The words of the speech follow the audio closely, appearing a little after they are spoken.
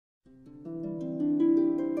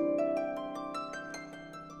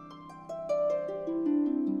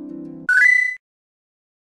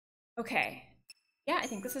Okay. Yeah, I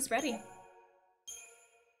think this is ready.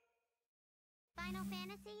 Final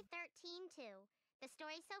Fantasy XIII-2. The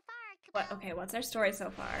story so far. What? Okay, what's our story so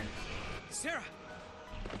far? Sarah!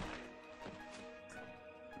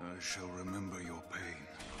 I shall remember your pain.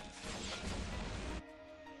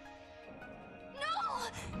 No!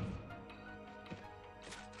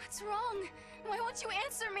 What's wrong? Why won't you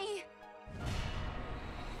answer me?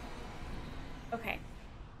 Okay.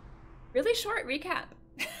 Really short recap.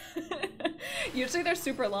 Usually they're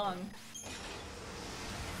super long.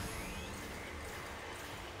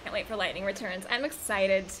 Can't wait for Lightning Returns. I'm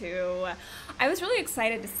excited to... I was really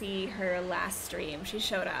excited to see her last stream. She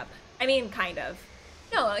showed up. I mean, kind of.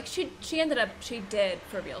 No, like she ended up, she did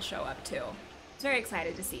for real show up too. I was very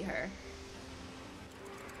excited to see her.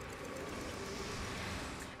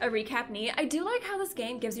 A recap neat. I do like how this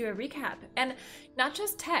game gives you a recap, and not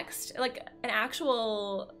just text, like an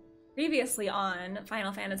actual previously on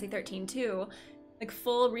Final Fantasy XIII-2, like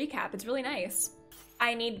full recap. It's really nice.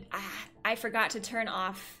 I forgot to turn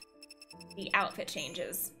off the outfit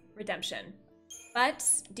changes, redemption. But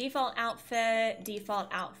default outfit,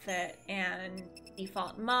 and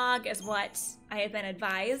default mog is what I have been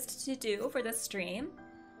advised to do for this stream.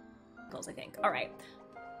 Goals, I think. All right,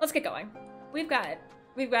 let's get going. We've got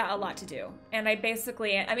a lot to do, and I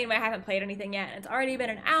mean, I haven't played anything yet. It's already been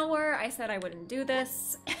an hour. I said I wouldn't do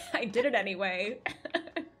this. I did it anyway.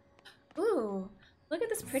 Ooh, look at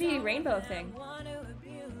this pretty rainbow thing.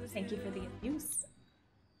 Thank you for the abuse.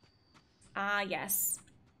 Ah, yes.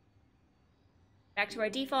 Back to our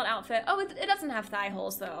default outfit. Oh, it doesn't have thigh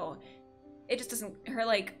holes, though. It just doesn't, you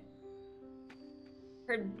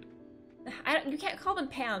can't call them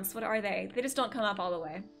pants. What are they? They just don't come up all the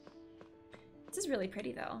way. This is really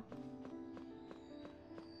pretty, though.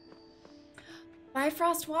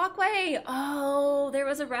 Bifrost Walkway! Oh, there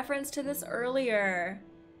was a reference to this earlier.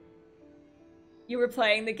 You were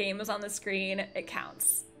playing, the game was on the screen. It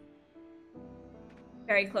counts.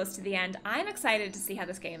 Very close to the end. I'm excited to see how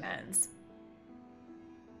this game ends.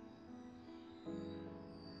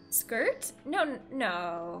 Skirt? No,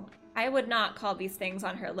 no. I would not call these things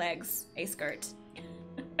on her legs a skirt.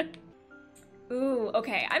 Ooh,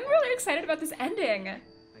 okay. I'm really excited about this ending.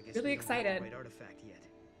 Really excited. Right artifact yet.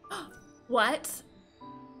 What?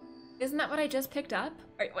 Isn't that what I just picked up?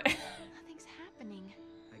 What? Nothing's happening.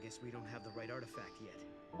 I guess we don't have the right artifact yet.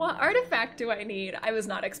 What artifact do I need? I was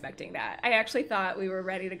not expecting that. I actually thought we were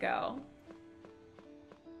ready to go.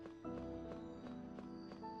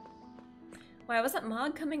 Why wasn't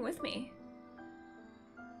Mog coming with me?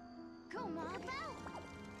 Go, Mog,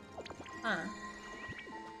 go! Huh.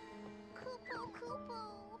 Kupo.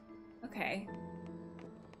 Okay.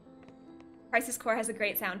 Crisis Core has a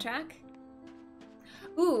great soundtrack.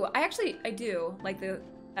 Ooh, I do like the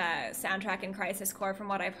soundtrack in Crisis Core from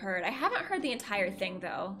what I've heard. I haven't heard the entire thing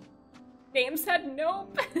though. Game said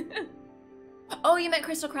nope. Oh, you meant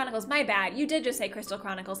Crystal Chronicles. My bad. You did just say Crystal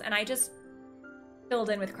Chronicles, and I just filled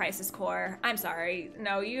in with Crisis Core. I'm sorry.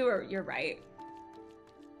 No, you're right.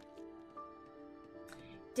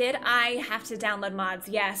 Did I have to download mods?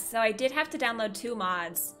 Yes. So I did have to download 2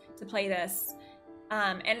 mods to play this.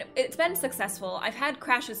 And it's been successful. I've had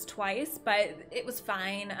crashes twice, but it was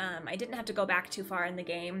fine. I didn't have to go back too far in the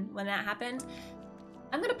game when that happened.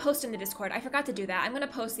 I'm gonna post in the Discord. I forgot to do that. I'm gonna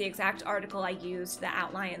post the exact article I used that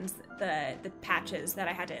outlines the patches that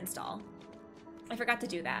I had to install. I forgot to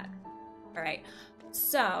do that. All right.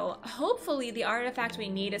 So hopefully the artifact we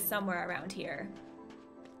need is somewhere around here.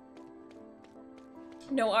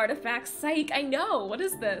 No artifacts. Psych. I know. What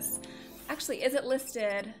is this? Actually, is it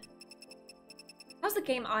listed? How's the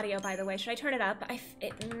game audio, by the way? Should I turn it up?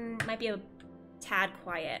 It might be a tad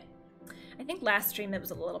quiet. I think last stream it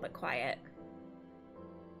was a little bit quiet.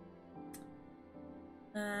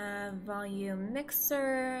 Volume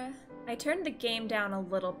mixer. I turned the game down a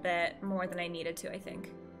little bit more than I needed to, I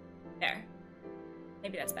think. There.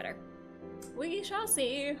 Maybe that's better. We shall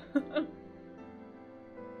see.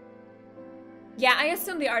 Yeah, I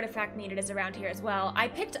assume the artifact needed is around here as well. I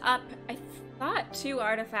picked up, I thought, 2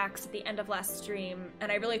 artifacts at the end of last stream,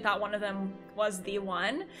 and I really thought one of them was the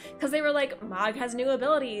one, because they were like, Mog has new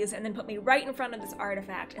abilities, and then put me right in front of this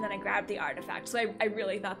artifact, and then I grabbed the artifact, so I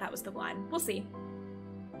really thought that was the one. We'll see.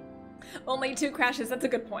 Only 2 crashes, that's a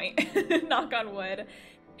good point. Knock on wood.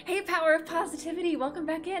 Hey, Power of Positivity, welcome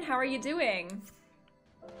back in. How are you doing?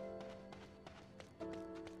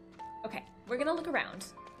 Okay, we're gonna look around.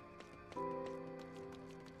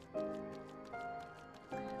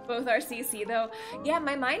 Both are CC though. Yeah,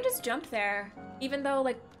 my mind just jumped there. Even though,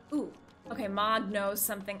 like, ooh, okay, Mog knows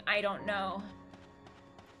something I don't know.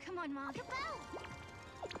 Come on, Mog.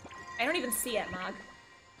 I don't even see it, Mog.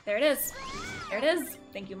 There it is. There it is.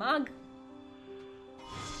 Thank you, Mog.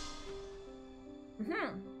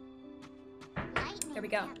 Lightning There we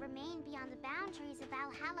go. can't remain beyond the boundaries of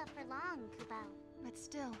Valhalla for long, Kubo. But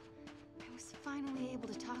still, I was finally able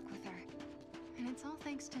to talk with her. And it's all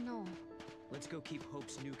thanks to Noel. Let's go keep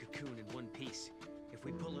Hope's new cocoon in one piece. If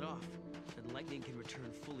we pull it off, then Lightning can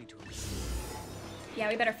return fully to herself. Yeah,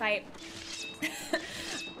 we better fight.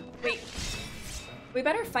 Wait. We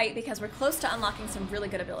better fight because we're close to unlocking some really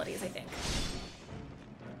good abilities, I think.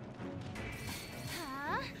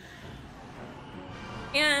 Huh?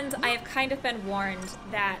 And I have kind of been warned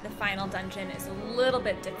that the final dungeon is a little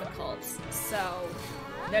bit difficult, so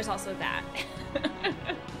there's also that.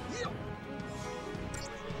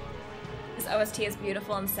 This OST is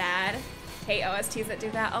beautiful and sad. Hate OSTs that do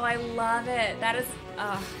that. Oh, I love it. That is,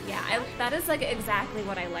 yeah, that is like exactly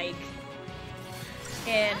what I like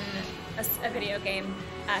in a video game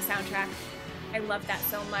soundtrack. I love that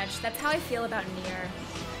so much. That's how I feel about Nier.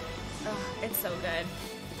 Oh, it's so good.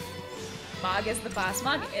 Mog is the boss.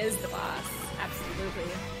 Mog is the boss.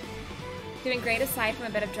 Absolutely. Doing great aside from a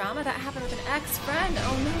bit of drama that happened with an ex-friend.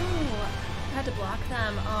 Oh no. I had to block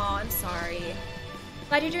them. Oh, I'm sorry.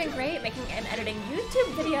 Glad you're doing great making and editing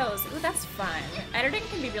YouTube videos. Ooh, that's fun. Editing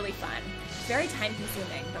can be really fun. It's very time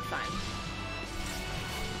consuming, but fun.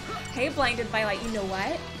 Hey, Blinded by Light, you know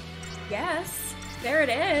what? Yes, there it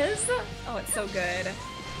is. Oh, it's so good.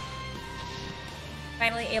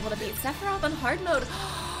 Finally able to beat Sephiroth on hard mode.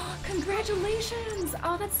 Congratulations!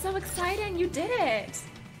 Oh, that's so exciting. You did it.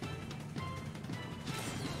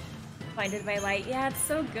 Blinded by Light. Yeah, it's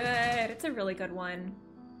so good. It's a really good one.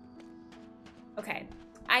 Okay.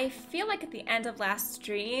 I feel like at the end of last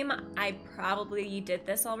stream, I probably did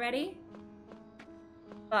this already.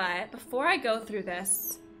 But before I go through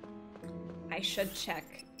this, I should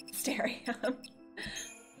check Stereo.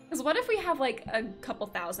 Because what if we have like a couple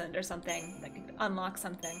thousand or something that could unlock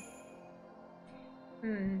something?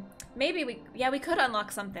 Maybe we could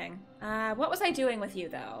unlock something. What was I doing with you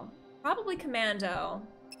though? Probably Commando.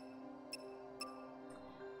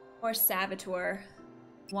 Or Saboteur.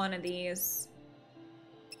 One of these.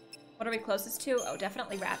 What are we closest to? Oh,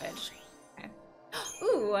 definitely Ravage. Okay.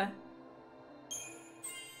 Ooh!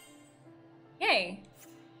 Yay!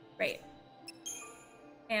 Great.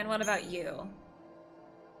 And what about you?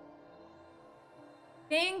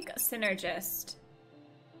 Think Synergist.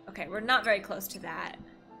 Okay, we're not very close to that.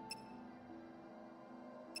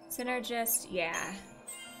 Synergist, yeah.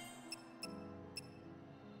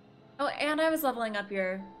 Oh, and I was leveling up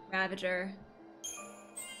your Ravager.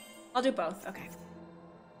 I'll do both, okay.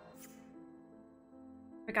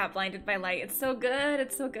 Got Blinded by Light. It's so good.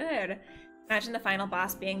 It's so good. Imagine the final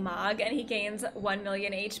boss being Mog and he gains 1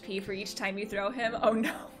 million HP for each time you throw him. Oh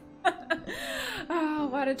no. Oh,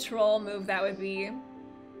 what a troll move that would be.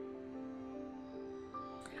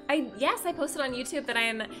 Yes, I posted on YouTube that I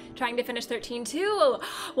am trying to finish 13-2.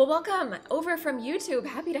 Well, welcome over from YouTube.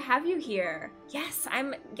 Happy to have you here. Yes,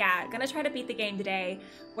 I'm gonna try to beat the game today.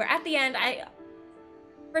 We're at the end.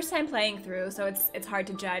 First time playing through, so it's hard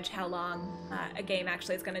to judge how long a game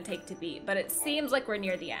actually is going to take to beat, but it seems like we're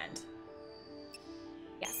near the end.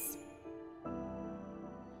 Yes. All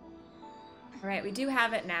right, we do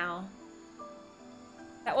have it now.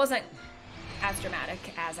 That wasn't as dramatic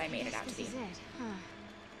as I made it out to be. This is it, huh?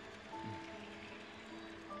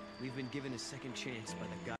 We've been given a second chance by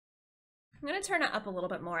the guy. I'm going to turn it up a little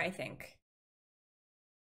bit more, I think.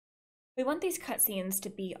 We want these cutscenes to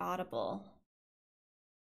be audible.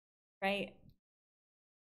 Right?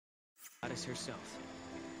 Goddess herself.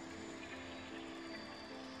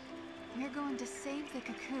 We're going to save the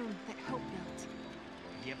cocoon that Hope built.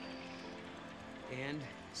 Yep. And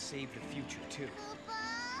save the future too.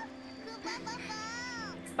 Kubo! Kubo!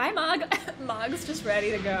 Bye, Mog. Mog's just ready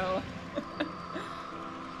to go.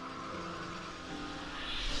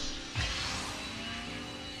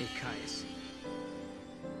 Hey, Caius.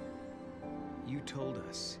 You told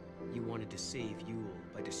us you wanted to save Yule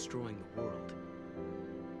by destroying the world.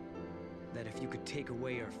 That if you could take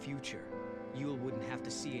away our future, Yule wouldn't have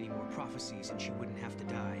to see any more prophecies and she wouldn't have to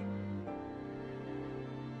die.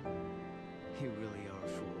 You really are a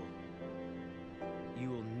fool.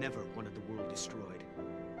 Yule never wanted the world destroyed.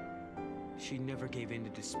 She never gave in to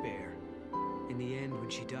despair. In the end, when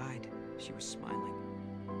she died, she was smiling.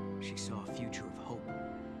 She saw a future of hope.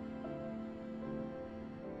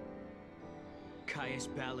 Caius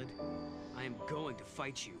Ballad, I am going to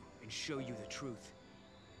fight you and show you the truth.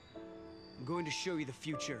 I'm going to show you the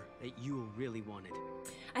future that you really wanted.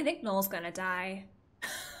 I think Noel's gonna die.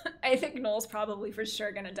 I think Noel's probably for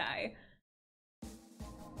sure gonna die.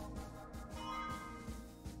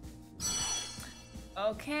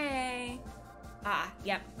 Okay. Ah,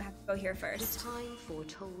 yep, I have to go here The first. time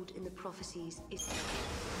foretold in the prophecies is...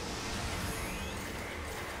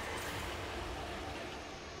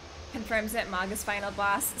 Confirms that Maga's final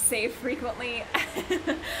boss. Save frequently.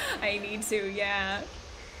 I need to, yeah.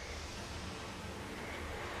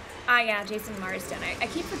 Ah, yeah, Jason Marsden. I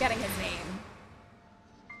keep forgetting his name.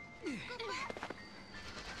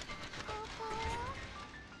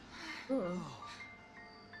 Ooh.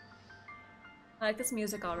 I like this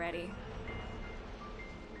music already.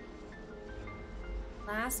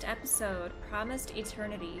 Last episode, Promised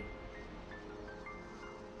Eternity.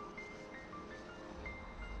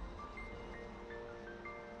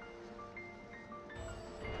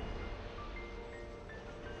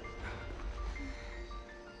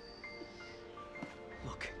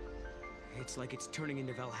 Look, it's like it's turning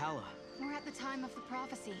into Valhalla. We're at the time of the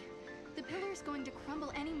prophecy. The pillar's going to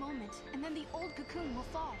crumble any moment, and then the old cocoon will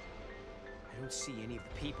fall. I don't see any of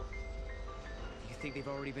the people. Do you think they've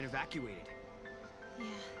already been evacuated? Yeah,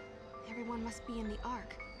 everyone must be in the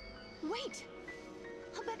Ark. Wait!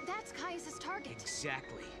 I'll bet that's Caius' target.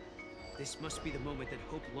 Exactly. This must be the moment that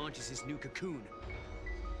Hope launches his new cocoon.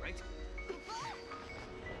 Right?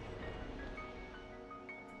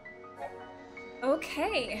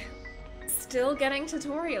 Okay. Still getting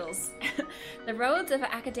tutorials. The roads of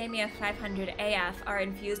Academia 500 AF are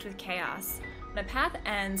infused with chaos. When a path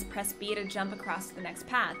ends, press B to jump across to the next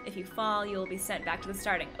path. If you fall, you will be sent back to the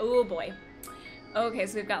starting. Oh boy. Okay,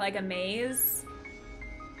 so we've got like a maze,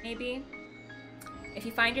 maybe? If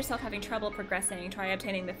you find yourself having trouble progressing, try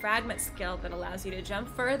obtaining the fragment skill that allows you to jump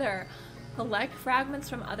further. Collect fragments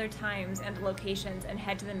from other times and locations and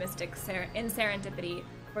head to the Mystic in Serendipity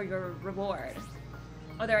for your reward.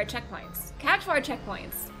 Oh, there are checkpoints. Cactuar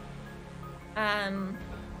checkpoints!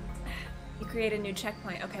 You create a new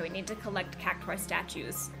checkpoint. Okay, we need to collect Cactuar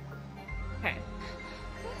statues. Okay.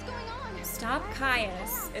 What's going on? Stop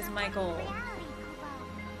Caius is my goal.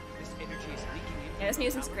 This energy is leaking in. Yeah, this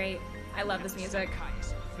music's great. I love this music.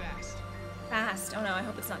 Caius, fast. Fast. Oh no, I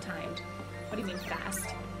hope it's not timed. What do you mean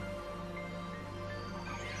fast?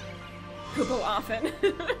 Kubo often.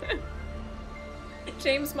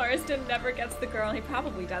 James Marsden never gets the girl. He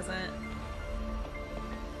probably doesn't.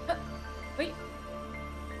 Wait.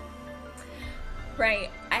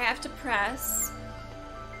 Right, I have to press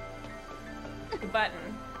the button.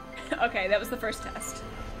 Okay, that was the first test.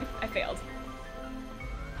 I failed.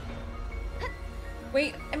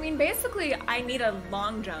 Wait, I mean, basically, I need a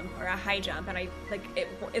long jump or a high jump, and it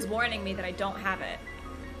is warning me that I don't have it,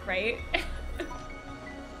 right?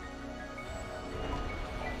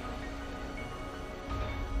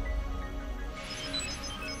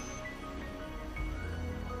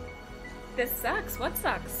 This sucks. What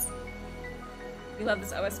sucks? We love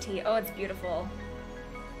this OST. Oh, it's beautiful.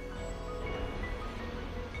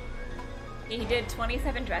 He did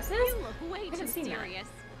 27 dresses? You look way I haven't too seen that. serious.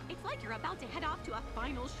 It's like you're about to head off to a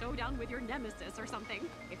final showdown with your nemesis or something.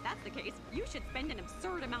 If that's the case, you should spend an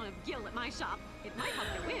absurd amount of gil at my shop. It might help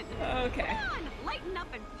you win. Okay. Come on, lighten up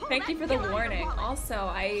and pull Thank that you for the gil out of your warning. wallet.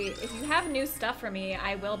 Also, if you have new stuff for me,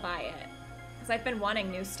 I will buy it. Because I've been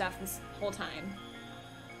wanting new stuff this whole time.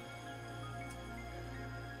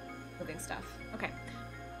 Moving stuff. Okay.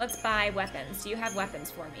 Let's buy weapons. Do you have weapons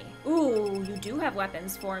for me? Ooh, you do have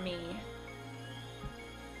weapons for me.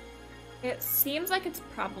 It seems like it's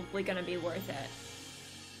probably gonna be worth it.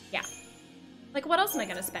 Yeah. Like, what else am I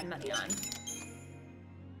gonna spend money on?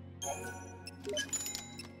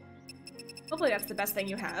 Hopefully that's the best thing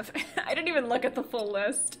you have. I didn't even look at the full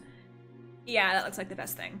list. Yeah, that looks like the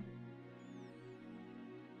best thing.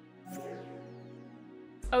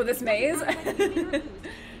 Oh, this maze?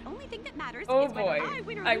 Only thing that matters Oh is boy, whether I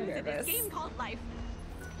win or I'm lose in nervous. this game called life.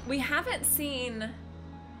 We haven't seen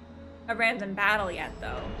a random battle yet,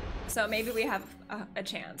 though. So maybe we have a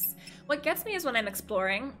chance. What gets me is when I'm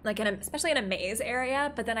exploring, like especially in a maze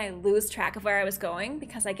area, but then I lose track of where I was going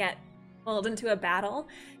because I get pulled into a battle,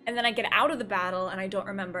 and then I get out of the battle and I don't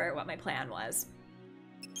remember what my plan was.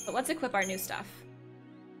 But let's equip our new stuff.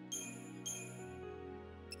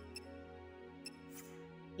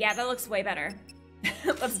 Yeah, that looks way better.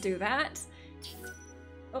 Let's do that.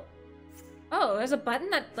 Oh, there's a button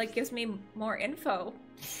that like gives me more info.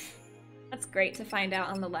 That's great to find out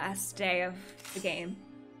on the last day of the game.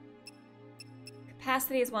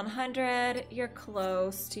 Capacity is 100. You're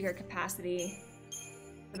close to your capacity.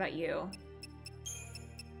 What about you?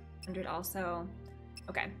 100 also.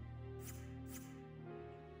 Okay.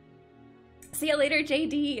 See you later,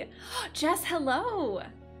 JD. Jess, hello.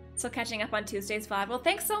 So catching up on Tuesday's VOD. Well,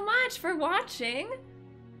 thanks so much for watching.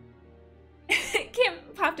 Kim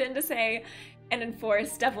popped in to say, and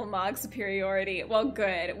enforce Devil Mog superiority. Well,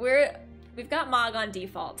 good. We've got Mog on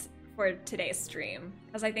default for today's stream,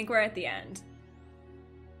 because I think we're at the end.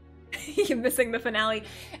 You're missing the finale.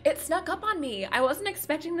 It snuck up on me. I wasn't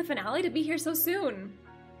expecting the finale to be here so soon.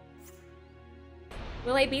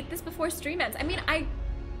 Will I beat this before stream ends? I mean, I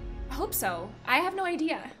hope so. I have no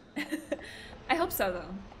idea. I hope so,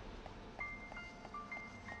 though.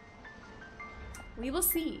 We will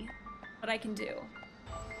see what I can do.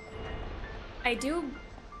 I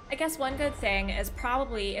guess one good thing is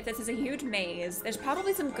probably, if this is a huge maze, there's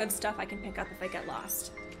probably some good stuff I can pick up if I get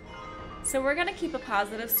lost. So we're gonna keep a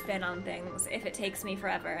positive spin on things if it takes me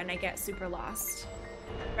forever and I get super lost.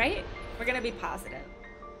 Right? We're gonna be positive.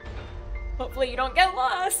 Hopefully you don't get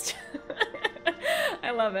lost!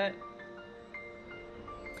 I love it.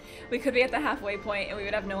 We could be at the halfway point and we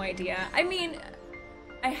would have no idea. I mean,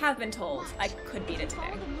 I have been told I could beat it today.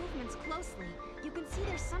 Follow the movements closely. You can see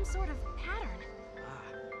there's some sort of pattern. Ah,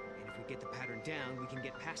 and if we get the pattern down, we can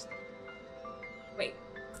get past them. Wait.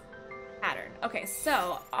 Pattern. Okay,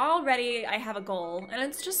 so already I have a goal, and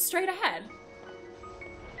it's just straight ahead.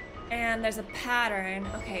 And there's a pattern.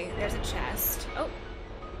 Okay, there's a chest. Oh.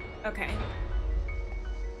 Okay.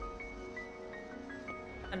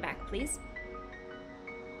 I'm back, please.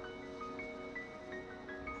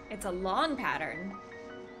 It's a long pattern.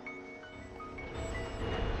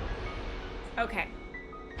 Okay.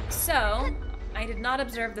 So, I did not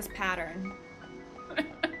observe this pattern.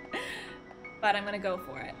 But I'm gonna go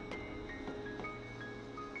for it.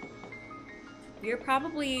 You're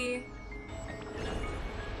probably...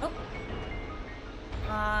 Oh.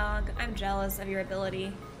 I'm jealous of your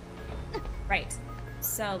ability. Right.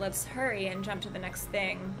 So let's hurry and jump to the next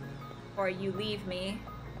thing before you leave me.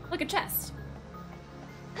 Look, a chest.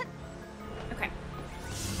 Okay.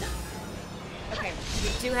 Okay, we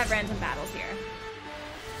do have random battles here.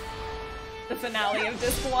 The finale of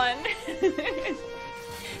Disc 1.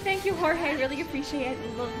 Thank you, Jorge. I really appreciate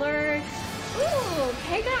the lurk. Ooh,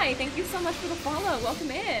 hey guy, thank you so much for the follow.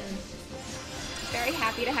 Welcome in. Very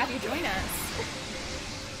happy to have you join us.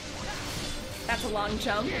 That's a long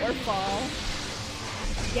jump or fall.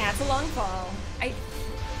 Yeah, it's a long fall. I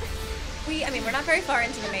mean, we're not very far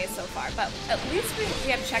into the maze so far, but at least we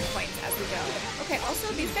have checkpoints as we go. Okay,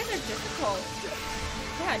 also, these guys are difficult.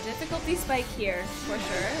 Yeah, difficulty spike here, for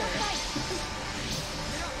sure.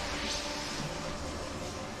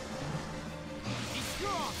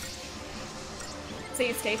 So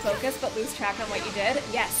you stay focused but lose track on what you did?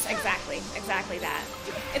 Yes, exactly. Exactly that.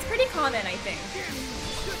 It's pretty common, I think.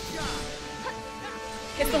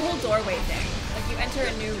 It's the whole doorway thing. Like, you enter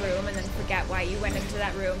a new room and then forget why you went into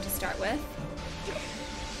that room to start with.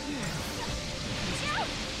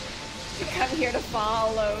 I come here to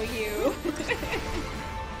follow you.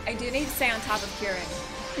 I do need to stay on top of curing.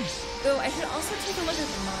 Though I should also take a look at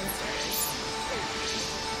the monsters.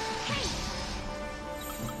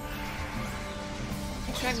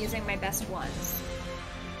 Make sure I'm using my best ones.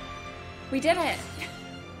 We did it!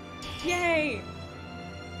 Yay!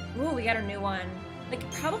 Ooh, we got a new one. Like,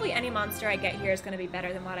 probably any monster I get here is going to be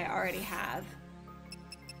better than what I already have.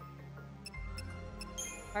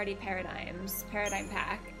 Party Paradigms. Paradigm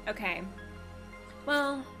Pack. Okay.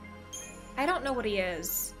 Well, I don't know what he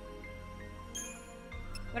is.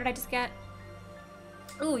 What did I just get?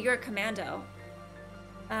 Ooh, you're a commando.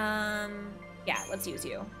 Yeah, let's use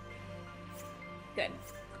you. Good.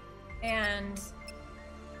 And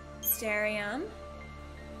Starium.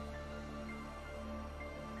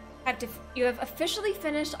 You have officially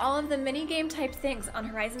finished all of the minigame type things on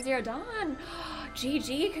Horizon Zero Dawn.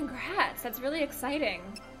 GG, congrats. That's really exciting.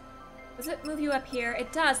 Does it move you up here?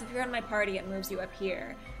 It does. If you're in my party, it moves you up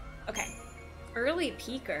here. Okay. Early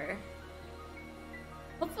peaker.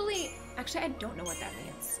 Hopefully, actually, I don't know what that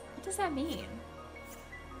means. What does that mean?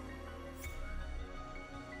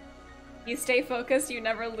 You stay focused, you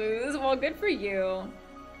never lose. Well, good for you.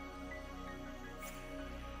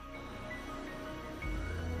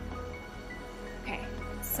 Okay,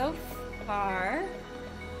 so far,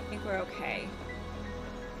 I think we're okay.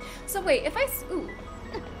 So wait, if ooh,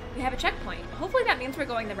 we have a checkpoint. Hopefully that means we're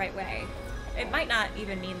going the right way. It might not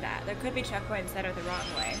even mean that. There could be checkpoints that are the wrong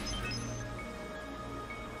way.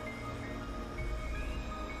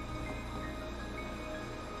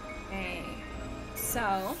 Okay,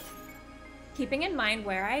 so, keeping in mind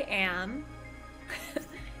where I am,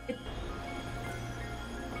 it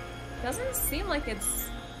doesn't seem like it's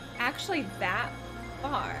actually that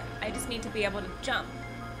far. I just need to be able to jump.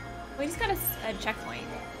 We just got a checkpoint.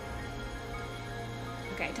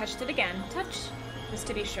 Okay, touched it again. Touch, just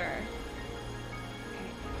to be sure. Okay.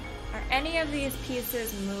 Are any of these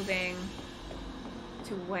pieces moving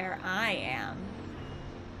to where I am?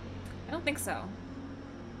 I don't think so.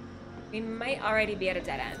 We might already be at a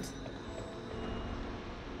dead end.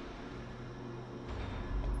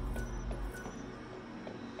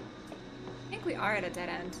 I think we are at a dead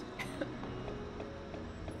end.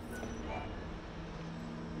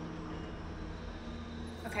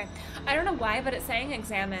 Okay. I don't know why, but it's saying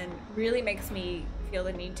examine really makes me feel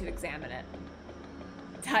the need to examine it.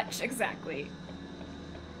 Touch, exactly.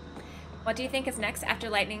 What do you think is next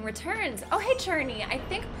after Lightning returns? Oh, hey, Churney. I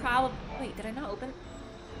think probably... Wait, did I not open?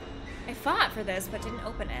 I fought for this, but didn't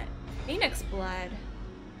open it. Phoenix Blood.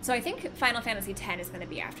 So I think Final Fantasy X is going to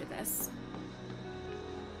be after this.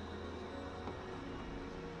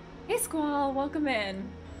 Hey, Squall. Welcome in.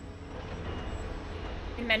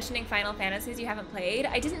 In mentioning Final Fantasies you haven't played,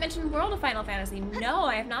 I didn't mention World of Final Fantasy. No,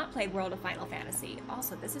 I have not played World of Final Fantasy.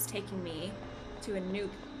 Also, this is taking me to a new...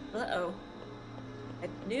 Uh-oh.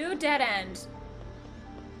 A new dead end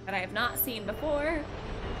that I have not seen before.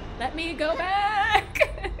 Let me go back!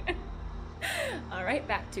 Alright,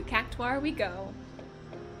 back to Cactuar we go.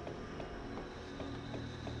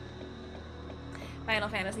 Final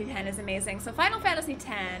Fantasy X is amazing. So Final Fantasy X,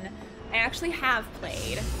 I actually have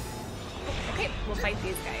played. Okay, we'll fight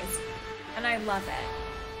these guys. And I love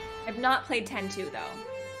it. I've not played X-2 though.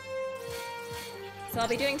 So I'll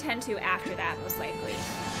be doing X-2 after that, most likely.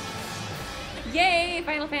 Yay,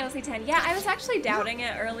 Final Fantasy X. Yeah, I was actually doubting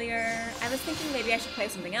it earlier. I was thinking maybe I should play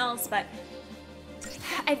something else, but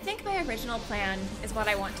I think my original plan is what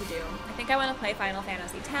I want to do. I think I want to play Final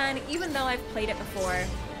Fantasy X, even though I've played it before.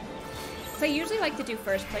 So I usually like to do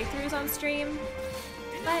first playthroughs on stream,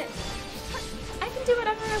 but I can do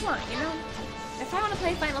whatever I want, you know? If I want to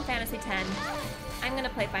play Final Fantasy X, I'm gonna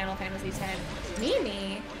play Final Fantasy X.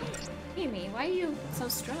 Mimi? Mimi, why are you so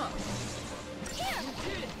strong?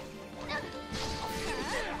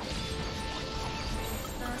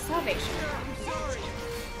 Salvation.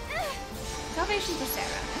 Salvation for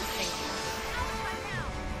Sarah. Thank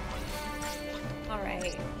you.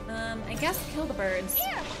 Alright. I guess kill the birds.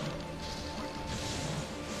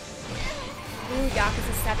 Ooh,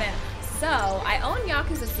 Yakuza 7. So, I own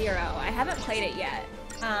Yakuza 0. I haven't played it yet.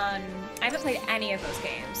 I haven't played any of those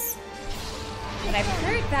games. But I've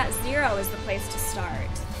heard that 0 is the place to start.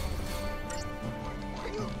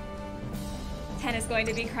 10 is going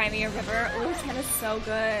to be Crimea River. Ooh, 10 is so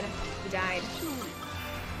good. He died.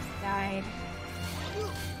 Died.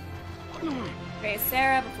 Raise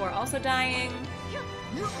Sarah before also dying.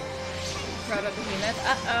 Proto Behemoth.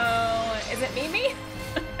 Uh-oh. Is it Mimi?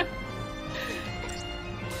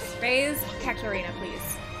 Raise Cactuarina,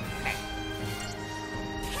 please. Okay.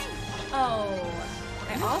 Oh.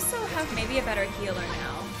 I also have maybe a better healer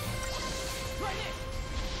now.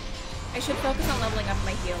 I should focus on leveling up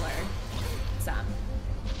my healer. Some.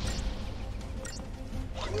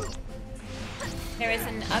 There is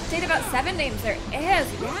an update about 7 names. There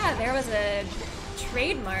is. Yeah, there was a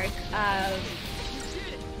trademark of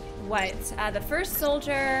what? The First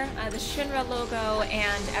Soldier, the Shinra logo,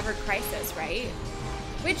 and Ever Crisis, right?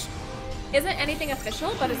 Which isn't anything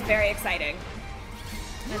official, but is very exciting.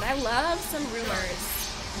 And I love some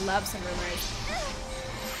rumors. Love some rumors.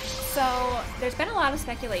 So there's been a lot of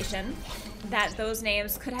speculation that those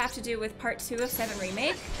names could have to do with Part 2 of 7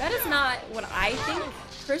 Remake. That is not what I think,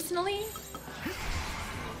 personally.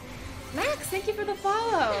 Max, thank you for the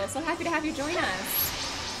follow. So happy to have you join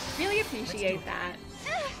us. Really appreciate that.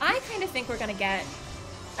 I kind of think we're gonna get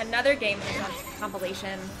another game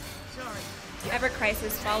compilation. Ever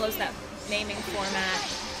Crisis follows that naming format.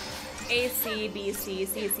 AC, BC,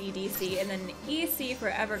 CC, DC, and then EC for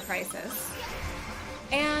Ever Crisis.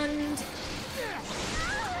 And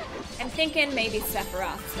I'm thinking maybe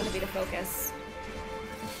Sephiroth is going to be the focus.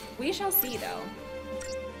 We shall see, though.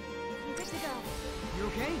 I'm good to go. You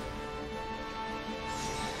okay?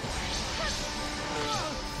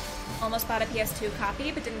 Almost bought a PS2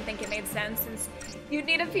 copy, but didn't think it made sense since you'd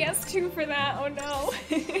need a PS2 for that. Oh no.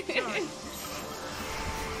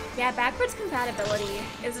 Yeah, backwards compatibility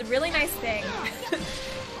is a really nice thing.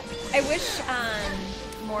 I wish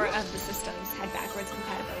more of the systems had backwards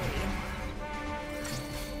compatibility.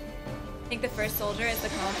 I think the First Soldier is the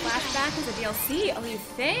Clone flashback as a DLC. Oh, you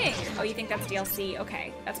think? Oh, you think that's DLC?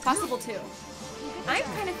 Okay, that's possible too. I'm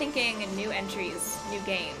kind of thinking new entries, new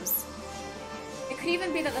games. It could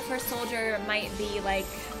even be that the First Soldier might be like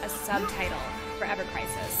a subtitle for Ever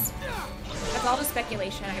Crisis. That's all the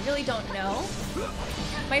speculation. I really don't know.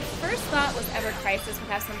 My first thought was Ever Crisis would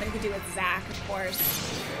have something to do with Zack, of course.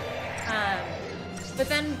 But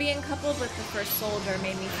then being coupled with the First Soldier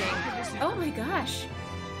made me think, oh my gosh.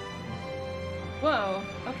 Whoa,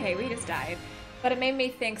 okay, we just died. But it made me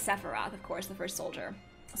think Sephiroth, of course, the First Soldier.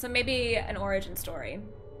 So maybe an origin story.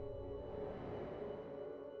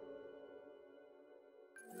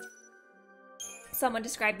 someone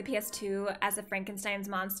described the PS2 as a Frankenstein's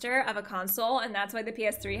monster of a console, and that's why the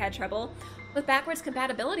PS3 had trouble with backwards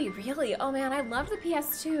compatibility. Really? Oh man, I love the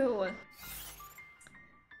PS2.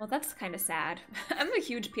 Well, that's kind of sad. I'm a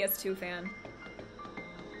huge PS2 fan.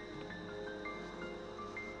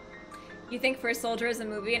 You think First Soldier is a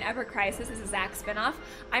movie and Ever Crisis is a Zack spinoff?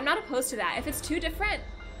 I'm not opposed to that. If it's two different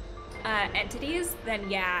entities, then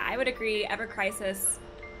yeah, I would agree. Ever Crisis,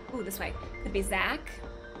 ooh, this way, could be Zack.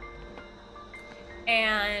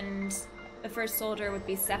 And the First Soldier would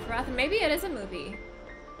be Sephiroth, and maybe it is a movie.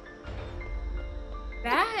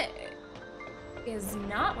 That is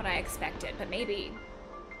not what I expected, but maybe.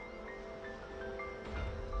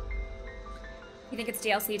 You think it's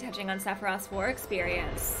DLC touching on Sephiroth's war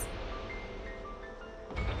experience?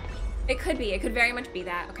 It could be. It could very much be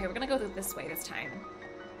that. Okay, we're gonna go this way this time.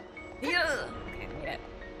 Yeah. Okay, made it.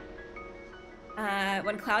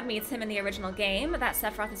 When Cloud meets him in the original game, that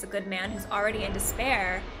Sephiroth is a good man who's already in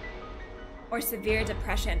despair or severe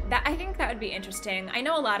depression. I think that would be interesting. I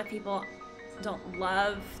know a lot of people don't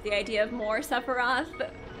love the idea of more Sephiroth,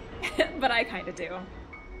 but I kind of do.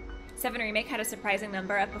 7 Remake had a surprising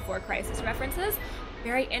number of Before Crisis references.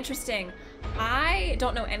 Very interesting. I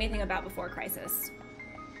don't know anything about Before Crisis.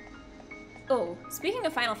 Oh, speaking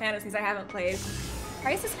of Final Fantasies I haven't played,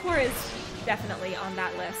 Crisis Core is definitely on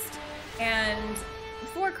that list. And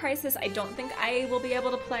Before Crisis, I don't think I will be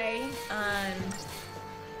able to play.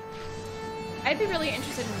 I'd be really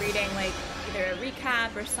interested in reading like either a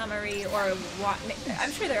recap or summary, or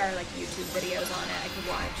I'm sure there are like YouTube videos on it I could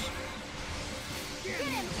watch.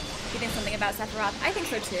 You think something about Sephiroth? I think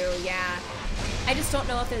so too, yeah. I just don't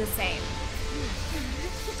know if they're the same.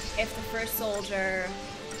 If the First Soldier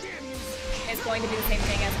is going to be the same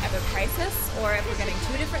thing as Ever Crisis, or if we're getting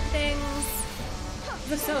two different things.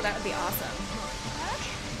 If so, that would be awesome.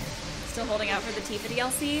 Still holding out for the Tifa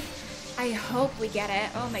DLC? I hope we get it.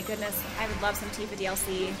 Oh my goodness, I would love some Tifa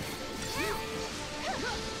DLC.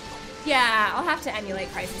 Yeah, I'll have to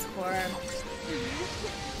emulate Crisis Core.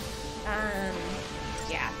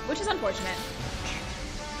 Yeah, which is unfortunate.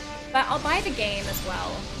 But I'll buy the game as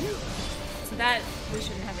well. So that we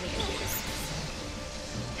shouldn't have any issues.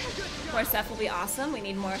 More stuff will be awesome. We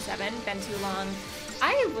need more 7. Been too long.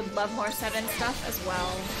 I would love more 7 stuff as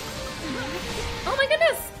well. Oh my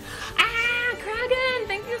goodness! Ah, Kragan!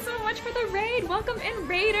 Thank you so much for the raid. Welcome in,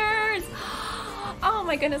 Raiders! Oh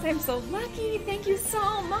my goodness, I'm so lucky. Thank you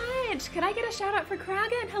so much. Could I get a shout out for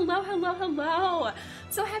Kragan? Hello, hello, hello.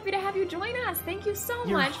 So happy to have you join us. Thank you so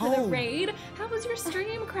much for the raid. How was your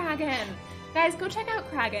stream, Kragan? Guys, go check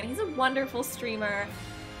out Kragan. He's a wonderful streamer.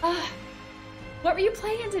 What were you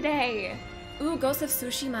playing today? Ooh, Ghost of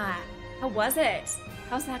Tsushima. How was it?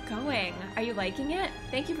 How's that going? Are you liking it?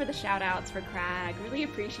 Thank you for the shout outs for Crag. Really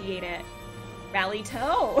appreciate it. Rally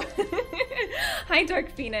Toe. Hi, Dark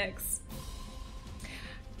Phoenix.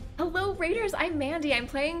 Hello, Raiders. I'm Mandy. I'm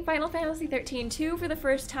playing Final Fantasy XIII-2 for the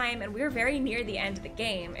first time, and we're very near the end of the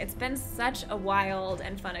game. It's been such a wild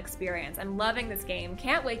and fun experience. I'm loving this game.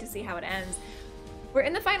 Can't wait to see how it ends. We're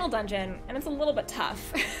in the final dungeon, and it's a little bit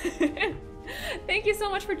tough. Thank you so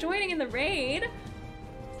much for joining in the raid.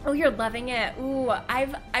 Oh, you're loving it. Ooh,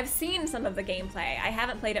 I've seen some of the gameplay. I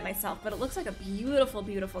haven't played it myself, but it looks like a beautiful,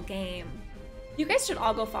 beautiful game. You guys should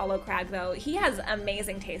all go follow Crag, though. He has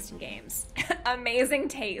amazing taste in games. Amazing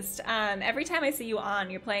taste. Every time I see you on,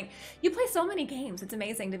 you play so many games. It's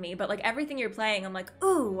amazing to me, but like everything you're playing, I'm like,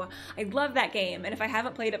 ooh, I love that game. And if I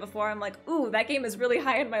haven't played it before, I'm like, ooh, that game is really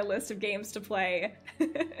high on my list of games to play.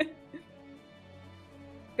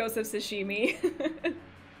 Ghost of Tsushima.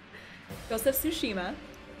 Ghost of Tsushima.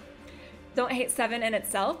 Don't hate 7 in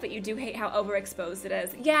itself, but you do hate how overexposed it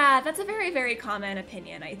is. Yeah, that's a very, very common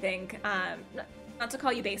opinion, I think. Not to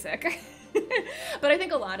call you basic, but I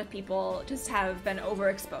think a lot of people just have been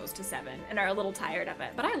overexposed to 7 and are a little tired of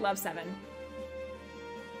it. But I love 7.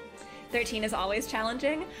 13 is always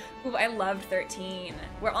challenging. Ooh, I loved 13.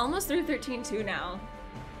 We're almost through 13-2 now.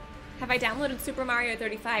 Have I downloaded Super Mario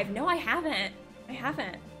 35? No, I haven't. I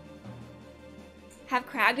haven't. Have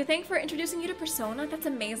Crag to thank for introducing you to Persona. That's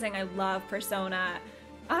amazing. I love Persona.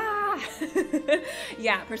 Ah!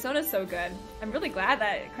 Yeah, Persona's so good. I'm really glad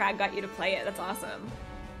that Crag got you to play it. That's awesome.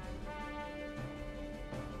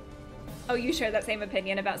 Oh, you share that same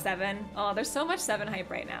opinion about 7? Oh, there's so much 7 hype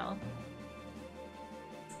right now.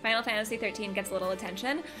 Final Fantasy XIII gets little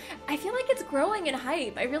attention. I feel like it's growing in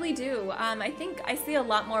hype. I really do. I think I see a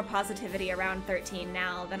lot more positivity around 13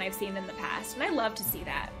 now than I've seen in the past, and I love to see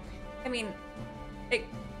that. I mean, it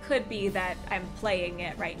could be that I'm playing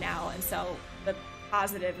it right now, and so the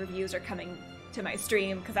positive reviews are coming to my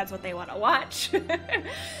stream because that's what they want to watch.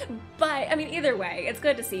 But I mean, either way, it's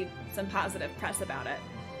good to see some positive press about it.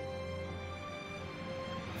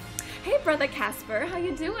 Hey, brother Casper, how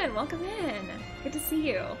you doing? Welcome in. Good to see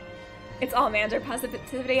you. It's all Mander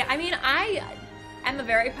positivity. I mean, I am a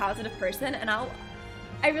very positive person, and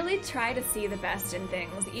I really try to see the best in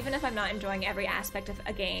things, even if I'm not enjoying every aspect of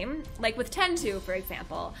a game. Like with XIII-2, for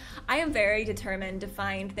example, I am very determined to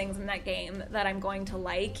find things in that game that I'm going to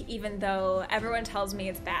like, even though everyone tells me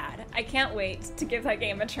it's bad. I can't wait to give that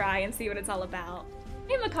game a try and see what it's all about.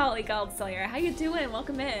 Hey, Macaulay Goldslayer, how you doing?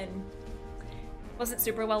 Welcome in. Wasn't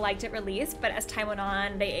super well liked at release, but as time went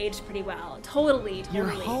on, they aged pretty well. Totally. You're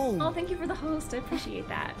home. Oh, thank you for the host. I appreciate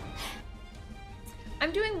that.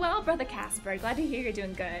 I'm doing well, brother Casper. Glad to hear you're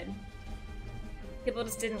doing good. People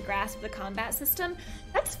just didn't grasp the combat system.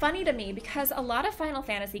 That's funny to me because a lot of Final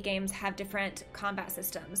Fantasy games have different combat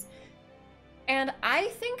systems. And I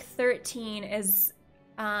think 13 is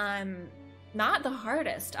not the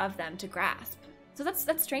hardest of them to grasp. So that's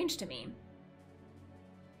strange to me.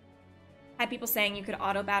 I had people saying you could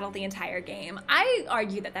auto battle the entire game. I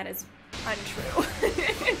argue that that is untrue.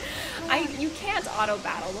 You can't auto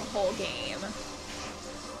battle the whole game.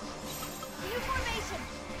 New formation.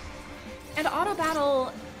 And auto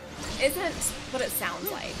battle isn't what it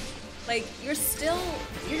sounds like. Like, you're just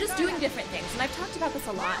doing different things. And I've talked about this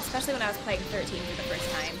a lot, especially when I was playing 13 for the first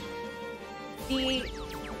time.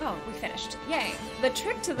 Oh, we finished. Yay. The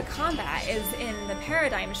trick to the combat is in the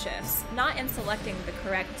paradigm shifts, not in selecting the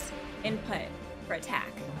correct input for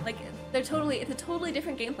attack. Like, it's a totally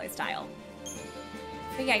different gameplay style.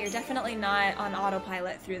 But yeah, you're definitely not on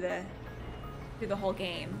autopilot through the whole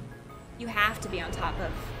game. You have to be on top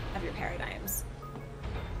of your paradigms.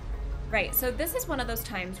 Right, so this is one of those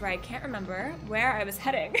times where I can't remember where I was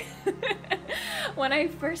heading when I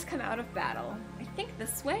first come out of battle. I think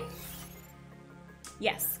this way?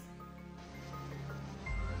 Yes.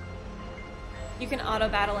 You can auto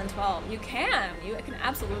battle in 12. You can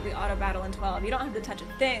absolutely auto battle in 12. You don't have to touch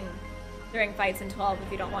a thing during fights in 12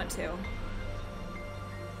 if you don't want to.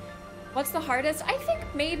 What's the hardest? I think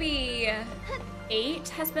maybe 8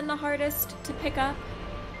 has been the hardest to pick up.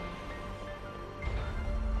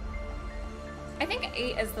 I think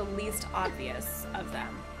 8 is the least obvious of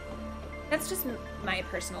them. That's just my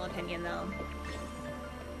personal opinion, though.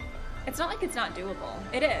 It's not like it's not doable.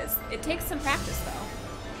 It is. It takes some practice, though.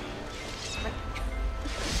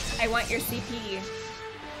 I want your CP.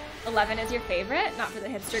 11 is your favorite? Not for the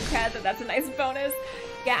hipster cred, but that's a nice bonus.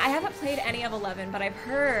 Yeah, I haven't played any of 11, but I've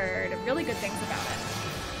heard really good things about it.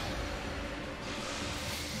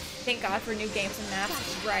 Thank God for new games and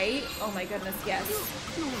maps, right? Oh my goodness, yes.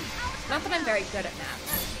 Not that I'm very good at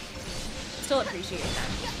maps. Still appreciate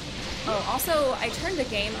them. Oh, also, I turned the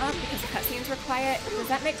game up because the cutscenes were quiet. Does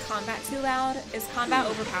that make combat too loud? Is combat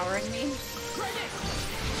overpowering me?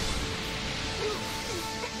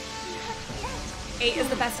 8 is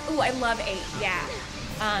the best. Ooh, I love 8, yeah.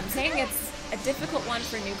 Saying it's a difficult one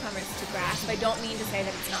for newcomers to grasp, I don't mean to say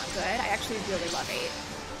that it's not good. I actually really love 8.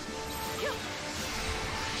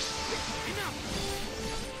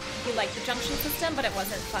 You like the junction system, but it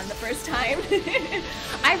wasn't fun the first time.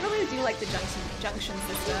 I really do like the junction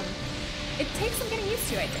system. It takes some getting used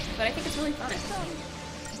to, I think, but I think it's really fun.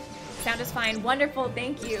 Sound is fine. Wonderful,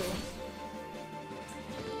 thank you.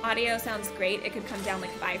 Audio sounds great. It could come down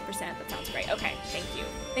like 5%, but sounds great. Okay, thank you.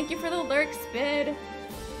 Thank you for the lurk, Spid.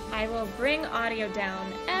 I will bring audio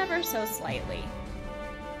down ever so slightly.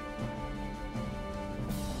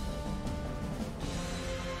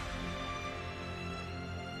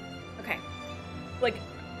 Okay. Like,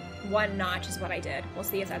 1 notch is what I did. We'll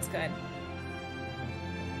see if that's good.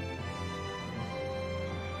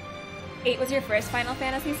 8 was your first Final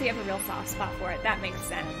Fantasy, so you have a real soft spot for it. That makes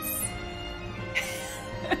sense.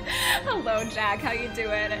 Hello, Jack. How you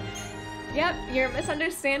doing? Yep, you're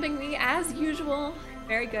misunderstanding me as usual.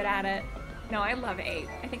 Very good at it. No, I love 8.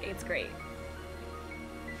 I think 8's great.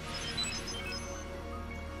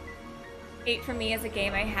 8 for me is a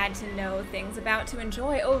game I had to know things about to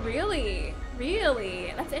enjoy. Oh, really?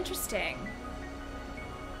 Really? That's interesting.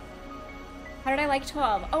 How did I like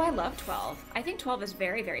 12? Oh, I love 12. I think 12 is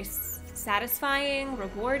very, very satisfying,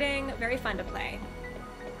 rewarding, very fun to play.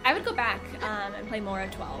 I would go back and play more of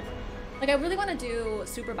 12. Like, I really want to do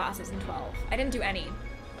super bosses in 12. I didn't do any.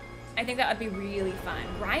 I think that would be really fun,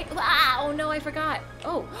 right? Ah, oh no, I forgot.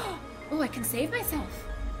 Oh, oh, I can save myself.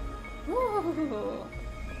 Ooh.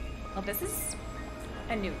 Well, this is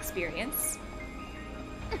a new experience.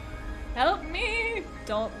 Help me!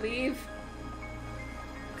 Don't leave.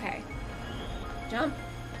 Okay. Jump.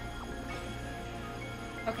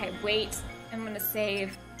 Okay, wait. I'm gonna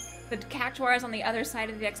save. The cactuar is on the other side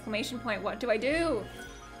of the exclamation point. What do I do?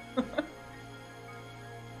 I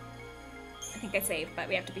think I saved, but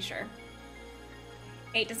we have to be sure.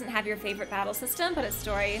 8 doesn't have your favorite battle system, but its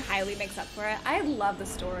story highly makes up for it. I love the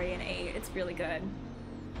story in 8. It's really good.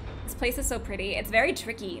 This place is so pretty. It's very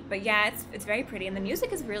tricky, but yeah, it's very pretty, and the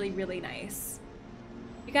music is really, really nice.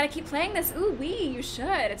 You gotta keep playing this. Ooh, wee, you should.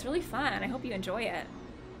 It's really fun. I hope you enjoy it.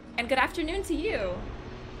 And good afternoon to you.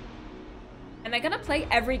 Am I gonna play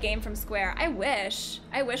every game from Square? I wish.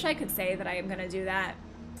 I wish I could say that I am gonna do that.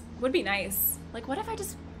 Would be nice. Like, what if I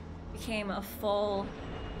just became a full,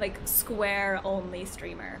 like, Square-only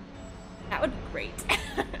streamer? That would be great.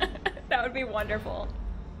 That would be wonderful.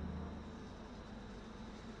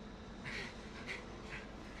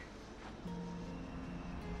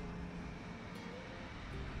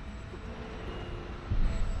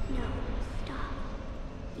 No, stop.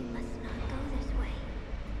 You must not go this way.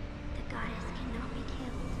 The goddess cannot be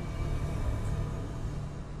killed.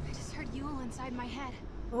 I just heard Yule inside my head.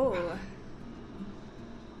 Oh.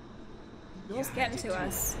 Yule's Yeah, I getting did to too.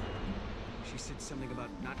 us. She said something about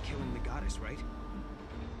not killing the goddess, right?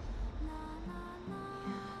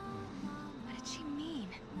 What did she mean?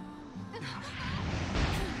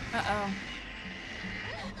 Uh-oh.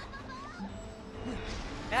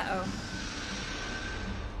 Uh-oh.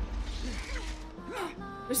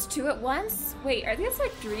 There's 2 at once? Wait, are these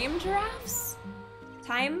like dream giraffes?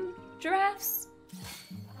 Time giraffes?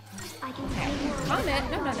 I can Okay. see more.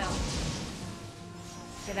 Comment. No.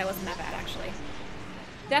 Okay, that wasn't that bad, actually.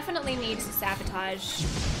 Definitely need to sabotage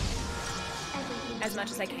Everything as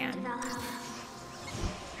much as I can. to Valhalla.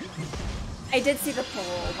 I did see the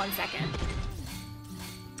poll. 1 second.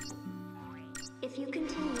 If you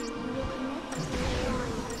continue, you will commit a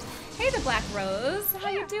crime. Hey, the Black Rose. How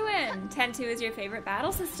you doing? 10-2 is your favorite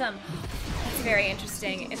battle system. That's very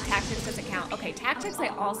interesting. If tactics doesn't count. Okay, tactics I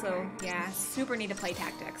also, yeah, super need to play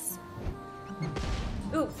tactics.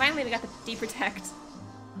 Ooh, finally we got the deprotect.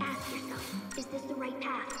 Ask yourself, is this the right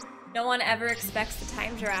path? No one ever expects the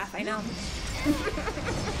time giraffe, I know.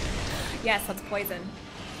 Yes, that's poison.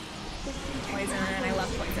 Poison, and I love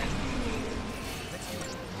poison.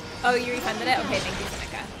 Oh, you refunded it? Okay, thank you,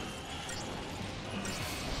 Seneca.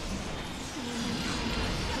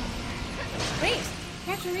 Wait,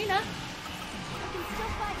 Katarina? I can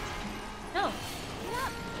still fight. No.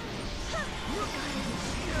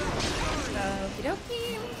 Okie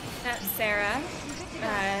dokie. That's Sarah.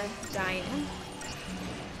 Dying.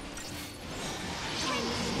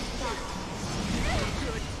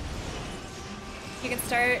 You can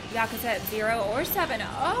start Yakuza at 0 or 7.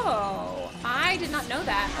 Oh, I did not know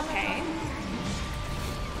that. Okay.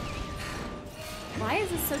 Why is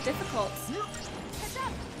this so difficult?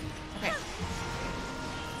 Okay.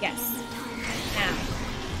 Yes. Now,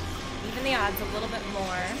 even the odds a little bit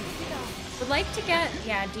more. Would like to get,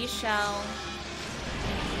 yeah, D-shell.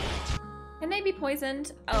 Can they be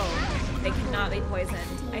poisoned? Oh, they cannot be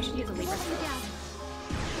poisoned. I should use a Libra Scope.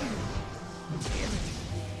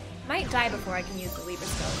 Might die before I can use the Libra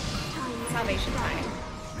Scope. Salvation time.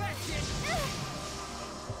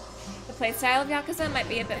 The playstyle of Yakuza might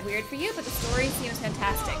be a bit weird for you, but the story seems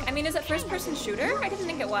fantastic. I mean, is it first-person shooter? I didn't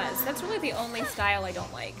think it was. That's really the only style I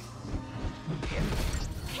don't like.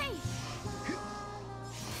 Hey!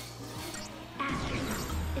 Ask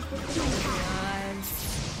yourself, is this the right path?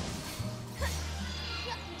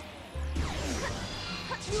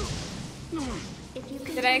 If you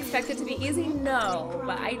Did I continue, expect it to be easy? No,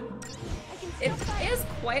 but it is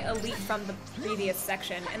quite a leap from the previous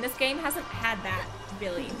section, and this game hasn't had that,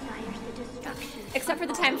 really. desires the destruction. Except for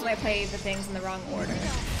the times when I play the things in the wrong order.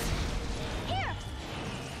 Here!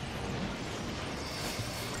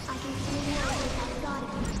 I can see more without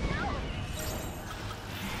goddess.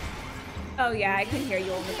 Oh yeah, I could hear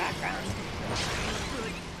you in the background.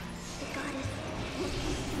 The goddess.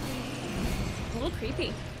 A little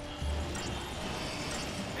creepy.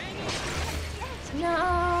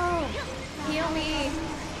 No! Heal me!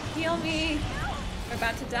 Heal me! We're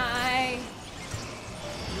about to die.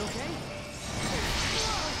 You okay?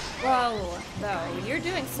 Whoa, though, you're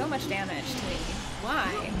doing so much damage to me.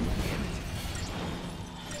 Why?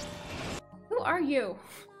 Who are you?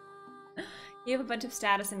 You have a bunch of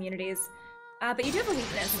status immunities, but you do have a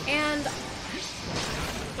weakness, and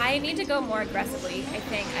I need to go more aggressively, I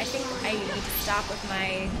think. I think I need to stop with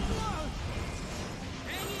my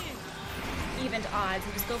evened odds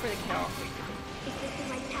and just go for the kill. Is this the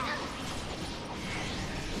right path?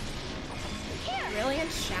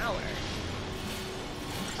 Brilliant shower.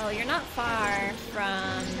 Oh, you're not far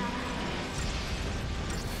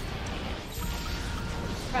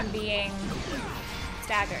from being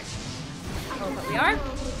staggered. Oh, but we are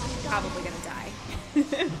probably gonna die.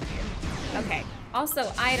 Okay.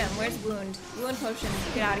 Also, item. Where's wound? Wound potion.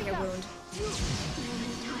 Get out of here, wound.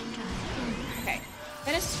 Okay.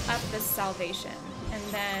 Finish up this salvation. And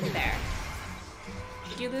then there.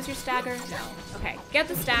 Did you lose your stagger? No. Okay. Get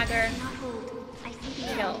the stagger.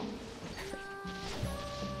 Kill.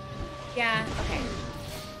 Yeah, okay.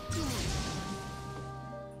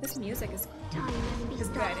 This music is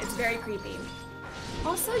good. It's very creepy.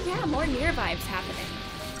 Also, yeah, more Nier vibes happening.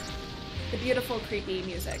 The beautiful, creepy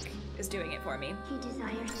music is doing it for me. He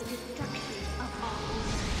desires the destruction of all.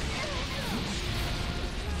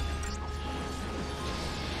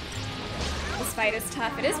 This fight is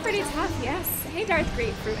tough. It is pretty tough, yes. Hey, Darth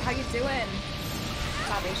Grapefruit, how you doing?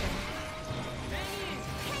 Salvation.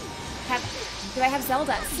 Do I have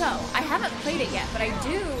Zelda? So, I haven't played it yet, but I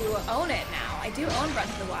do own it now. I do own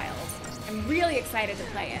Breath of the Wild. I'm really excited to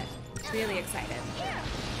play it. Really excited.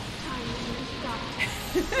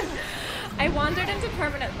 I wandered into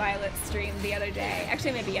Permanent Violet's stream the other day,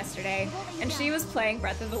 actually maybe yesterday, and she was playing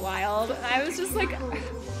Breath of the Wild, and I was just like,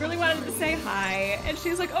 really wanted to say hi, and she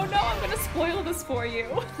was like, oh no, I'm gonna spoil this for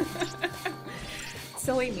you.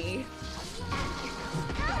 Silly me.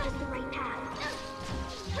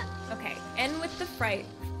 Okay, end with the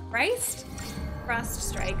Frost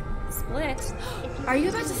Strike split. Are you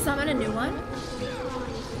about to summon a new one?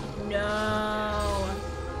 No.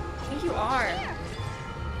 I think you are.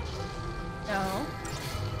 No.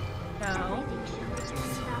 No.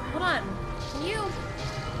 Hold on. Can you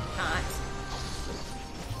not?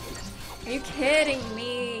 Are you kidding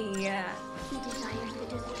me?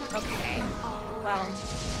 Okay. Well,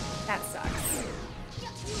 that sucks.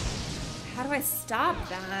 How do I stop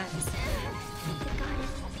that?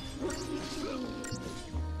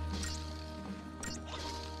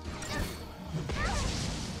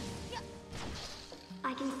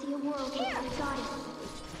 I can see a world without a goddess.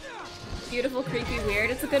 Beautiful, creepy, weird.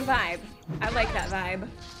 It's a good vibe. I like that vibe.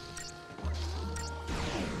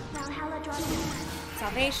 Valhalla draws near.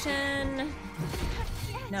 Salvation.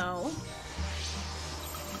 No.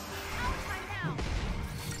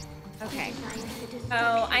 Okay.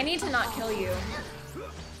 Oh, I need to not kill you.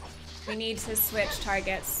 We need to switch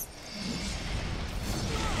targets.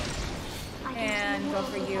 And go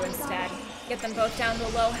for you instead. Get them both down to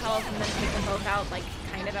low health and then take them both out, like,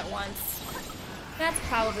 kind of at once. That's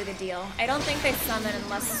probably the deal. I don't think they summon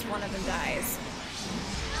unless one of them dies.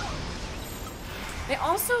 They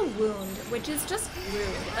also wound, which is just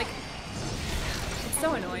rude. Like, it's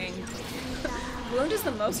so annoying. Wound is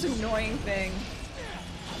the most annoying thing.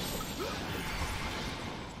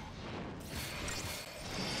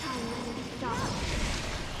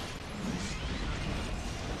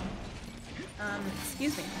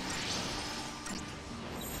 Excuse me.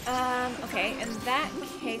 Okay, in that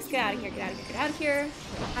case, get out of here, get out of here, get out of here.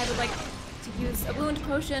 I would like to use a wound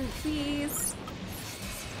potion, please.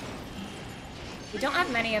 We don't have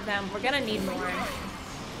many of them. We're gonna need more.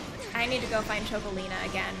 I need to go find Chocolina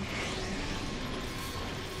again.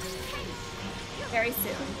 Very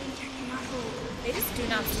soon. They just do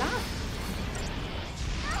not stop.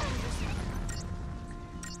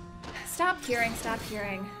 Stop curing, stop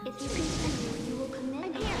curing. If you continue, you will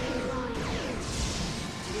commit a crime.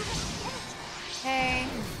 Hey.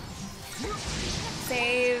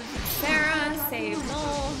 Save Sarah, save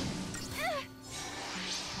Noel.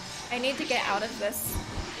 I need to get out of this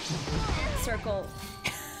circle.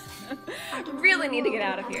 Really need to get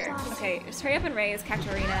out of here. Okay, just hurry up and raise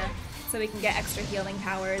Katarina so we can get extra healing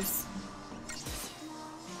powers.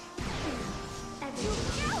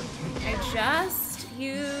 I just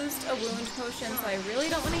used a wound potion, so I really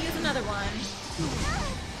don't want to use another one.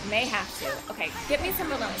 May have to. Okay, get me some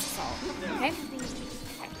relentless assault. Okay?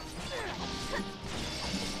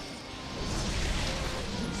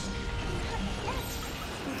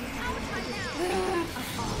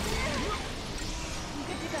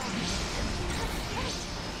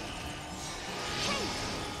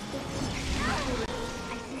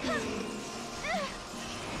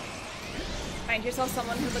 Find yourself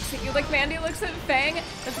someone who looks at you like Mandy looks at Fang.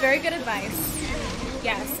 That's very good advice.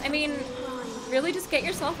 Yes, I mean, really just get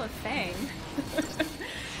yourself a Fang.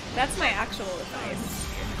 That's my actual advice.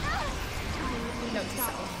 Note to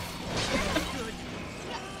self.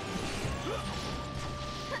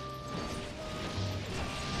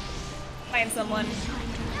 Find someone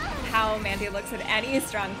how Mandy looks at any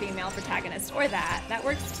strong female protagonist, or that. That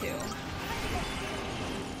works too.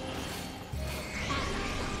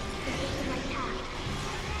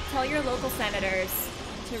 Tell your local senators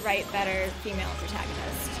to write better female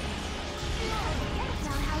protagonists.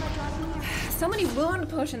 So many wound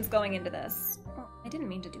potions going into this. Oh, I didn't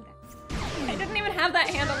mean to do that. I didn't even have that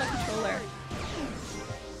hand on the controller.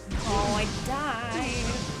 Oh, I died.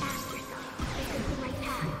 Ask yourself, is this the right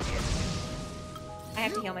path? I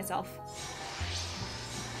have to heal myself.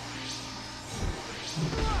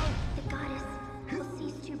 The goddess will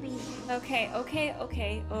cease to be. Okay.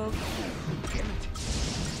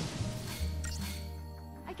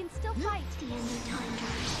 I can still fight. The end of time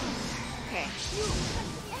draws closer. Okay.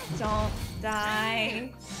 Don't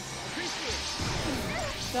die.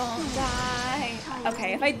 Don't die.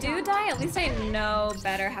 Okay, if I do die, at least I know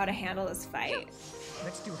better how to handle this fight.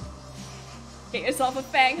 Let's do it. Get yourself a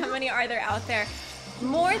fang. How many are there out there?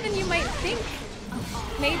 More than you might think.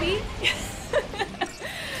 Maybe.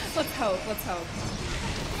 Let's hope. Let's hope.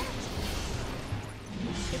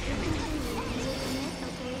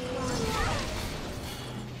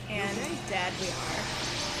 And dead we are.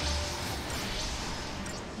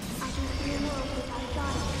 I can see a world without a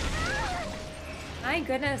goddess. My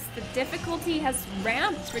goodness, the difficulty has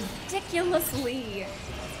ramped ridiculously.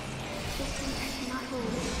 This center cannot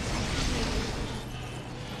hold.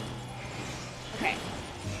 Okay.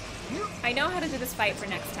 I know how to do this fight for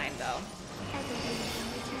next time, though. Everything shall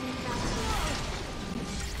return to Valhalla.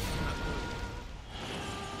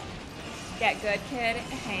 Get good, kid.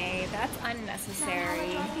 Hey, that's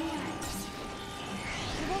unnecessary. I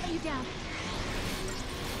won't let you down.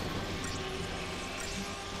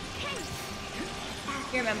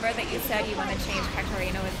 You remember that you said you want to change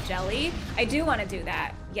Cactorino with Jelly? I do want to do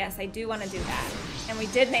that. Yes, I do want to do that. And we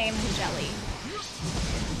did name him Jelly.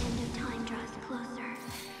 The end of time draws closer.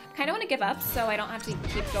 Kind of want to give up so I don't have to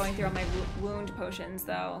keep going through all my wound potions,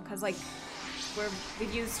 though. Because, like,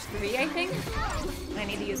 we've used 3, I think. And I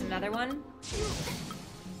need to use another one.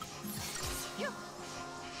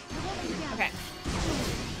 Okay.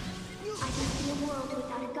 I can see a world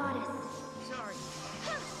without a goddess. Sorry.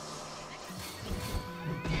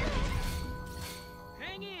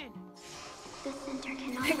 Hang in. The center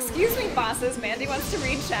cannot Excuse me, bosses. Mandy wants to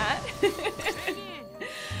read chat.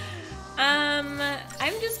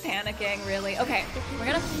 I'm just panicking, really. Okay, we're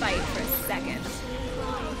gonna fight for a second.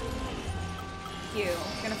 We're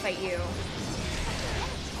gonna fight you.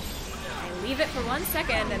 I leave it for 1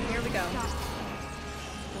 second, and here we go.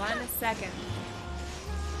 1 second.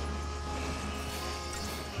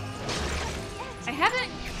 I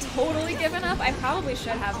haven't totally given up. I probably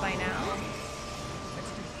should have by now.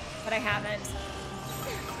 But I haven't.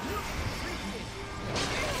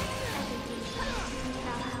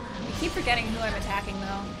 I keep forgetting who I'm attacking,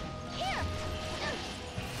 though.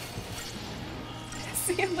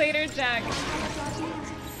 See you later, Jack.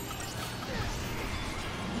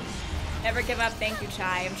 Never give up. Thank you,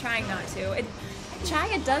 Chai. I'm trying not to. Chai,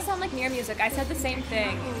 it does sound like Nier music. I said the same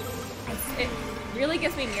thing. It really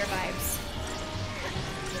gives me Nier vibes.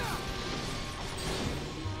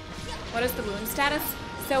 What is the wound status?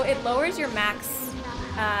 So it lowers your max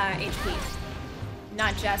HP.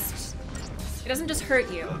 Not just... It doesn't just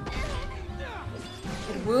hurt you.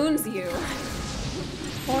 It wounds you.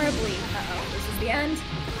 Horribly. Uh-oh, this is the end.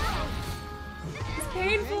 It's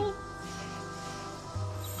painful.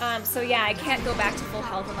 So yeah, I can't go back to full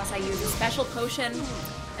health unless I use a special potion.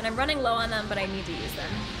 And I'm running low on them, but I need to use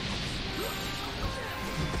them.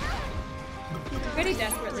 I pretty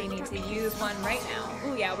desperately need to use one right now.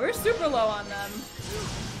 Oh yeah, we're super low on them.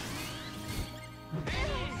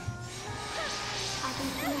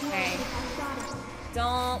 Okay.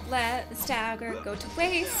 Don't let the stagger go to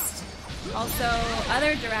waste. Also,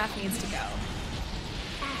 other giraffe needs to go.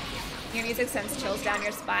 Your music sends chills down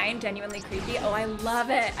your spine, genuinely creepy. Oh, I love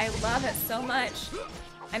it. I love it so much.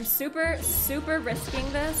 I'm super, super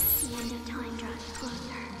risking this. The end of time draws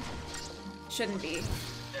closer. Shouldn't be.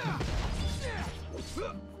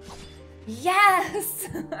 Yes!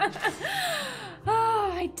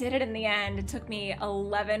 Oh, I did it in the end. It took me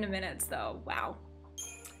 11 minutes though. Wow.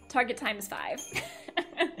 Target time is 5.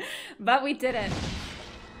 But we did it.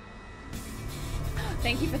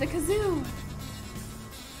 Thank you for the kazoo.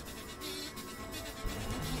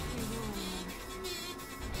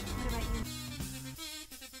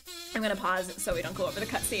 I'm gonna pause so we don't go over the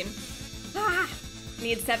cutscene. Ah!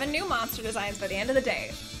 Need 7 new monster designs by the end of the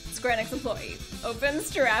day. Square Enix employee. Opens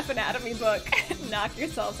giraffe anatomy book. Knock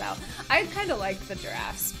yourselves out. I kind of like the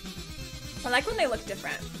giraffes. I like when they look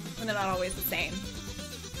different, when they're not always the same.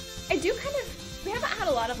 I do kind of... We haven't had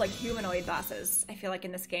a lot of like humanoid bosses, I feel like,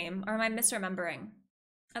 in this game. Or am I misremembering?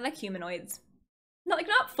 I like humanoids.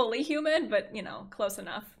 Not fully human, but, you know, close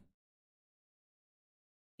enough.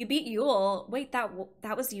 You beat Yule. Wait, that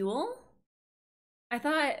was Yule? I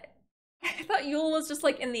thought Yule was just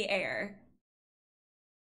like in the air.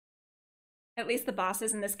 At least the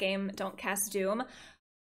bosses in this game don't cast doom.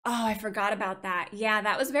 Oh, I forgot about that. Yeah,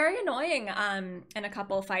 that was very annoying in a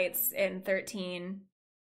couple fights in 13.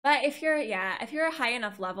 But if you're, yeah, if you're a high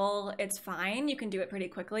enough level, it's fine. You can do it pretty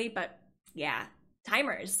quickly, but yeah,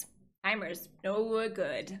 timers. Timers, no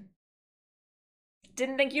good.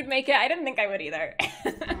 Didn't think you'd make it. I didn't think I would either.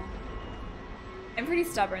 I'm pretty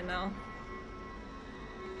stubborn though.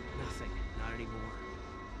 Nothing. Not anymore.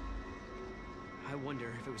 I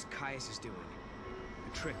wonder if it was Caius' doing.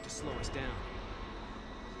 A trick to slow us down.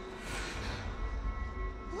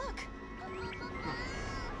 Look!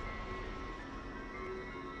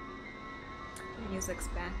 The music's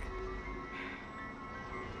back.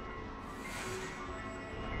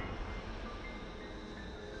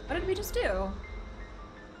 What did we just do?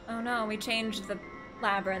 Oh no, we changed the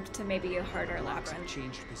labyrinth to maybe a harder labyrinth.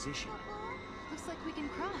 Changed position. Looks like we can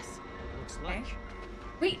cross. Looks like.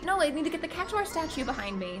 Wait, no, I need to get the Cactuar statue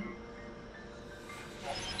behind me.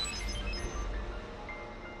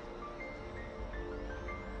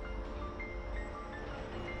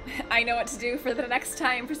 I know what to do for the next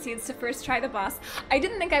time. Proceeds to first try the boss. I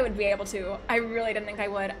didn't think I would be able to. I really didn't think I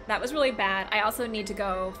would. That was really bad. I also need to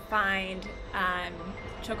go find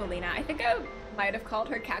Chocolina. I think I might have called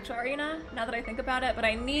her Cactuarina, now that I think about it, but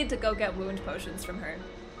I need to go get wound potions from her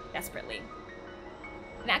desperately.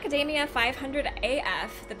 In Academia 500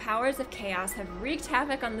 AF, the powers of chaos have wreaked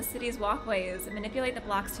havoc on the city's walkways and manipulate the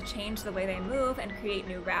blocks to change the way they move and create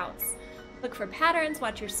new routes. Look for patterns,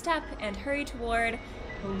 watch your step, and hurry toward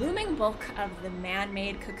the looming bulk of the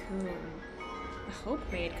man-made cocoon. The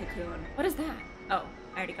hope-made cocoon. What is that? Oh,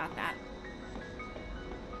 I already got that.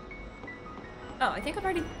 Oh, I think I've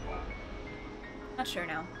already... Not sure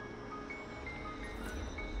now.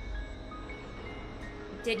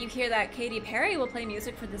 Did you hear that Katy Perry will play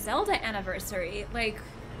music for the Zelda anniversary? Like,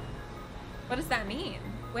 what does that mean?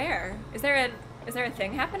 Where? Is there a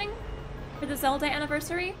thing happening for the Zelda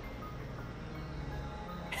anniversary?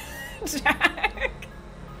 Jack.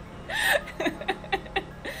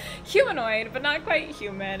 Humanoid, but not quite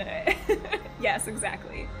human. Yes,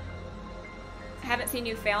 exactly. I haven't seen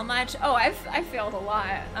you fail much. Oh, I've failed a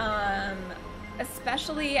lot.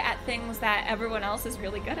 Especially at things that everyone else is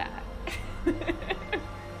really good at.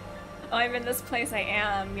 Oh, I'm in this place, I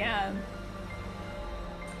am, yeah.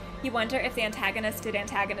 You wonder if the antagonist did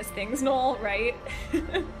antagonist things, Noel, right?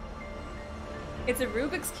 It's a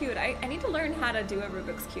Rubik's Cube. I need to learn how to do a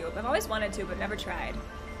Rubik's Cube. I've always wanted to, but never tried.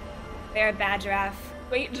 They're bad giraffe.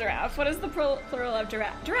 Wait, giraffe. What is the plural of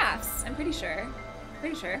giraffe? Giraffes, I'm pretty sure.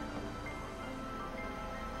 Pretty sure.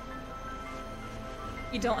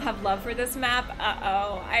 You don't have love for this map?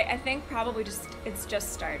 Uh-oh. I think probably it's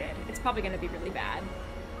just started. It's probably gonna be really bad.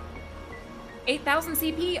 8,000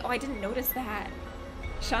 CP? Oh, I didn't notice that.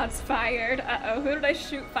 Shots fired. Uh-oh, who did I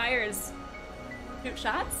shoot fires? Shoot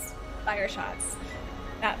shots? Fire shots.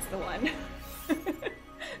 That's the one.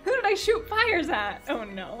 Who did I shoot fires at? Oh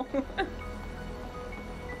no.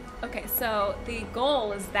 Okay, so the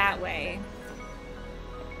goal is that way.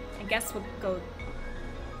 I guess we'll go...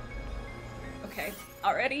 Okay,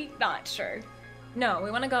 already not sure. No,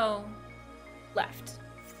 we want to go left.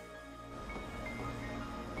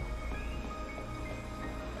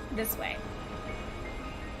 This way.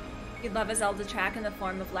 You'd love a Zelda track in the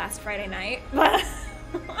form of Last Friday Night.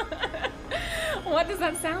 What does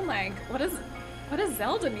that sound like? What does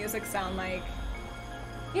Zelda music sound like?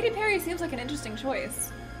 Katy Perry seems like an interesting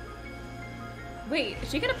choice. Wait, is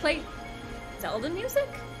she gonna play Zelda music?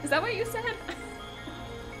 Is that what you said?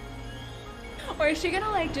 Or is she gonna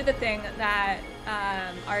like do the thing that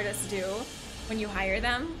artists do when you hire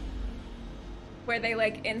them? Where they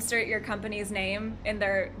like insert your company's name in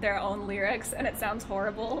their own lyrics and it sounds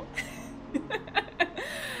horrible.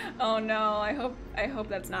 Oh no, I hope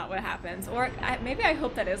that's not what happens. Or maybe I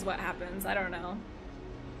hope that is what happens. I don't know.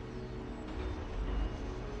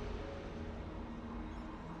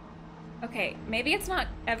 Okay, maybe it's not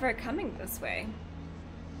ever coming this way.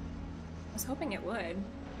 I was hoping it would.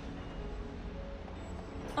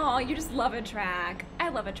 Oh, you just love a track. I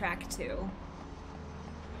love a track too.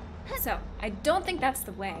 So, I don't think that's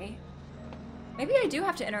the way. Maybe I do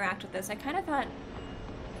have to interact with this. I kind of thought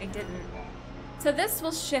I didn't. So this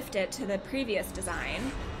will shift it to the previous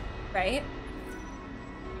design, right?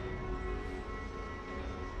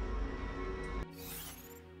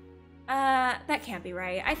 That can't be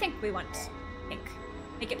right. I think we want pink.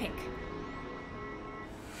 Make it pink.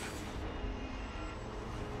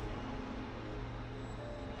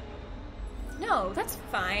 No, that's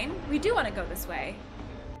fine. We do want to go this way.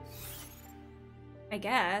 I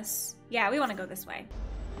guess. Yeah, we want to go this way.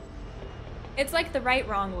 It's like the right,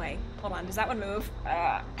 wrong way. Hold on, does that one move?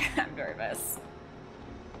 I'm nervous.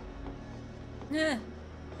 I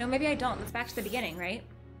No, maybe I don't. Let's back to the beginning, right?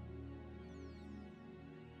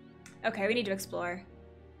 Okay, we need to explore.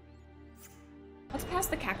 Let's pass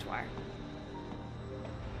the cactuar.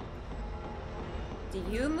 Do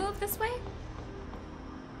you move this way?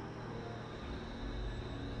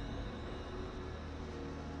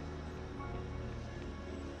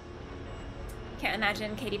 Can't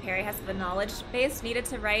imagine Katy Perry has the knowledge base needed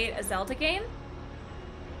to write a Zelda game.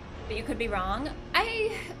 But you could be wrong.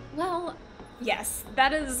 Well, yes,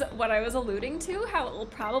 that is what I was alluding to, how it will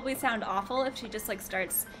probably sound awful if she just like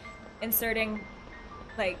starts inserting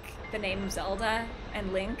like the name Zelda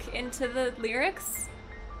and Link into the lyrics.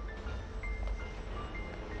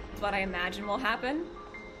 That's what I imagine will happen.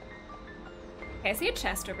 Okay, I see a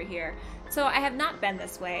chest over here. So I have not been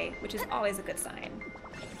this way, which is always a good sign.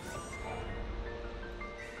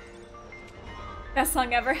 Best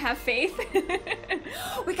song ever, Have Faith.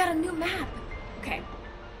 We got a new map. Okay.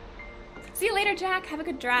 See you later, Jack. Have a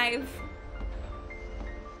good drive.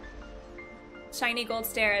 Shiny gold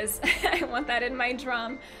stairs. I want that in my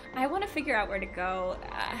drum. I want to figure out where to go.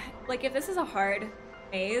 Like, if this is a hard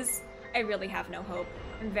maze, I really have no hope.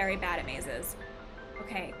 I'm very bad at mazes.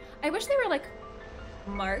 Okay. I wish they were, like,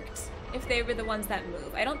 marked if they were the ones that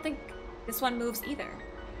move. I don't think this one moves either.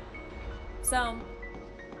 So,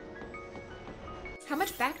 how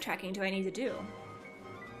much backtracking do I need to do?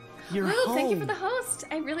 You're Ooh, home. thank you for the host.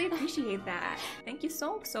 I really appreciate that. Thank you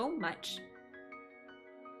so much.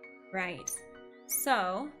 Right.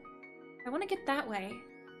 So, I want to get that way.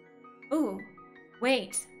 Ooh,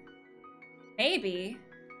 wait. Maybe.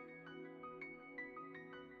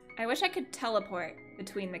 I wish I could teleport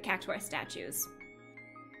between the cactuar statues.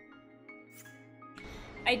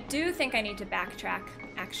 I do think I need to backtrack,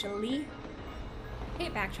 actually. I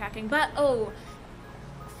hate backtracking, but oh,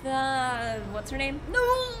 what's her name?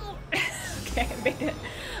 No! Okay, I made it.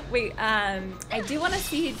 Wait, I do want to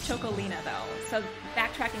see Chocolina though, so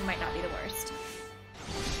backtracking might not be the worst.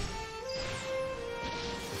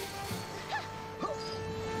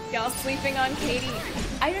 Y'all sleeping on Katie.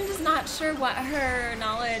 I'm just not sure what her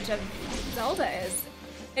knowledge of Zelda is.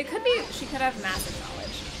 It could be, she could have massive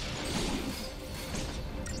knowledge.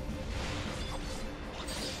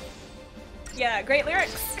 Yeah, great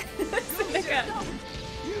lyrics.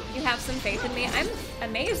 You have some faith in me. I'm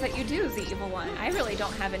amazed that you do, the evil one. I really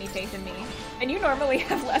don't have any faith in me. And you normally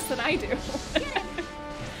have less than I do.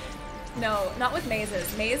 No, not with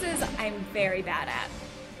mazes. Mazes, I'm very bad at.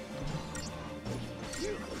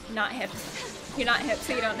 Not hip. You're not hip,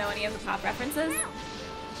 so you don't know any of the pop references?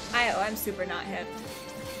 I'm super not hip.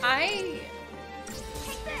 I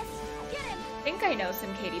think I know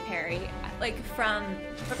some Katy Perry, like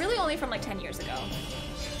but really only from like 10 years ago.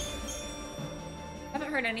 I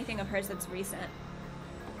haven't heard anything of hers that's recent.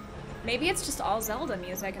 Maybe it's just all Zelda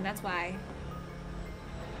music and that's why.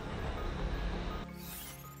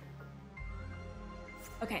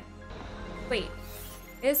 Okay. Wait.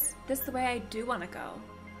 Is this the way I do want to go?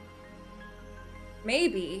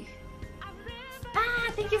 Maybe.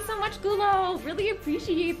 Ah, thank you so much, Gulo. Really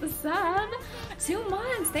appreciate the sub. 2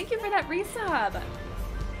 months. Thank you for that resub.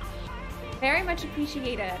 Very much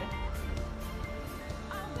appreciated.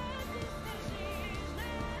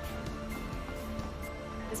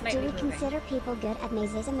 This might Do be we moving. consider people good at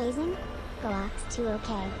mazes amazing? Galax 2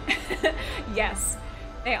 okay. Yes,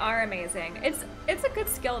 they are amazing. It's a good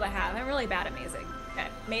skill to have. I'm really bad at mazing.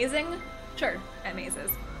 Amazing? Sure, at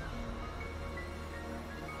mazes.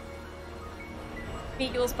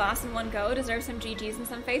 Beat Yule's boss in one go, deserves some GGs and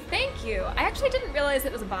some faith. Thank you! I actually didn't realize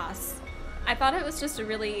it was a boss. I thought it was just a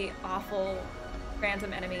really awful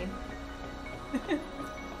random enemy.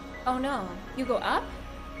 Oh no. You go up?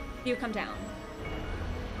 You come down.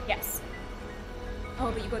 Yes.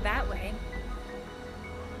 Oh, but you go that way.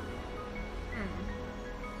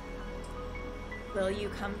 Will you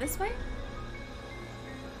come this way?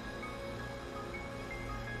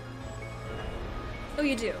 Oh,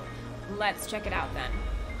 you do. Let's check it out then.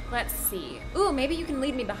 Let's see. Ooh, maybe you can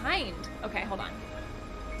lead me behind. Okay, hold on.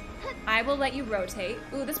 I will let you rotate.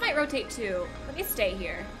 Ooh, this might rotate too. Let me stay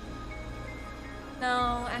here.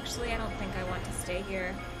 No, actually, I don't think I want to stay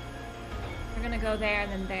here. We're gonna go there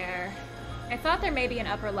and then there. I thought there may be an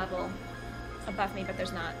upper level above me, but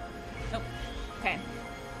there's not. Nope. Okay.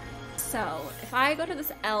 So, if I go to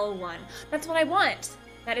this L1, that's what I want.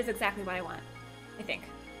 That is exactly what I want, I think.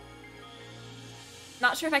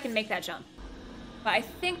 Not sure if I can make that jump, but I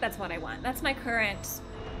think that's what I want. That's my current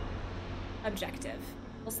objective.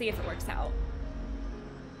 We'll see if it works out.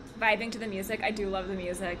 Vibing to the music. I do love the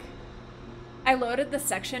music. I loaded this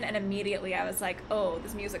section and immediately I was like, oh,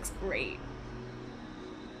 this music's great.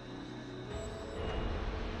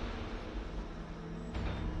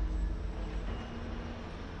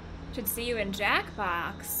 Should see you in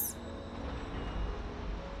Jackbox.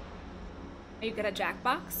 Are you good at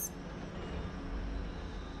Jackbox?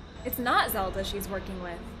 It's not Zelda she's working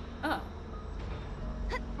with. Oh.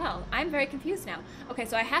 Well, I'm very confused now. Okay,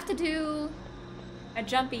 so I have to do a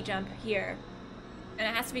jumpy jump here. And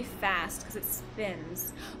it has to be fast because it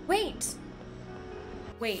spins. Wait!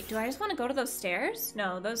 Wait, do I just want to go to those stairs?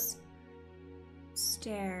 No, those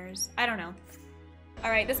stairs. I don't know.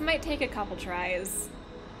 Alright, this might take a couple tries.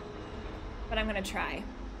 But I'm gonna try.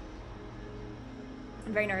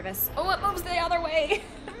 I'm very nervous. Oh, it moves the other way!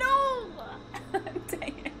 No!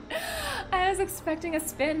 Dang it. I was expecting a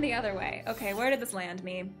spin the other way. Okay, where did this land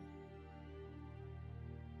me?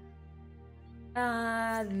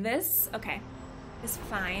 This? Okay. Is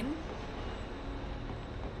fine.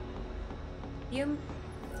 You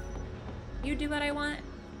do what I want?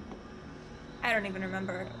 I don't even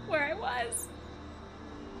remember where I was.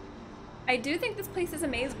 I do think this place is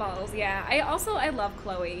amazeballs, yeah. I love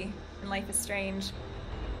Chloe in Life is Strange.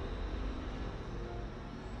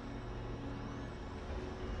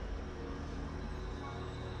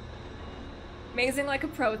 Amazing like a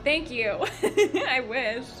pro, thank you. I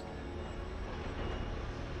wish.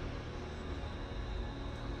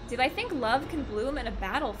 Do I think love can bloom in a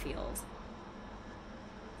battlefield?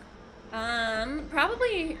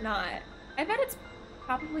 Probably not. I bet it's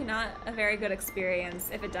probably not a very good experience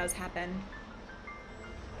if it does happen.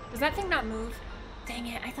 Does that thing not move? Dang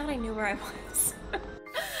it, I thought I knew where I was.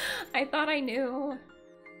 I thought I knew.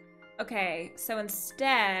 Okay, so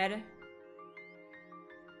instead...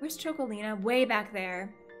 Where's Chocolina? Way back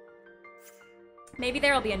there. Maybe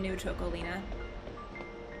there'll be a new Chocolina.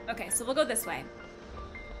 Okay, so we'll go this way.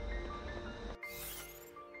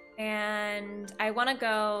 And I want to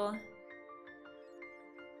go...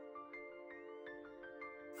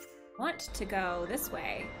 want to go this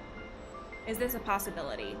way. Is this a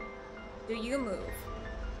possibility? Do you move?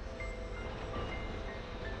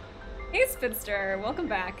 Hey, Spinster, welcome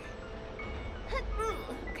back.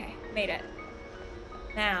 Okay, made it.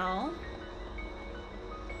 Now,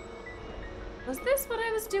 was this what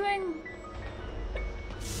I was doing?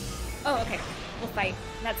 Oh, okay, we'll fight.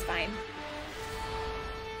 That's fine.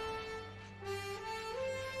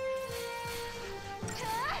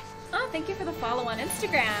 Oh, thank you for the follow on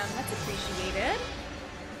Instagram. That's appreciated.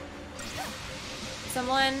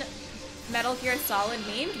 Someone Metal Gear Solid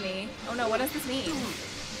memed me. Oh no, what does this mean?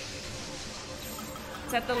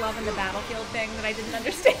 Is that the love in the battlefield thing that I didn't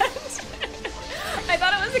understand? I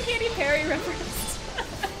thought it was a Katy Perry reference.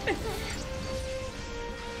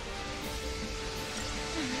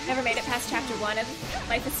 Never made it past chapter 1 of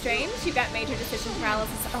Life is Strange. You got major decision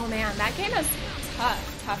paralysis. Oh man, that game has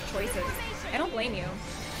tough choices. I don't blame you.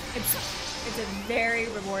 It's a very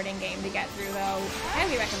rewarding game to get through, though.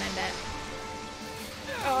 Highly recommend it.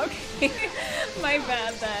 Oh, okay. My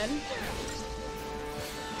bad, then.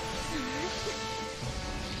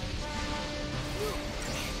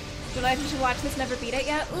 Would I should watch this, never beat it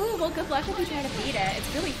yet? Ooh, well, good luck if you try to beat it.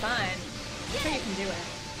 It's really fun. I'm sure you can do it.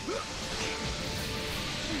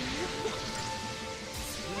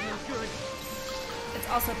 It's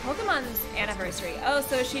also Pokemon's anniversary. Oh,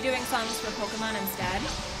 so is she doing songs for Pokemon instead?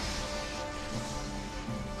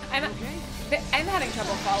 I'm having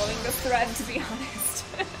trouble following this thread, to be honest.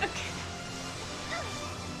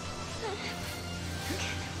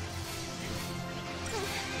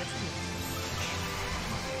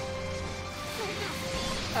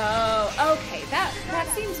 Oh, okay. That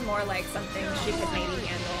seems more like something she could maybe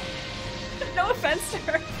handle. No offense to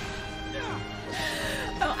her.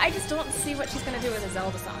 Oh, I just don't see what she's gonna do with a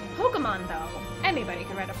Zelda song. Pokemon, though. Anybody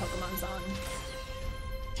could write a Pokemon song.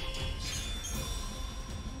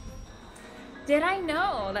 Did I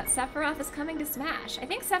know that Sephiroth is coming to Smash? I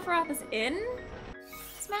think Sephiroth is in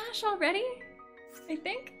Smash already? I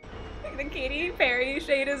think. The Katy Perry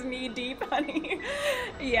shade is knee deep, honey.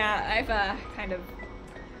 Yeah, I've kind of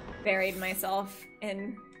buried myself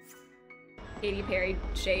in Katy Perry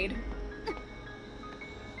shade.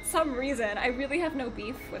 Some reason, I really have no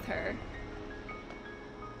beef with her.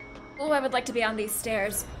 Oh, I would like to be on these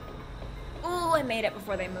stairs. Oh, I made it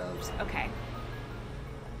before they moved. Okay.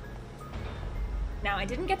 Now, I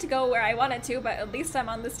didn't get to go where I wanted to, but at least I'm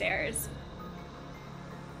on the stairs.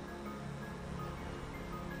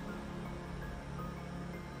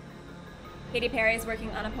 Katy Perry is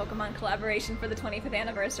working on a Pokemon collaboration for the 25th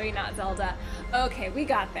anniversary, not Zelda. Okay, we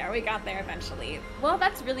got there eventually. Well,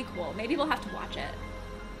 that's really cool. Maybe we'll have to watch it.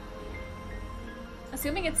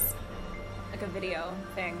 Assuming it's like a video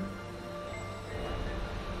thing.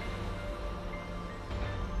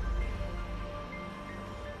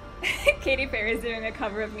 Katy Perry's doing a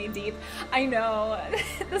cover of Me Deep. I know.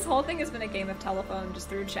 This whole thing has been a game of telephone just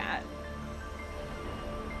through chat.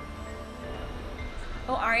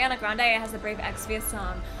 Oh, Ariana Grande has the Brave Exvius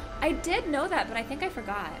song. I did know that, but I think I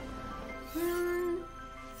forgot.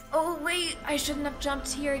 Oh, wait. I shouldn't have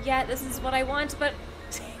jumped here yet. This is what I want, but...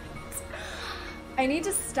 I need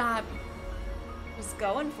to stop just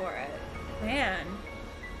going for it. Man.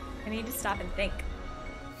 I need to stop and think.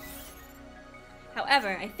 However,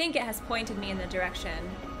 I think it has pointed me in the direction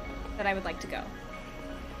that I would like to go.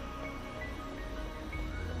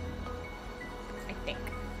 I think.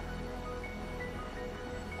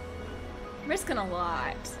 I'm risking a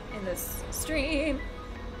lot in this stream.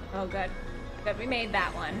 Oh, good. Good, we made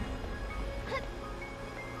that one.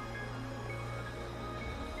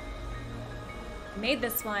 Made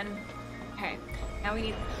this one. Okay, now we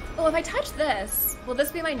need... Oh, if I touch this, will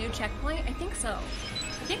this be my new checkpoint? I think so.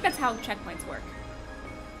 I think that's how checkpoints work.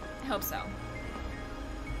 I hope so.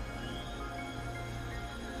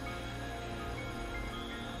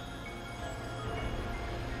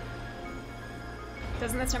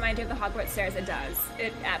 Doesn't this remind you of the Hogwarts stairs? It does.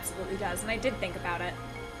 It absolutely does, and I did think about it.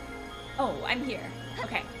 Oh, I'm here.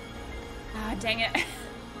 Okay. Ah, dang it.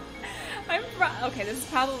 Okay, this is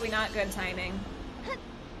probably not good timing.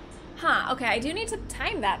 Huh, okay, I do need to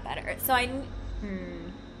time that better. So I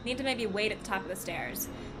need to maybe wait at the top of the stairs.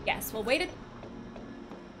 Yes, we'll wait at...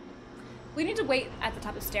 We need to wait at the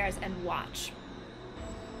top of the stairs and watch.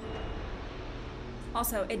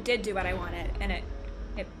 Also, it did do what I wanted, and it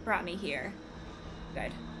brought me here.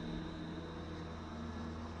 Good.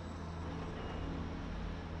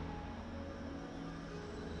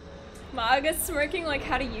 Mog is smirking like,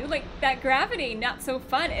 how do you like that gravity? Not so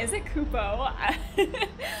fun, is it, Kupo?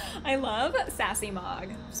 I love Sassy Mog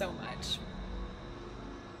so much.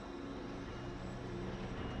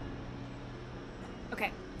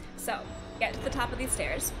 Okay, so get to the top of these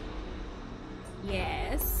stairs.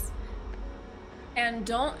 Yes. And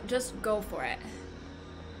don't just go for it.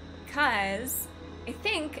 Because I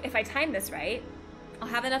think if I time this right, I'll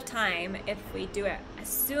have enough time if we do it as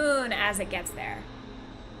soon as it gets there.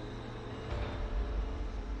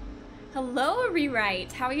 Hello,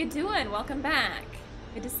 Rewrite. How are you doing? Welcome back.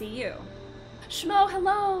 Good to see you. Schmo,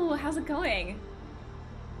 hello. How's it going?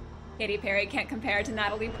 Katy Perry can't compare to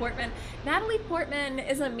Natalie Portman. Natalie Portman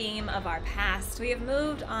is a meme of our past. We have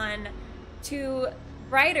moved on to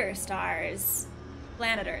brighter stars.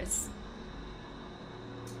 Planeters.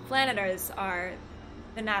 Planeters are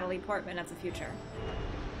the Natalie Portman of the future.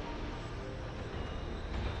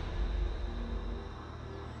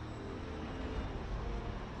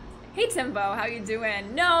 Hey Timbo, how you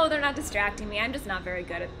doing? No, they're not distracting me. I'm just not very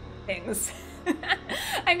good at things.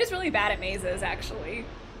 I'm just really bad at mazes, actually.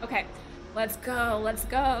 Okay, let's go, let's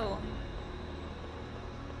go.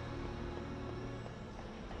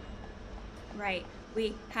 Right,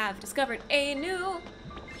 we have discovered a new...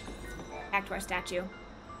 Back to our statue.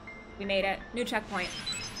 We made it. New checkpoint.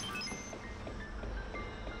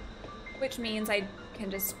 Which means I can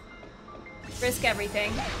just risk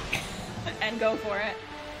everything and go for it.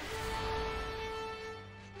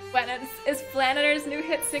 When is Flanner's new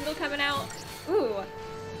hit single coming out? Ooh,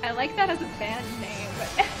 I like that as a band name.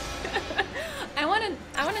 I wanna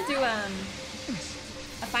do a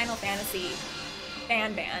Final Fantasy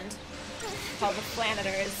fan band called the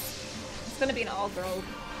Flanner's. It's gonna be an all-girl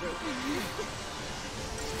group.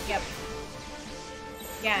 Yep.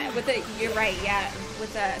 Yeah, you're right, yeah,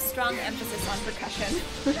 with a strong emphasis on percussion.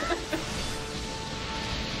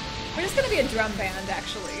 We're just gonna be a drum band,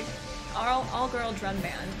 actually. All-girl drum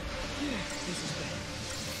band.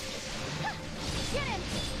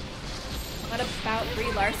 What about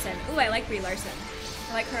Brie Larson? Ooh, I like Brie Larson.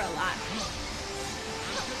 I like her a lot.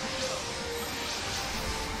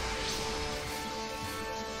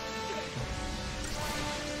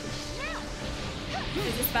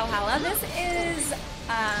 Is this Valhalla? This is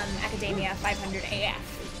Academia 500 AF.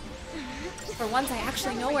 For once, I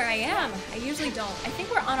actually know where I am. I usually don't. I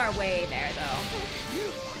think we're on our way there, though.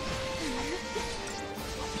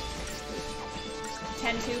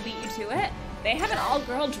 10-2 beat you to it. They have an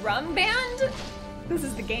all-girl drum band? This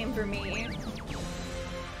is the game for me.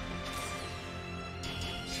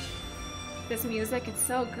 This music, it's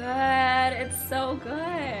so good. It's so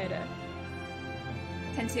good.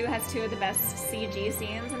 10-2 has two of the best CG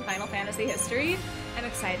scenes in Final Fantasy history. I'm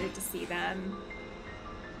excited to see them.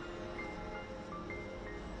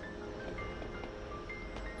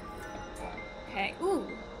 Okay, ooh.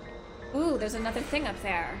 Ooh, there's another thing up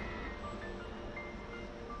there.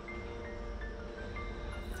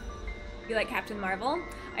 You like Captain Marvel?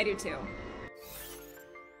 I do too.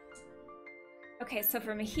 Okay, so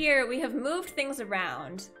from here, we have moved things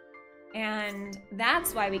around. And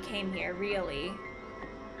that's why we came here, really.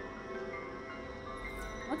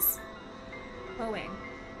 What's glowing?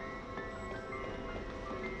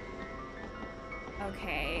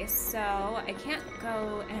 Okay, so I can't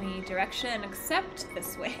go any direction except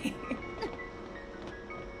this way.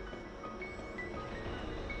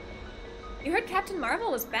 You heard Captain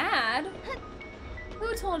Marvel was bad?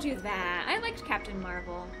 Who told you that? I liked Captain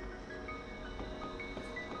Marvel.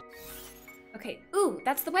 Okay, ooh,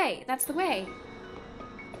 that's the way, that's the way.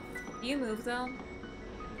 Do you move though?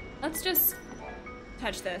 Let's just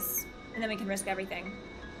touch this, and then we can risk everything.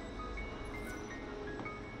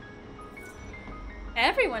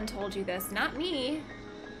 Everyone told you this, not me.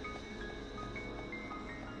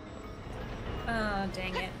 Oh,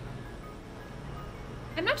 dang it.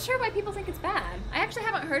 I'm not sure why people think it's bad. I actually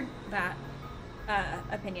haven't heard that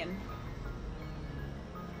opinion.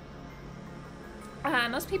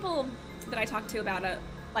 Most people that I talked to about it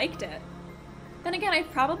liked it. Then again,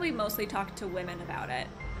 I've probably mostly talked to women about it.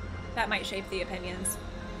 That might shape the opinions.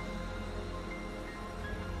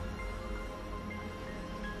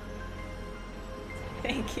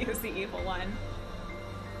 Thank you, the evil one.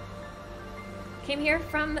 Came here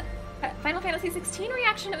from Final Fantasy XVI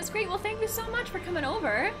reaction. It was great. Well, thank you so much for coming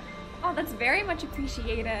over. Oh, that's very much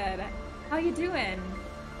appreciated. How you doing?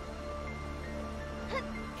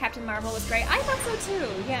 Captain Marvel was great. I thought so too,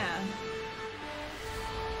 yeah.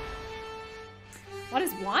 What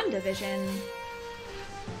is WandaVision?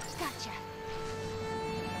 Gotcha.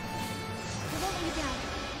 I won't let you down.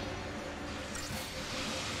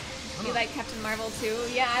 You like Captain Marvel too?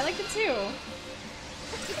 Yeah, I liked it too.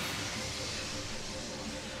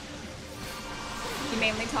 You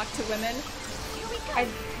mainly talk to women?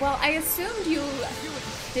 Well, I assumed you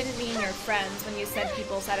didn't mean your friends when you said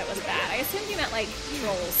people said it was bad. I assumed you meant like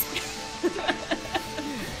trolls.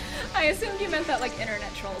 I assumed you meant that like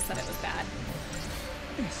internet trolls said it was bad.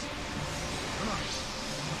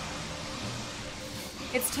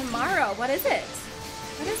 It's tomorrow. What is it?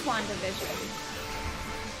 What is WandaVision?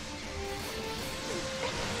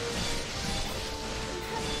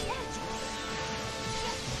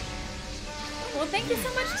 Well, thank you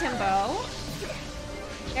so much, Timbo.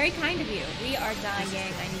 Very kind of you. We are dying.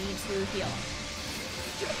 I need to heal.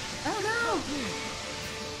 Oh no!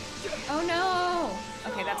 Oh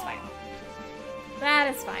no! Okay, that's fine.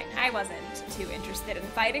 That is fine. I wasn't too interested in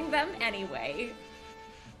fighting them anyway.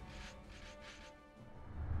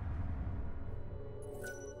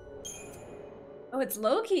 Oh, it's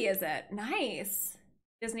Loki, is it? Nice.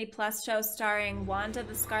 Disney Plus show starring Wanda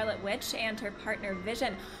the Scarlet Witch and her partner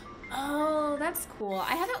Vision. Oh, that's cool.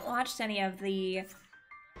 I haven't watched any of the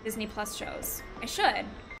Disney Plus shows. I should,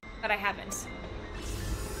 but I haven't.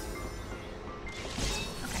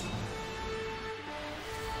 Okay.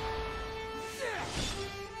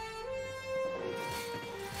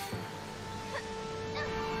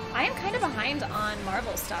 I am kind of behind on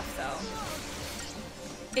Marvel stuff, though.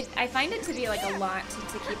 I find it to be like a lot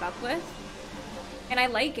to keep up with, and I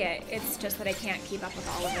like it. It's just that I can't keep up with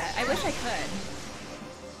all of it. I wish I could.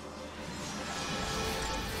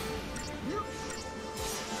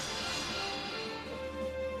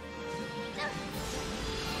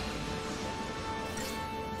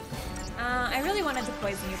 I really wanted to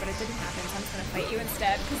poison you, but it didn't happen, so I'm just gonna fight you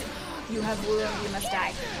instead, because you have wound, you must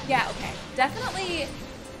die. Yeah, okay. Definitely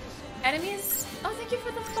enemies. Oh, thank you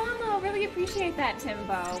for the follow. Really appreciate that,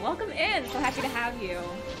 Timbo. Welcome in. So happy to have you.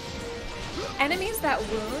 Enemies that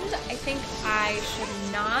wound, I think I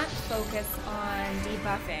should not focus on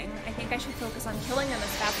debuffing. I think I should focus on killing them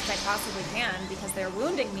as fast as I possibly can, because they're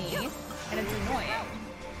wounding me, and it's annoying.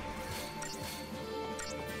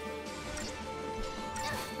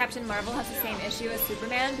 Captain Marvel has the same issue as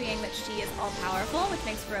Superman, being that she is all-powerful, which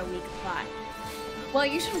makes for a weak plot. Well,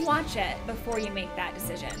 you should watch it before you make that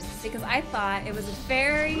decision, because I thought it was a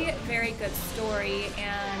very, very good story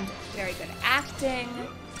and very good acting.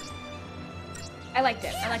 I liked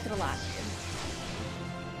it. I liked it a lot.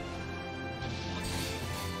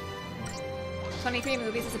 23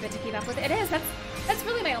 movies is a bit to keep up with. It is. That's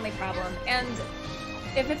really my only problem. And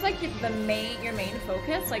if it's like your main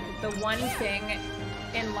focus, like the one thing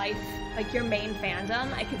in life, like your main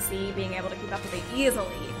fandom, I could see being able to keep up with it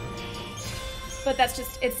easily. But that's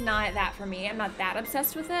just, it's not that for me. I'm not that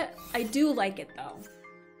obsessed with it. I do like it though.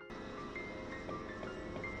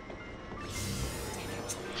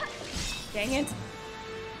 Dang it.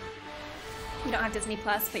 You don't have Disney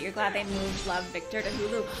Plus, but you're glad they moved Love Victor to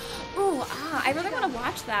Hulu. Ooh, I really want to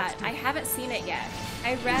watch that. I haven't seen it yet.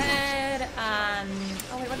 I read,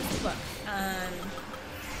 oh wait, what is the book?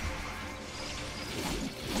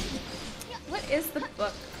 What is the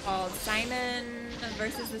book called? Simon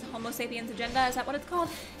versus the Homo sapiens agenda? Is that what it's called?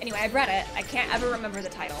 Anyway, I've read it. I can't ever remember the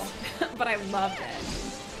title, but I loved it.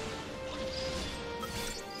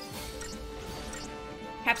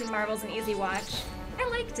 Captain Marvel's an easy watch. I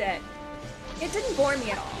liked it. It didn't bore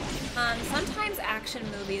me at all. Sometimes action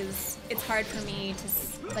movies, it's hard for me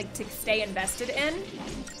to stay invested in,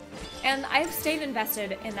 and I've stayed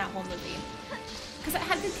invested in that whole movie because it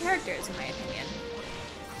had good characters, in my opinion.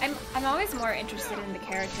 I'm always more interested in the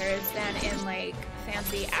characters than in like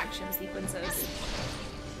fancy action sequences.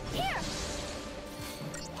 Here.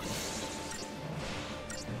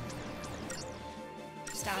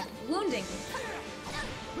 Stop wounding me.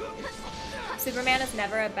 Superman is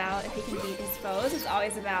never about if he can beat his foes, it's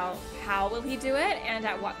always about how will he do it and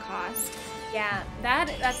at what cost. Yeah,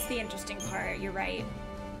 that's the interesting part, you're right.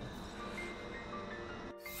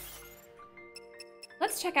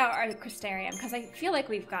 Let's check out our Crystarium, because I feel like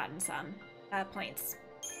we've gotten some points.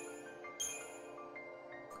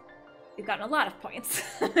 We've gotten a lot of points.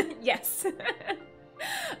 Yes.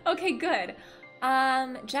 Okay, good.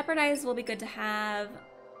 Jeopardize will be good to have.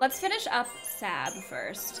 Let's finish up Sab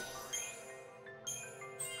first.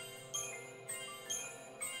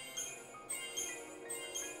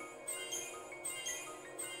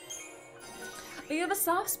 But you have a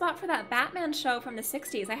soft spot for that Batman show from the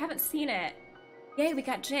 60s. I haven't seen it. Yay, we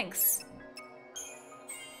got Jinx.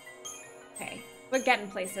 Okay, we're getting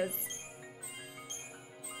places.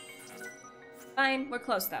 Fine, we're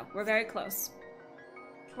close though. We're very close.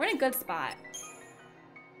 We're in a good spot.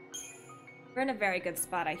 We're in a very good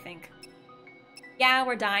spot, I think. Yeah,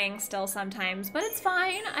 we're dying still sometimes, but it's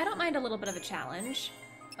fine. I don't mind a little bit of a challenge.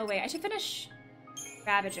 Oh wait, I should finish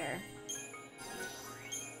Ravager.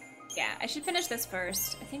 Yeah, I should finish this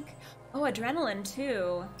first. I think... Oh, Adrenaline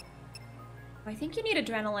too. I think you need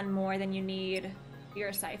Adrenaline more than you need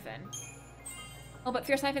Fear Siphon. Oh, but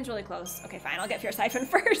Fear Siphon's really close. Okay, fine, I'll get Fear Siphon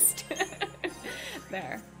first.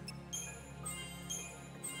 There.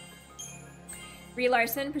 Brie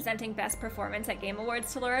Larson presenting Best Performance at Game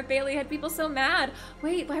Awards to Laura Bailey had people so mad.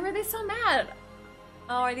 Wait, why were they so mad?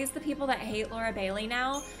 Oh, are these the people that hate Laura Bailey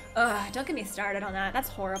now? Ugh, don't get me started on that. That's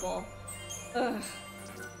horrible. Ugh.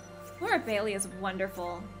 Laura Bailey is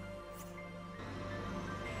wonderful.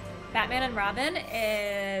 Batman and Robin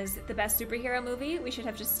is the best superhero movie. We should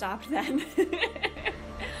have just stopped then.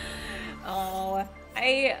 Oh,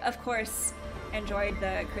 I, of course, enjoyed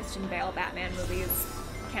the Christian Bale Batman movies.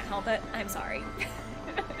 Can't help it. I'm sorry.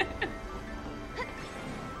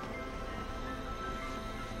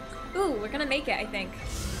 Ooh, we're gonna make it, I think.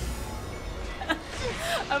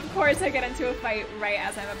 Of course I get into a fight right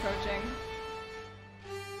as I'm approaching.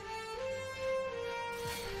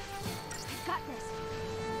 I've got this.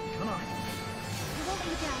 Come on. I won't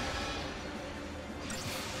be down.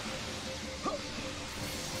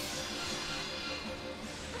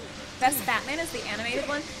 Best Batman is the animated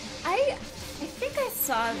one. I think I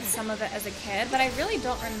saw some of it as a kid, but I really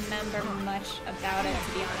don't remember much about it,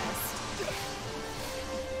 to be honest.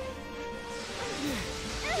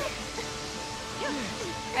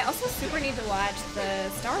 I also super need to watch the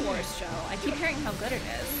Star Wars show. I keep hearing how good it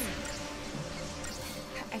is.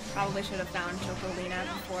 I probably should have found Chocolina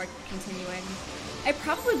before continuing. I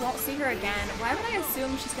probably won't see her again. Why would I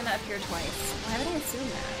assume she's gonna appear twice? Why would I assume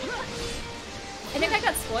that? I think I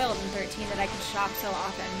got spoiled in 13 that I could shop so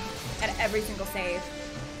often at every single save.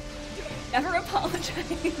 Never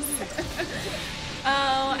apologize.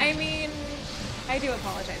 Oh, I mean, I do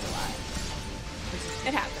apologize a lot.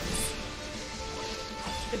 It happens.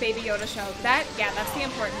 The Baby Yoda show. Yeah, that's the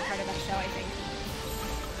important part of that show, I think.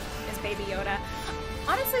 Is Baby Yoda.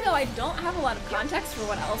 Honestly, though, I don't have a lot of context for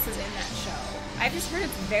what else is in that show. I've just heard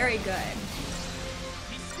it's very good.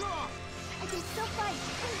 I can still fight.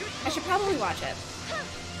 I should probably watch it.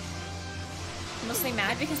 Mostly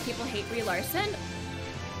mad because people hate Brie Larson?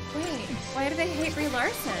 Wait, why do they hate Brie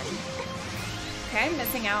Larson? Okay, I'm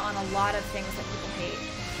missing out on a lot of things that people hate.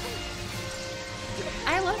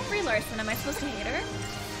 I love Brie Larson. Am I supposed to hate her?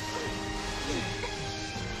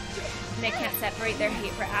 And they can't separate their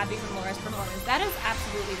hate for Abby from Laura's performance. That is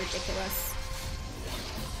absolutely ridiculous.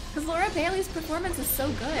 Because Laura Bailey's performance is so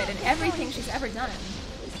good in everything she's ever done.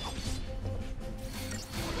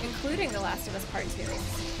 Including The Last of Us Part 2.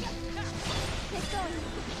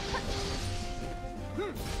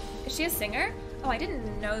 Is she a singer? Oh, I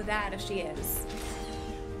didn't know that if she is.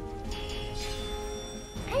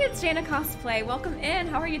 Hey, it's Jana Cosplay. Welcome in.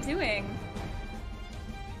 How are you doing?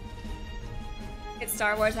 It's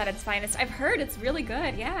Star Wars at its finest. I've heard it's really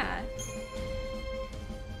good, yeah.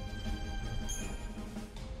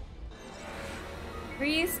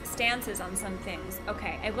 Bree's stances on some things.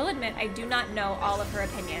 Okay, I will admit I do not know all of her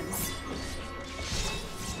opinions.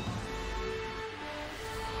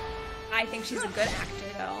 I think she's a good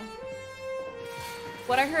actor, though.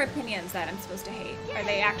 What are her opinions that I'm supposed to hate? Are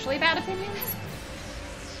they actually bad opinions?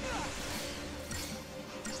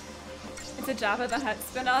 It's a Jabba the Hutt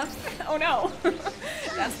spinoff. Oh no!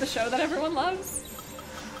 That's the show that everyone loves?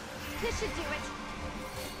 This should do it.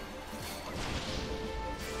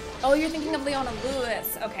 Oh, you're thinking of Leona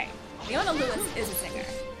Lewis. Okay. Leona Lewis is a singer.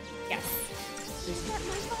 Yes. Is that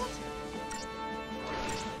my fault?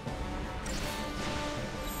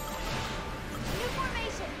 New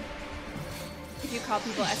formation. If you call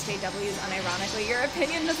people SJWs unironically, your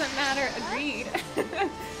opinion doesn't matter. Agreed.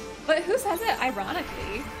 But who says it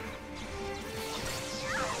ironically?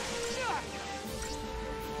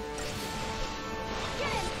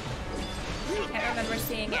 I can't remember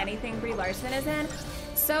seeing anything Brie Larson is in.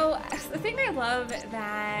 So the thing I love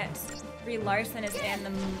that Brie Larson is in,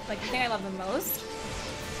 the thing I love the most,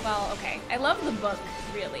 well, okay, I love the book,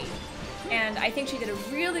 really. And I think she did a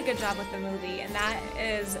really good job with the movie, and that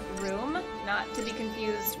is Room, not to be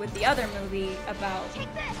confused with the other movie about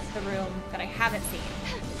the room that I haven't seen.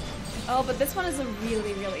 Oh, but this one is a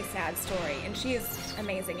really, really sad story, and she is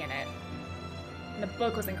amazing in it. And the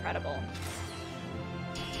book was incredible.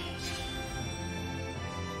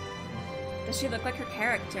 Does she look like her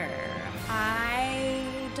character? I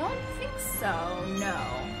don't think so, no.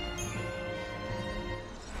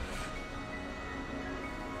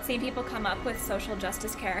 Seen people come up with social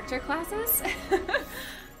justice character classes?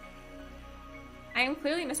 I am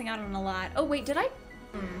clearly missing out on a lot. Oh wait, did I?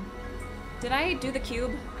 Did I do the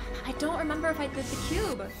cube? I don't remember if I did the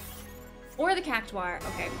cube. Or the cactuar,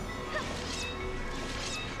 okay.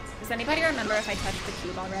 Does anybody remember if I touched the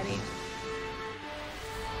cube already?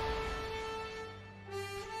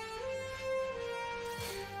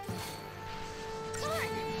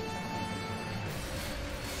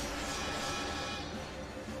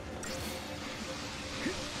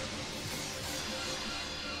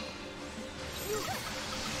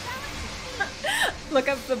 Look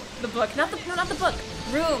up the book. Not the book.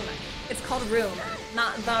 Room. It's called Room,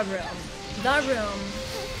 not The Room. The Room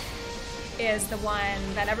is the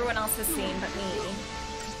one that everyone else has seen but me.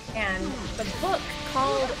 And the book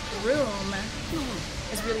called Room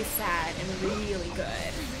is really sad and really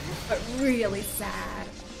good. But really sad.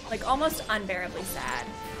 Like almost unbearably sad.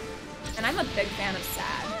 And I'm a big fan of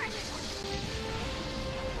sad.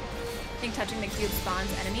 I think touching the cube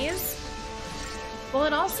spawns enemies. Well,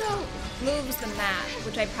 it also moves the map,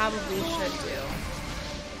 which I probably should do.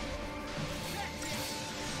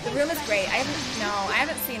 The Room is great. I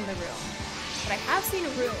haven't seen The Room, but I have seen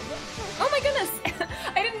Room. Oh my goodness!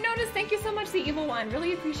 I didn't notice. Thank you so much, the evil one.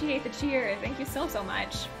 Really appreciate the cheer. Thank you so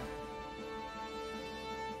much.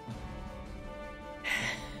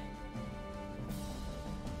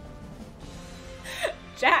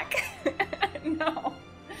 Jack. No.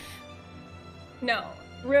 No.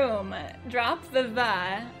 Room. Drop the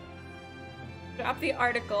drop the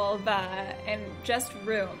article the and just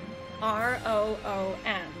Room.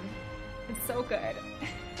 R-O-O-M. It's so good.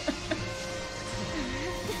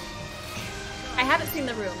 I haven't seen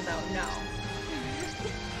The Room though, no.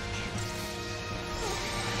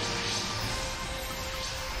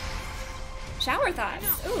 Shower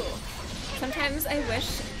thoughts. Ooh. Sometimes I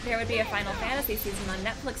wish there would be a Final Fantasy season on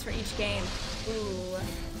Netflix for each game. Ooh.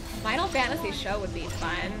 Final Fantasy show would be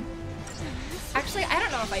fun. Actually, I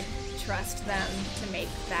don't know if I trust them to make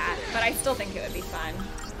that, but I still think it would be fun.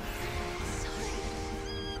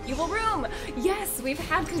 Evil Room! Yes, we've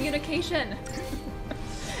had communication.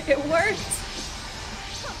 It worked.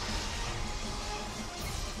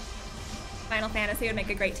 Final Fantasy would make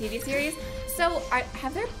a great TV series. So,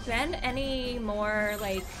 have there been any more,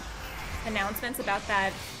 like, announcements about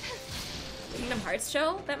that Kingdom Hearts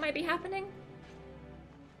show that might be happening?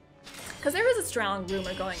 Because there was a strong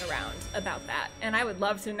rumor going around about that, and I would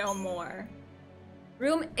love to know more.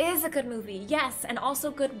 Room is a good movie, yes, and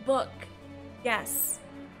also good book, yes.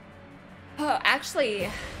 Oh, actually,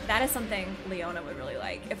 that is something Leona would really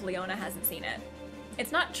like, if Leona hasn't seen it.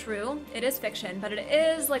 It's not true, it is fiction, but it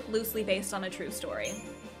is like loosely based on a true story.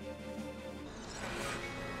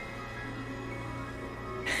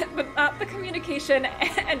 But not the communication,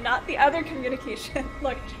 and not the other communication.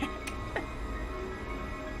 Look, Jack.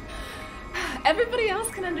 Everybody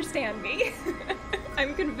else can understand me.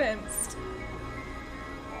 I'm convinced.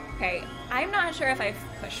 Okay, I'm not sure if I've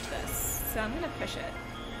pushed this, so I'm gonna push it.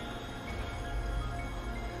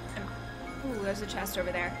 Ooh, there's a chest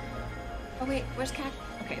over there. Oh wait, where's Cat?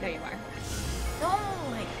 Okay, there you are. Oh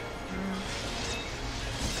my...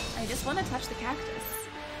 I just want to touch the cactus.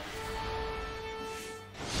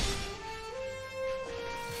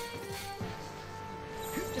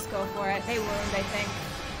 go for it. They wound, I think.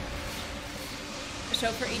 A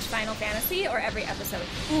show for each Final Fantasy or every episode?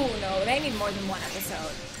 Ooh, no, they need more than one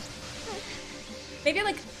episode. Maybe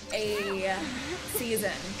like a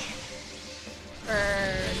season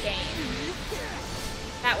per game.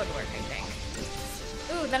 That would work, I think.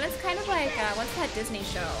 Ooh, then it's kind of like, what's that Disney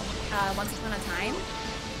show? Once Upon a Time?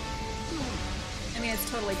 I mean,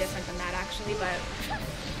 it's totally different than that, actually, but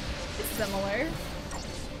it's similar.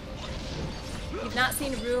 You've not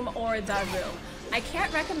seen Room or The Room. I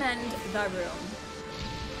can't recommend The Room.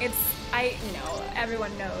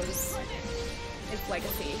 Everyone knows its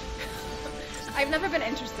legacy. I've never been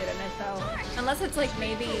interested in it, though. Unless it's like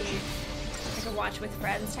maybe like a watch with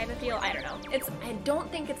friends type of deal. I don't know. I don't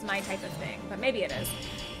think it's my type of thing, but maybe it is.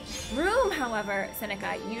 Room, however,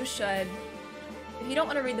 Seneca, you should, if you don't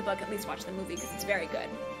want to read the book, at least watch the movie because it's very good.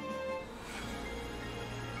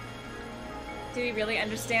 Do we really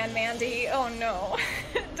understand, Mandy? Oh no.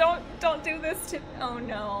 Don't do this to, oh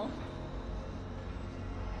no.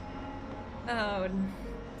 Oh,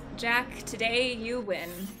 Jack, today you win.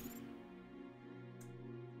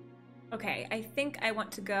 Okay, I think I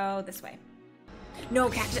want to go this way. No,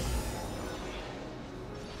 Captain.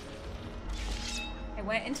 I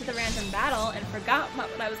went into the random battle and forgot what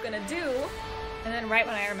I was gonna do, and then right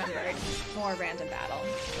when I remembered, more random battle.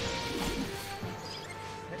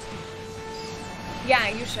 Yeah,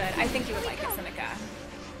 you should. I think you would like it, Seneca.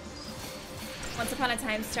 Once Upon a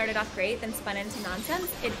Time started off great, then spun into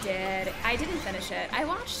nonsense. It did. I didn't finish it. I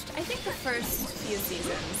watched, I think, the first few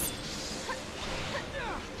seasons.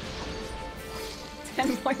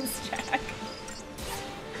 10 points, Jack.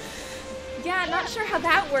 Yeah, not sure how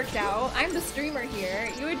that worked out. I'm the streamer here.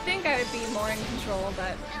 You would think I would be more in control,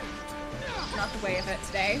 but not the way of it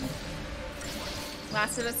today.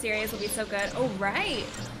 Last of Us series will be so good. Oh, right.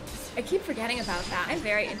 I keep forgetting about that. I'm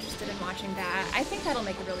very interested in watching that. I think that'll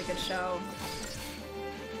make a really good show.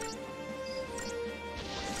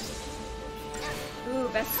 Ooh,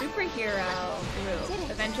 best superhero group.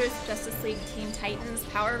 Avengers, Justice League, Teen Titans,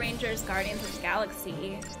 Power Rangers, Guardians of the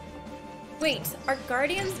Galaxy. Wait, are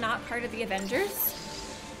Guardians not part of the Avengers?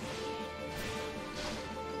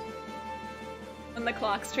 And the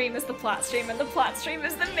clock stream is the plot stream, and the plot stream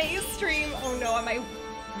is the maze stream. Oh no, am I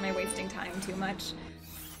wasting time too much?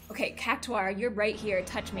 Okay, Cactuar, you're right here.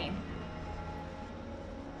 Touch me.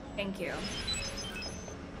 Thank you.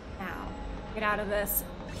 Now, get out of this.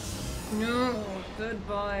 No, good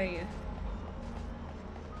boy.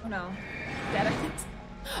 Oh no. Dead end.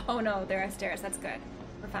 Oh no, there are stairs. That's good.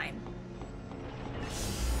 We're fine.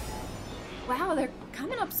 Wow, they're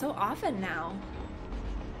coming up so often now.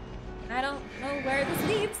 I don't know where this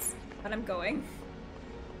leads, but I'm going.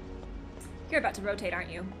 You're about to rotate,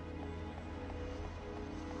 aren't you?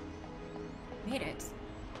 Made it.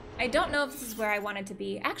 I don't know if this is where I wanted to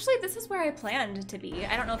be. Actually, this is where I planned to be.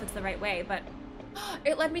 I don't know if it's the right way, but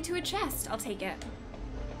it led me to a chest. I'll take it.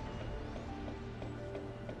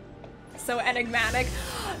 So enigmatic.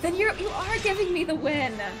 Then you are giving me the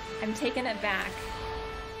win. I'm taking it back.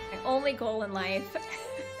 My only goal in life.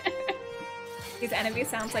 These enemies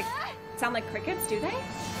sound like crickets, do they?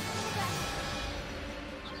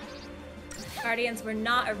 Guardians were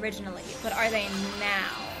not originally, but are they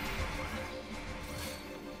now?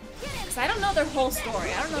 Because I don't know their whole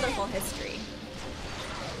story. I don't know their whole history.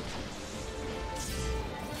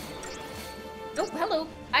 Oh, hello.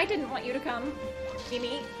 I didn't want you to come.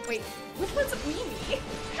 Mimi. Wait, which one's Mimi?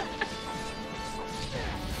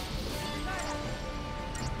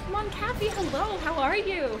 Come on, Kathy. Hello. How are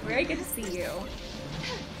you? Very good to see you.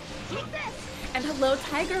 And hello,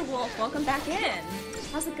 Tiger Wolf. Welcome back in.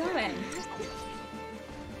 How's it going?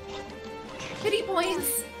 Pity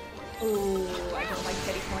points. Ooh, I don't like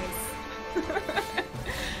pity points.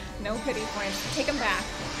 No pity points. Take them back.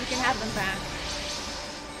 You can have them back.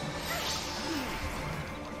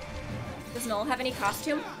 Does Noel have any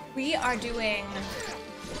costume? We are doing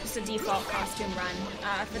just a default costume run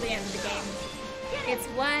for the end of the game. It's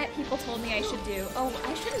what people told me I should do. Oh,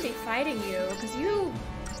 I shouldn't be fighting you because you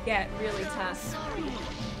get really tough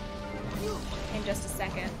in just a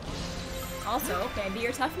second. Also, maybe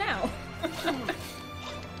you're tough now.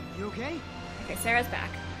 You okay? Okay, Sarah's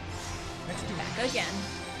back. Back again.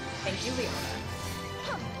 Thank you, Leona.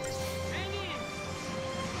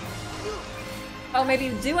 Oh, maybe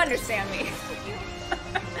you do understand me.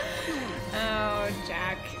 Oh,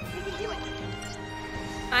 Jack.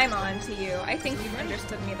 I'm on to you. I think you've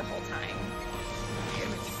understood me the whole time.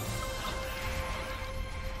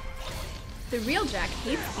 The real Jack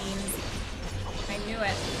hates beans. I knew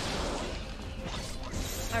it.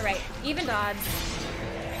 Alright, even odds.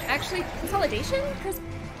 Actually, consolidation? Because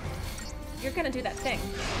You're gonna do that thing.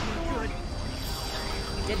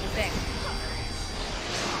 You did the thing.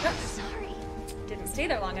 Nope. Sorry. Didn't stay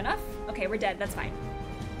there long enough. Okay, we're dead. That's fine.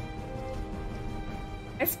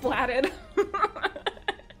 I splatted.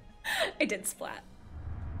 I did splat.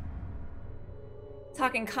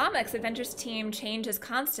 Talking comics, Adventures team changes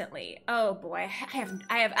constantly. Oh boy,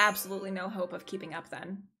 I have absolutely no hope of keeping up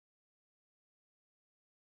then.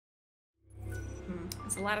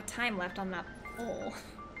 There's a lot of time left on that poll.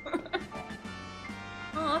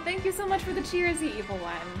 Aw, thank you so much for the cheers, you evil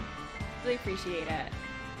one. Really appreciate it.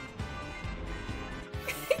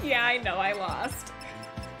 Yeah, I know I lost.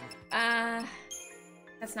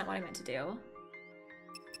 That's not what I meant to do.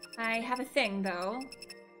 I have a thing, though.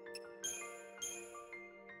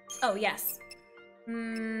 Oh, yes.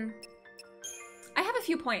 I have a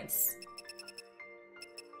few points.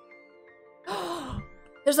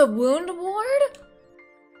 There's a wound ward?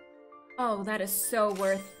 Oh, that is so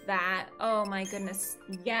worth that. Oh my goodness.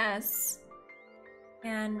 Yes.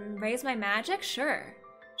 And raise my magic? Sure.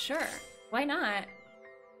 Sure. Why not?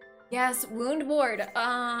 Yes, wound ward.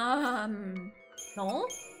 No?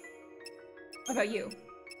 What about you?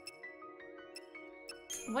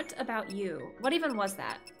 What about you? What even was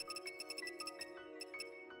that?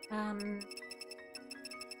 No.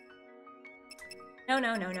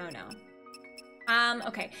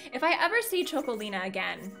 Okay. If I ever see Chocolina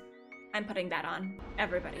again, I'm putting that on.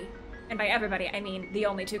 Everybody. And by everybody, I mean the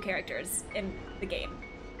only two characters in the game.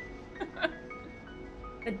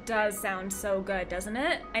 It does sound so good, doesn't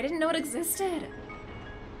it? I didn't know it existed.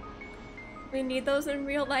 We need those in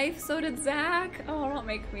real life, so did Zach. Oh, don't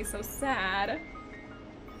make me so sad.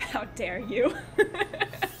 How dare you?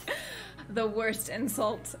 The worst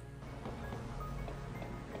insult.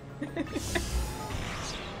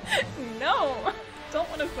 No! Don't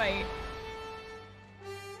want to fight.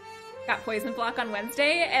 Got Poison Block on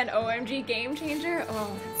Wednesday and OMG Game Changer.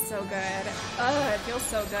 Oh, that's so good. Oh, it feels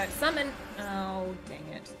so good. Summon. Oh, dang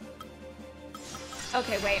it.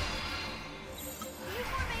 Okay, wait.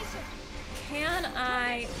 Can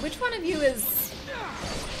I... Which one of you is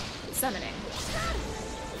summoning?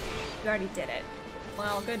 You already did it.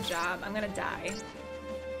 Well, good job. I'm gonna die.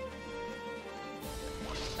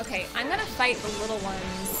 Okay, I'm gonna fight the little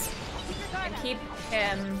ones and keep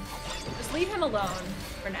him... Just leave him alone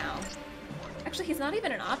for now. Actually, he's not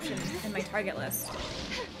even an option in my target list. Maybe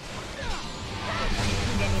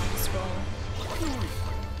I need to scroll.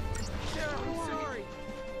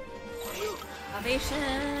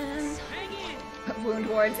 Salvation. Wound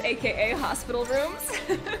wards, aka hospital rooms.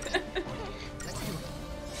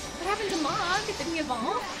 What happened to Mog? Did he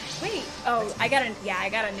evolve? Wait. Oh, I got a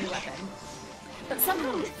new weapon. But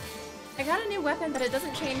somehow I got a new weapon, but it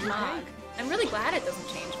doesn't change Mog. I'm really glad it doesn't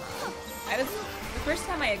change Mog. The first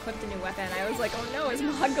time I equipped a new weapon, I was like, oh no, is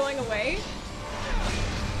Mog going away?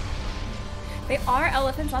 They are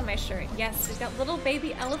elephants on my shirt. Yes, we've got little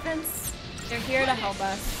baby elephants. They're here to help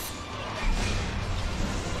us.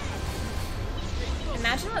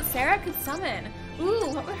 Imagine what Sarah could summon.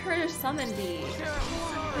 Ooh, what would her summon be?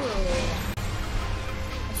 Ooh.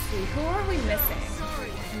 Let's see, who are we missing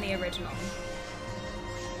in the original?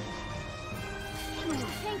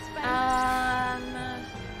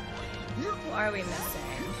 Who are we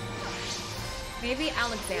missing? Maybe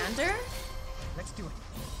Alexander? Let's do it.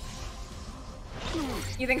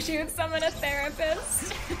 You think she would summon a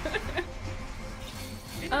therapist?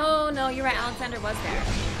 Oh no, you're right, Alexander was there.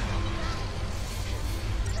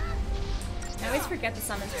 I always forget the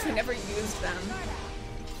summons because I never used them.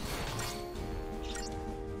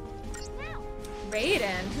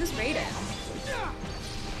 Raiden? Who's Raiden?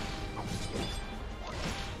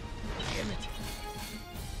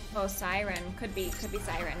 Oh, Siren. Could be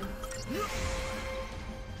Siren.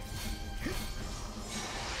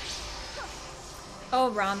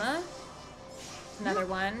 Oh, Rama. Another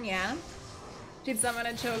one, yeah. She'd summon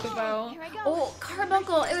a Chocobo. Oh,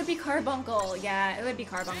 Carbuncle! It would be Carbuncle. Yeah, it would be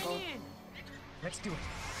Carbuncle. Let's do it.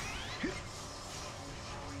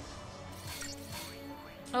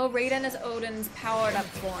 Oh, Raiden is Odin's powered up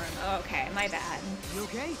form. Oh, okay, my bad. You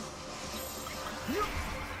okay?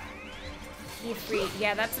 Be free.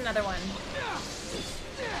 Yeah, that's another one.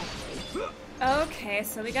 Okay,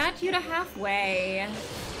 so we got you to halfway.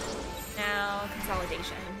 Now,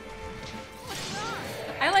 consolidation.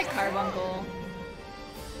 I like Carbuncle.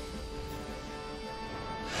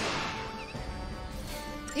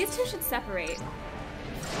 These two should separate.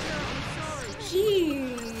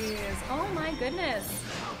 Jeez. Oh my goodness.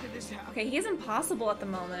 Okay, he's impossible at the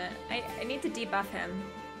moment. I need to debuff him.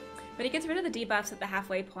 But he gets rid of the debuffs at the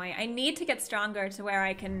halfway point. I need to get stronger to where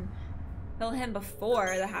I can kill him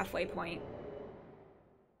before the halfway point.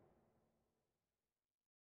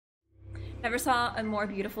 Never saw a more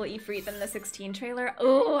beautiful Ifrit than the 16 trailer.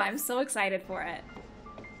 Oh, I'm so excited for it.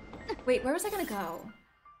 Wait, where was I gonna go?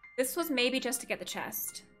 This was maybe just to get the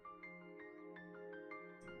chest.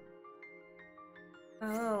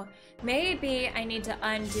 Oh, maybe I need to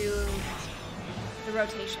undo the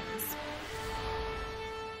rotations.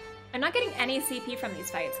 I'm not getting any CP from these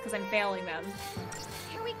fights because I'm failing them.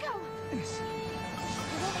 Here we go. I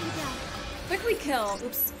won't let you down. Quickly kill.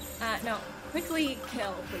 Oops. No. Quickly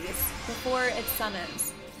kill, please, before it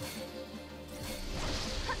summons.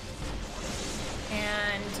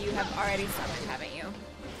 And you have already summoned, haven't you?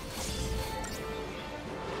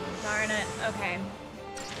 Darn it. Okay.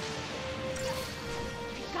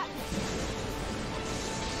 Got this.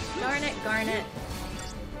 Darn it, Garnet.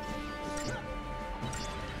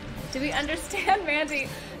 Do we understand, Mandy?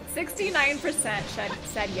 69%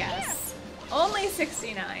 said yes. Only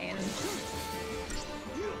 69.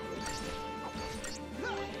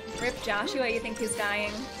 Rip Joshua, you think he's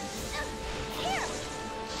dying? Here.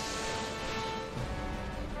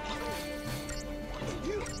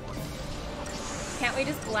 Can't we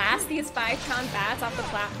just blast these 5-pound bats off the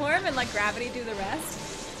platform and let gravity do the rest?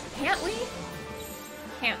 Can't we?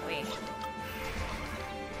 Can't we?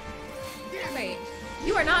 Wait,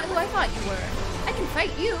 you are not who I thought you were. I can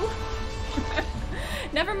fight you.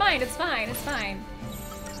 Never mind, it's fine, it's fine.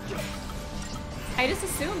 I just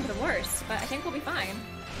assumed the worst, but I think we'll be fine.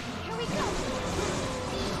 Here we go.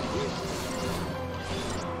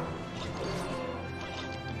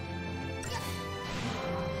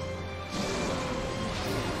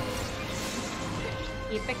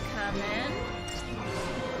 Keep it coming.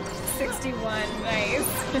 61, nice.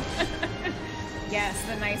 Yes,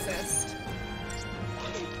 the nicest.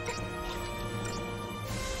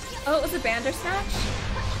 Oh, it was a Bandersnatch?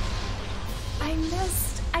 I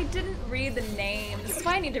missed. I didn't read the names. This is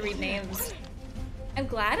why I need to read names. I'm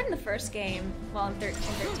glad in the first game, well, in 13.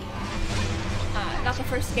 Not the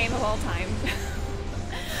first game of all time.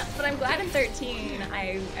 But I'm glad in 13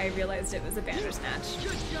 I realized it was a Bandersnatch.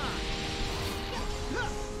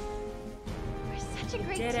 We're such a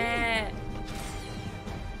great Did team. it.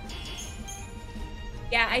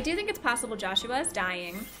 Yeah, I do think it's possible Joshua is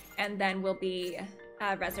dying and then will be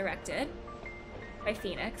resurrected by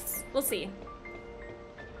Phoenix. We'll see.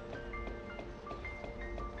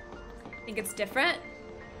 Think it's different?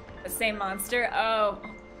 The same monster? Oh.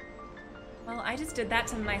 Well, I just did that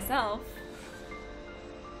to myself.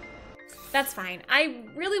 That's fine. I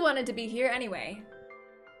really wanted to be here anyway.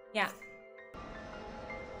 Yeah.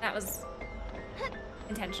 That was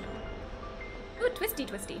intentional. Ooh, twisty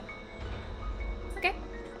twisty. Okay.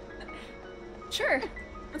 Sure.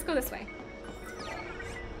 Let's go this way.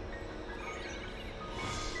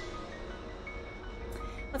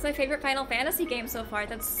 What's my favorite Final Fantasy game so far?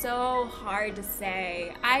 That's so hard to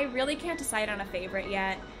say. I really can't decide on a favorite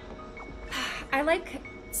yet. I like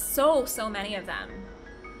so many of them.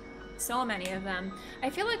 So many of them. I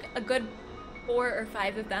feel like a good 4 or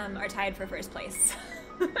 5 of them are tied for first place.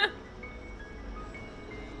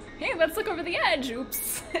 Hey, let's look over the edge.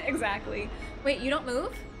 Oops. Exactly. Wait, you don't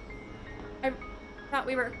move? I thought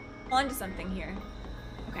we were onto something here.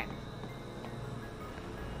 Okay.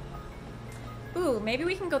 Ooh, maybe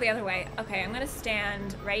we can go the other way. Okay, I'm gonna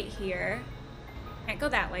stand right here. Can't go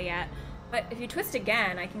that way yet. But if you twist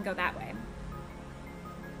again, I can go that way.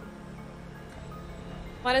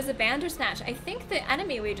 What is a Bandersnatch? I think the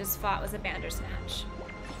enemy we just fought was a Bandersnatch.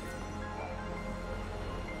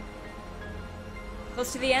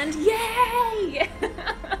 Close to the end? Yay!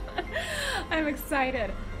 I'm excited.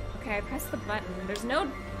 Okay, I press the button. There's no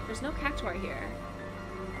Cactuar here.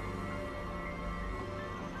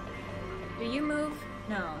 Do you move?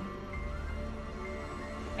 No.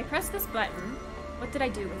 I pressed this button. What did I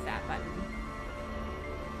do with that button?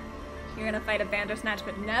 You're gonna fight a Bandersnatch,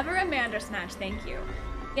 but never a Bandersnatch, thank you.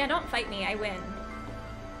 Yeah, don't fight me, I win.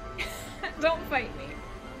 Don't fight me.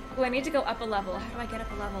 Oh, I need to go up a level. How do I get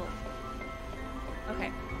up a level?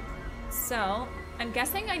 Okay. So, I'm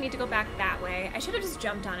guessing I need to go back that way. I should have just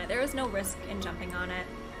jumped on it. There was no risk in jumping on it.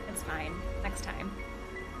 It's fine. Next time.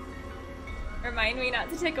 Remind me not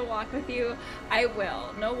to take a walk with you. I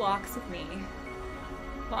will. No walks with me.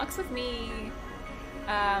 Walks with me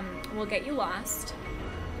will get you lost.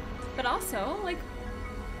 But also, like,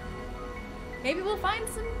 maybe we'll find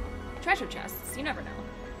some treasure chests. You never know.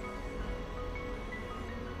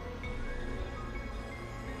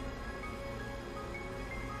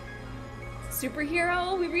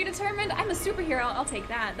 Superhero? We redetermined? I'm a superhero. I'll take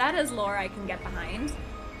that. That is lore I can get behind.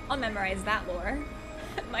 I'll memorize that lore.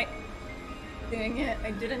 My... Doing it.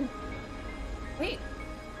 I didn't... Wait.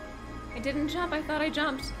 I didn't jump. I thought I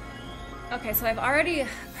jumped. Okay, so I've already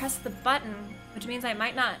pressed the button, which means I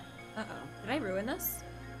might not... Uh-oh. Did I ruin this?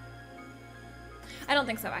 I don't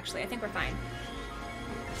think so, actually. I think we're fine.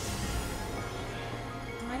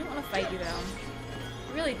 Oh, I don't want to fight you, though.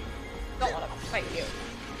 I really don't want to fight you.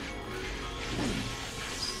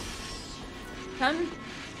 Come.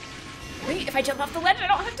 Wait, if I jump off the ledge, I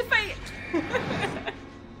don't have to fight!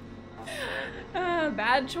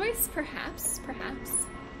 Bad choice, perhaps, perhaps.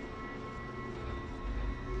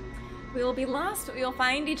 We will be lost, but we will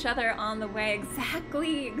find each other on the way.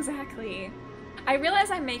 Exactly, exactly. I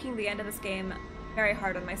realize I'm making the end of this game very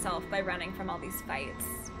hard on myself by running from all these fights.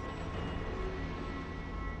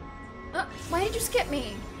 Why did you skip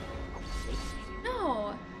me?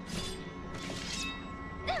 No.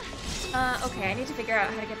 Okay, I need to figure out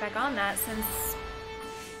how to get back on that since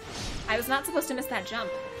I was not supposed to miss that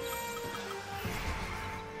jump.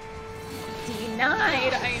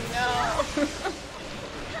 Denied, I know.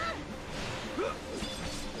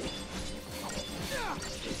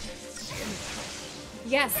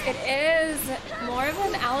 Yes, it is more of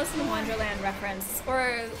an Alice in Wonderland reference,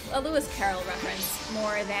 or a Lewis Carroll reference,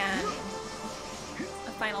 more than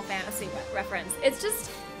a Final Fantasy reference. It's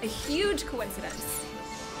just a huge coincidence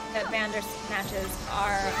that Bandersnatches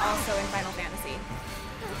are also in Final Fantasy.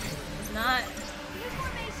 It's not...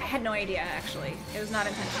 I had no idea, actually. It was not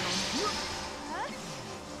intentional.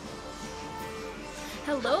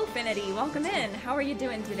 Hello, Finity. Welcome in. How are you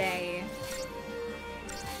doing today?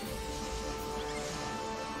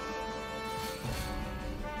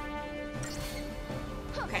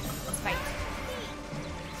 Okay, let's fight.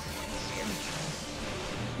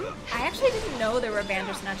 I actually didn't know there were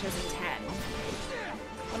Bandersnatches in 10.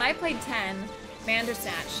 When I played 10,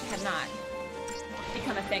 Bandersnatch had not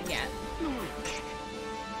become a thing yet.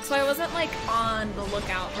 So I wasn't like on the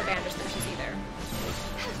lookout for Bandersnatches either.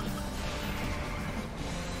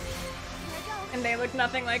 And they look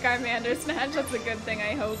nothing like our Bandersnatch. That's a good thing,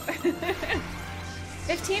 I hope.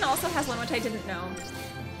 15 also has one which I didn't know.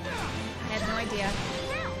 I had no idea.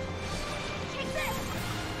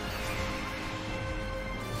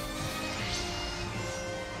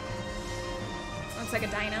 Looks like a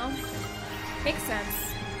dino. Makes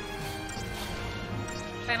sense.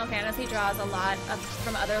 Final Fantasy draws a lot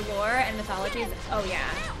from other lore and mythologies. Oh yeah,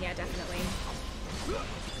 yeah, definitely.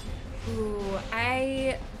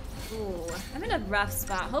 I'm in a rough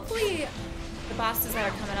spot. Hopefully the bosses that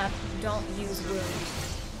are coming up don't use wound.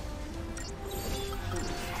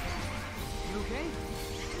 You okay?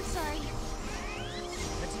 I'm sorry.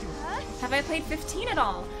 Let's do it. Have I played 15 at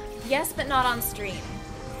all? Yes, but not on stream.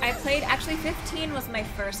 I played, actually 15 was my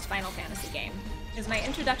first Final Fantasy game. It was my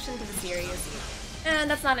introduction to the series. And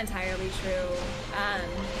that's not entirely true.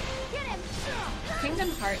 Kingdom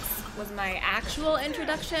Hearts was my actual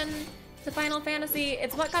introduction to Final Fantasy.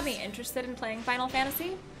 It's what got me interested in playing Final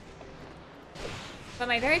Fantasy. But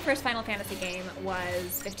my very first Final Fantasy game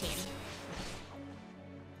was 15.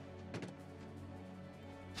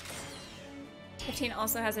 '15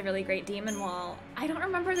 also has a really great demon wall. I don't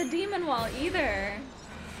remember the demon wall either.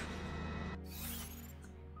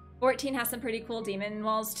 14 has some pretty cool demon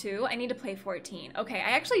walls too. I need to play 14. Okay,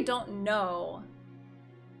 I actually don't know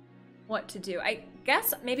what to do. I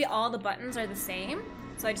guess maybe all the buttons are the same.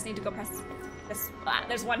 So I just need to go press this. Ah,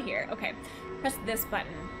 there's one here. Okay, press this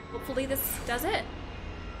button. Hopefully this does it.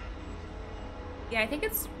 Yeah, I think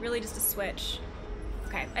it's really just a switch.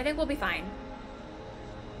 Okay, I think we'll be fine.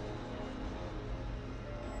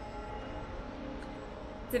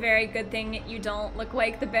 It's a very good thing you don't look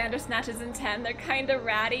like the Bandersnatches in 10. They're kind of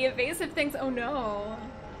ratty, evasive things. Oh no,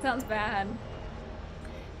 sounds bad.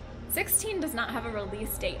 16 does not have a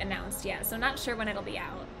release date announced yet, so not sure when it'll be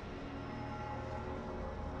out.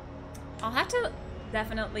 I'll have to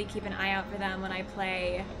definitely keep an eye out for them when I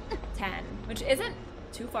play 10, which isn't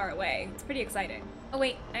too far away. It's pretty exciting. Oh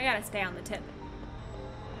wait, I gotta stay on the tip.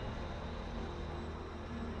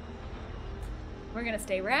 We're gonna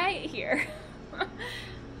stay right here.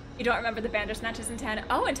 You don't remember the Bandersnatches in 10?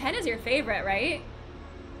 Oh, and 10 is your favorite, right?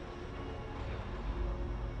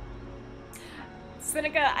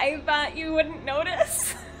 Seneca, I thought you wouldn't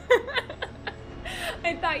notice.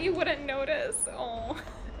 I thought you wouldn't notice. Oh.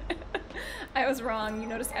 I was wrong. You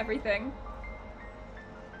noticed everything.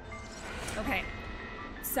 Okay.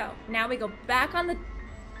 So, now we go back on the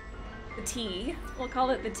T. We'll call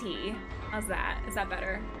it the T. How's that? Is that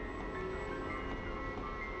better?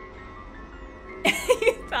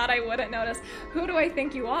 You thought I wouldn't notice. Who do I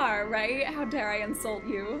think you are, right? How dare I insult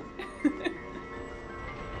you?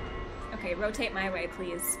 Okay, rotate my way,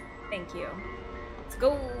 please. Thank you. Let's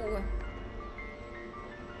go.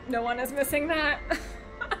 No one is missing that.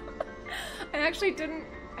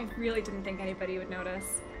 I I really didn't think anybody would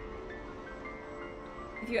notice.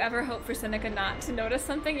 If you ever hope for Seneca not to notice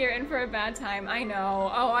something, you're in for a bad time. I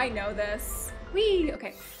know. Oh, I know this. Whee!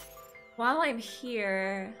 Okay. While I'm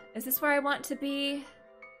here, is this where I want to be?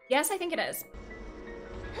 Yes, I think it is.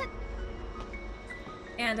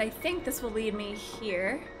 And I think this will lead me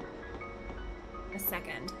here. A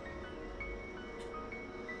second.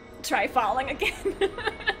 Try falling again.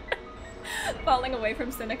 Falling away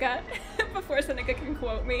from Seneca before Seneca can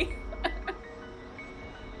quote me.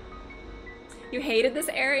 You hated this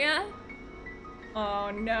area?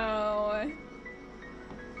 Oh no.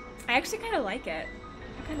 I actually kind of like it.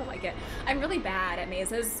 I kind of like it. I'm really bad at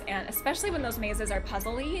mazes, and especially when those mazes are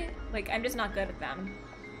puzzly. Like, I'm just not good at them.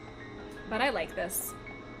 But I like this.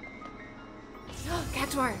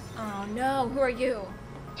 Cactuar! Oh no, who are you?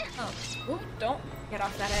 Oh, ooh, don't get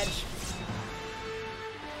off that edge.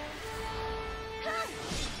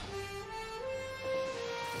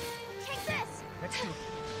 Take this!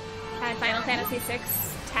 Had Final Fantasy VI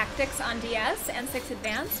Tactics on DS and 6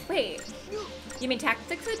 Advance? Wait, you mean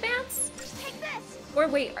Tactics Advance? Take this! Or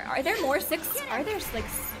wait, are there more 6? Are there like...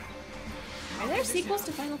 Are there sequels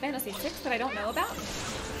to Final Fantasy VI that I don't know about?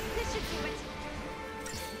 This should do it.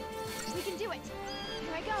 We can do it.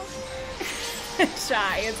 Here I go.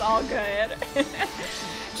 Shy, it's all good.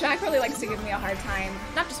 Track really likes to give me a hard time.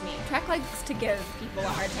 Not just me. Track likes to give people a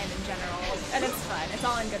hard time in general. And it's fun. It's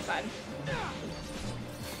all in good fun.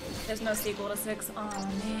 There's no sequel to 6. Oh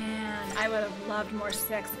man, I would have loved more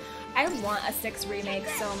 6. I want a 6 remake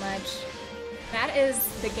so much. That is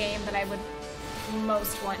the game that I would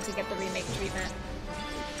most want to get the remake treatment.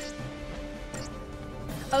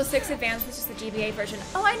 Oh, 6 Advanced is just the GBA version.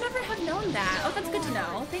 Oh, I never have known that. Oh, that's good to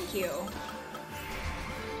know. Thank you.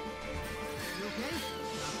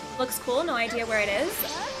 Looks cool, no idea where it is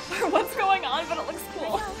or what's going on, but it looks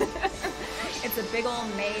cool. It's a big old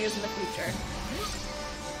maze in the future.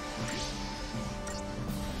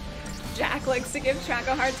 Jack likes to give Track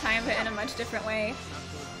a hard time, but in a much different way.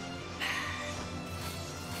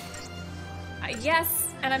 Yes,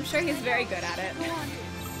 and I'm sure he's very good at it.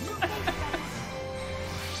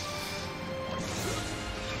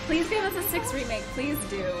 Please give us a 6 remake, please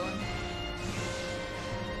do.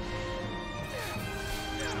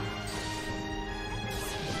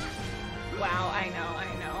 Wow, I know, I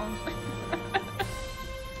know.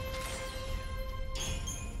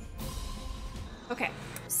 Okay,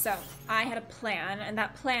 so I had a plan, and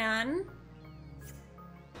that plan...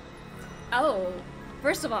 Oh,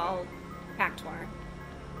 first of all, Cactuar.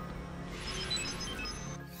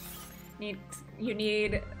 You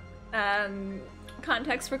need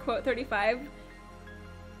context for quote 35.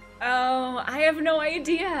 Oh, I have no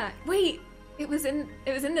idea. Wait, it was in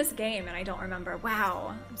this game and I don't remember.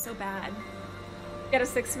 Wow, I'm so bad. Get a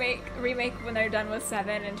 6 remake when they're done with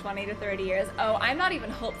 7 in 20 to 30 years. Oh, I'm not even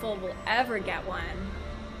hopeful we'll ever get one.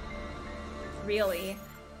 Really?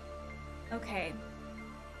 Okay.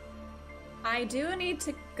 I do need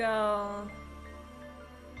to go...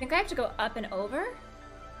 I think I have to go up and over?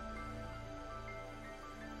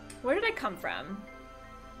 Where did I come from?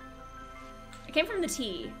 I came from the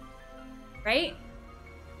T, right?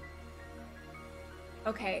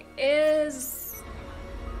 Okay, is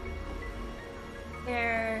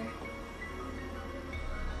there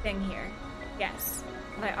thing here? Yes.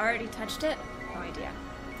 Have I already touched it? No idea.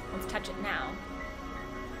 Let's touch it now.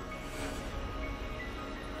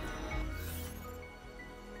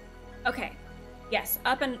 Okay. Yes,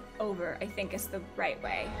 up and over, I think, is the right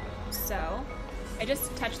way. So, I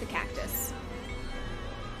just touched the cactus.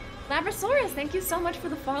 Labrasaurus, thank you so much for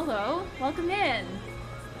the follow. Welcome in.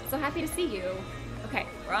 So happy to see you. Okay,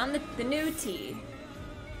 we're on the new T.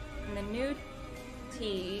 And the new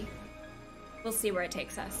T, we'll see where it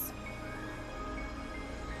takes us.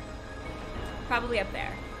 Probably up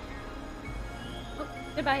there. Oh,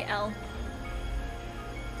 goodbye, L.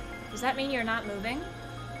 Does that mean you're not moving?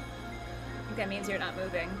 I think that means you're not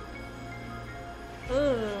moving.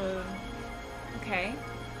 Ooh. Okay.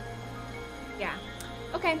 Yeah.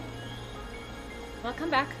 Okay. Well, come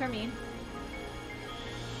back for me.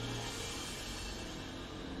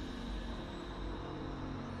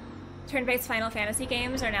 Turn-based Final Fantasy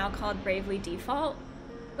games are now called Bravely Default.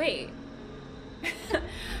 Wait.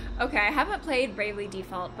 Okay, I haven't played Bravely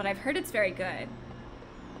Default, but I've heard it's very good.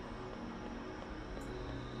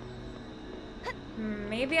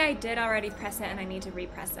 Maybe I did already press it and I need to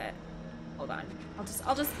repress it. Hold on.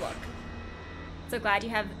 I'll just look. So glad you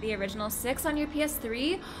have the original 6 on your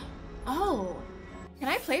PS3. Oh, can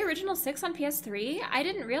I play original 6 on PS3? I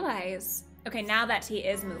didn't realize. Okay, now that T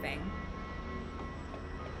is moving.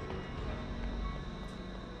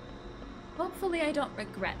 Well, Hopefully I don't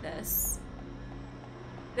regret this.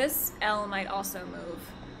 This L might also move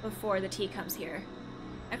before the T comes here.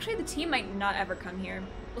 Actually, the T might not ever come here.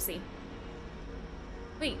 We'll see.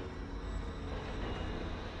 Wait.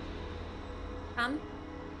 Come.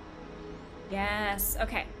 Yes,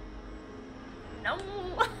 okay. No!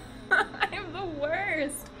 I'm the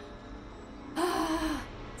worst!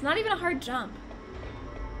 It's not even a hard jump.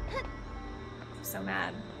 I'm so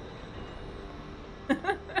mad.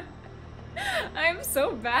 I'm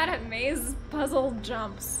so bad at maze puzzle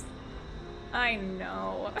jumps. I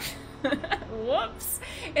know. Whoops.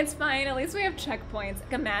 It's fine, at least we have checkpoints.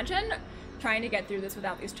 Imagine trying to get through this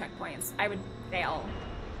without these checkpoints. I would fail.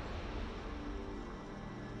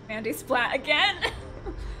 Mandy splat again!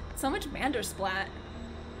 So much Mander splat.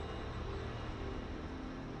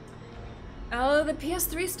 Oh, the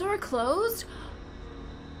PS3 store closed?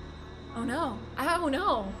 Oh no. Oh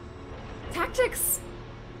no. Tactics!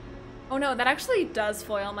 Oh no, that actually does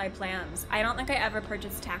foil my plans. I don't think I ever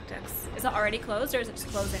purchased Tactics. Is it already closed or is it just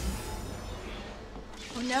closing?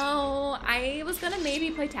 Oh no, I was gonna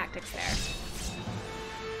maybe play Tactics there.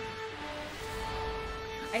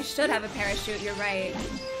 I should have a parachute, you're right.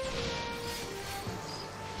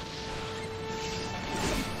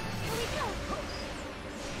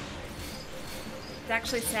 It's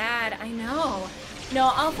actually sad, I know.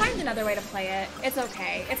 No, I'll find another way to play it. It's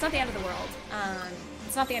okay. It's not the end of the world.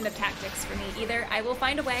 It's not the end of Tactics for me either. I will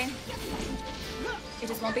find a way. It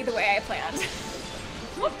just won't be the way I planned.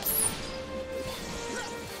 Whoops.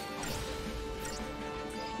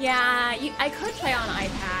 Yeah, I could play on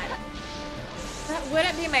iPad. That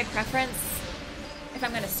wouldn't be my preference if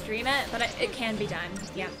I'm gonna stream it, but it can be done.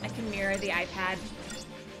 Yeah, I can mirror the iPad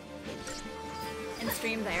and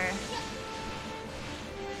stream there.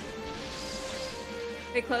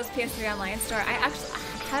 They closed PS3 Online Store.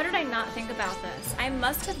 How did I not think about this? I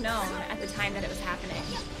must have known at the time that it was happening.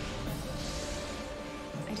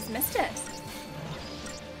 I just missed it.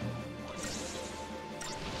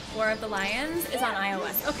 War of the Lions is on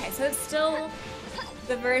iOS. Okay, so it's still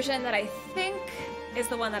the version that I think is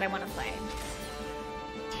the one that I want to play.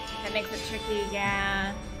 That makes it tricky,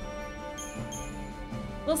 yeah.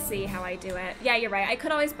 We'll see how I do it. Yeah, you're right. I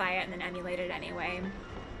could always buy it and then emulate it anyway.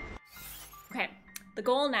 Okay. The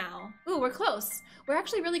goal now. Ooh, we're close. We're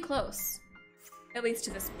actually really close. At least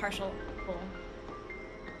to this partial goal.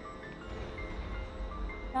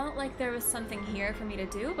 Felt like there was something here for me to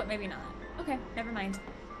do, but maybe not. Okay, never mind.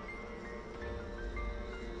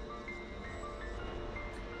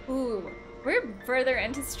 Ooh, we're further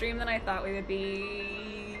into stream than I thought we would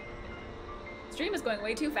be. Stream is going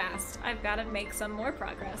way too fast. I've got to make some more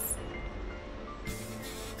progress.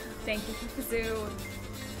 Thank you, Kazoo.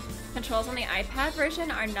 Controls on the iPad version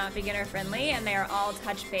are not beginner friendly and they are all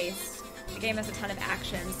touch based. The game has a ton of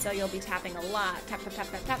actions, so you'll be tapping a lot. Tap, tap, tap,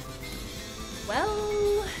 tap, tap.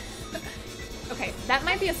 Well, okay, that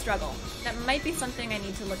might be a struggle. That might be something I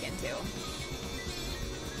need to look into.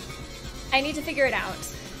 I need to figure it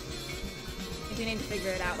out. I do need to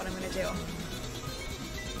figure it out what I'm gonna do.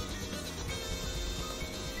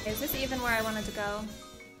 Is this even where I wanted to go?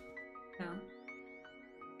 No.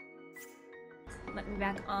 Let me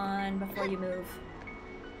back on before you move.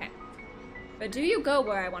 Okay. But do you go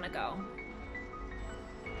where I want to go?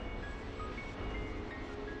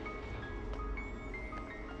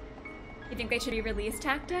 You think they should re-release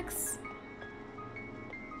Tactics?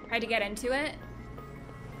 Tried to get into it.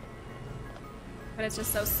 But it's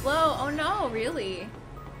just so slow. Oh no, really?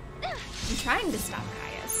 I'm trying to stop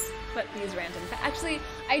Caius, but these random... Actually,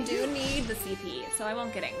 I do need the CP, so I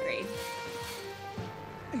won't get angry.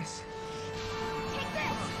 Yes.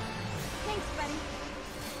 Thanks, buddy.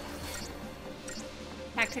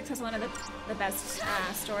 Tactics has one of the best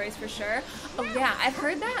stories for sure. Oh yeah, I've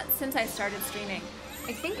heard that since I started streaming.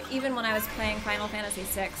 I think even when I was playing Final Fantasy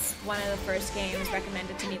VI, one of the first games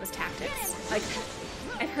recommended to me was Tactics. Like,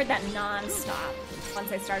 I've heard that non-stop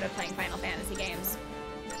once I started playing Final Fantasy games.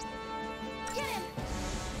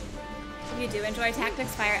 If you do enjoy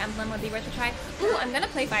Tactics, Fire Emblem would be worth a try. Ooh, I'm gonna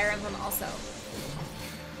play Fire Emblem also.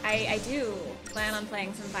 I do plan on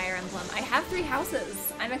playing some Fire Emblem. I have 3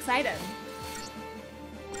 houses. I'm excited.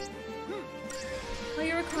 Oh,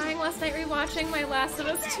 you were crying last night rewatching my Last of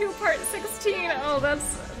Us 2 Part 16. Oh,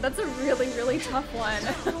 that's a really, really tough one.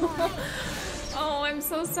 Oh, I'm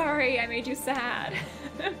so sorry I made you sad.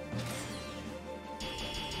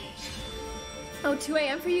 Oh, 2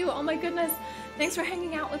 a.m. for you? Oh my goodness. Thanks for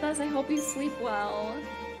hanging out with us. I hope you sleep well.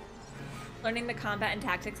 Learning the combat and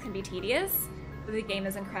tactics can be tedious. The game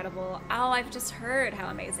is incredible. Oh, I've just heard how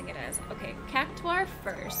amazing it is. Okay, Cactuar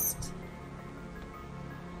first.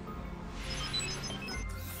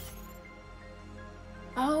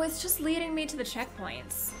 Oh, it's just leading me to the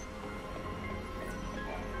checkpoints.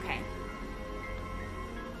 Okay.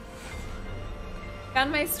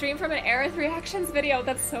 Found my stream from an Aerith reactions video.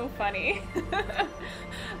 That's so funny.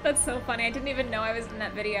 That's so funny. I didn't even know I was in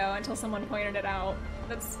that video until someone pointed it out.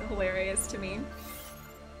 That's hilarious to me.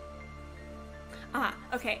 Ah,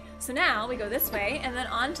 okay. So now we go this way and then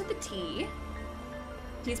on to the T.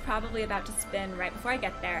 T's probably about to spin right before I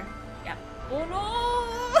get there. Yep. Oh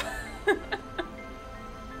no!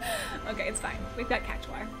 Okay, it's fine. We've got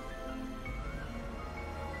Cactuar.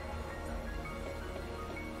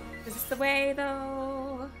 Is this the way,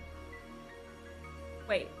 though?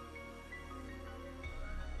 Wait.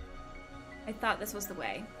 I thought this was the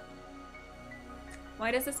way.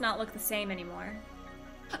 Why does this not look the same anymore?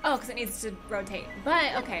 Oh, because it needs to rotate.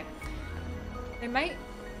 But, okay. There might...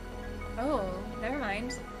 Oh, never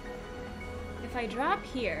mind. If I drop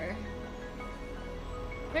here...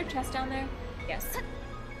 Is there a chest down there? Yes.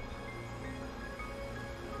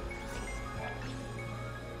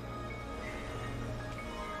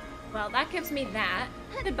 Well, that gives me that.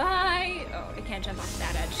 Goodbye! Oh, I can't jump off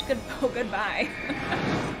that edge. Goodbye.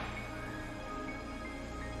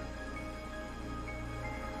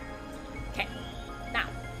 Okay, now.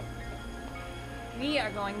 We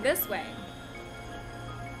are going this way.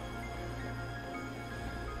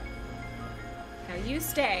 Now you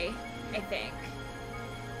stay, I think.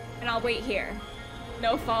 And I'll wait here.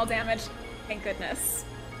 No fall damage, thank goodness.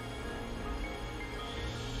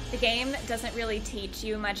 The game doesn't really teach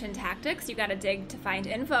you much in tactics. You gotta dig to find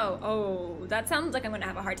info. Oh, that sounds like I'm gonna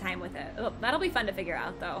have a hard time with it. Oh, that'll be fun to figure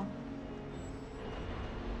out, though.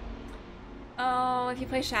 Oh, if you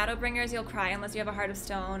play Shadowbringers, you'll cry unless you have a heart of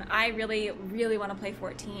stone. I really, really want to play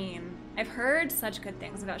 14. I've heard such good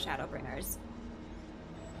things about Shadowbringers.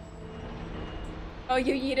 Oh,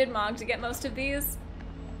 you yeeted Mog to get most of these?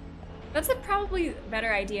 That's a probably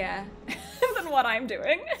better idea than what I'm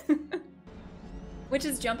doing. Which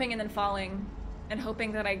is jumping and then falling and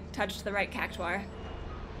hoping that I touched the right Cactuar.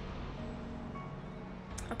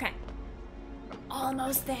 Okay.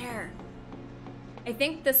 Almost there. I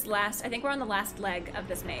think we're on the last leg of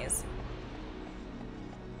this maze.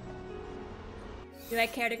 Do I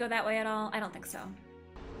care to go that way at all? I don't think so.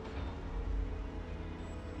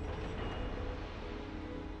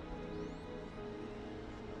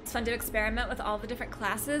 It's fun to experiment with all the different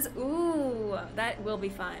classes. Ooh, that will be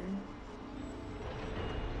fun.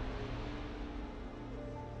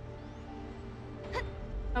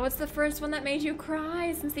 Oh, it's the first one that made you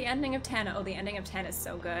cry since the ending of 10. Oh, the ending of 10 is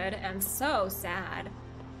so good and so sad.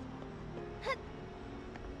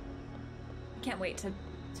 Can't wait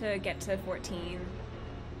to get to 14.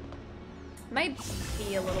 Might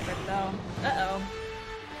be a little bit though. Uh-oh.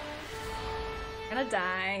 Gonna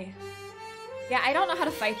die. Yeah, I don't know how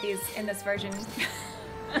to fight these in this version.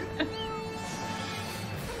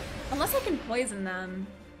 Unless I can poison them.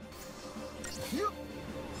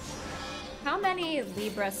 How many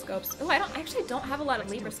Libra scopes? Oh, I actually don't have a lot of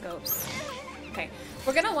Libra scopes. Okay,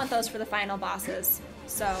 we're gonna want those for the final bosses,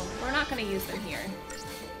 so we're not gonna use them here.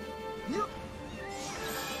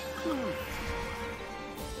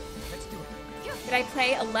 Did I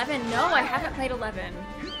play 11? No, I haven't played 11.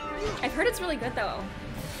 I've heard it's really good though.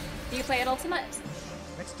 Do you play it Ultimate?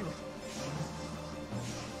 Let's do it.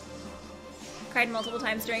 Cried multiple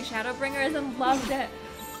times during Shadowbringers and loved it.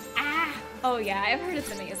 Ah! Oh yeah, I've heard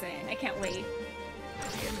it's amazing. I can't wait.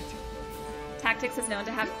 Tactics is known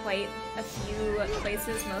to have quite a few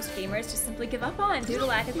places most gamers just simply give up on due to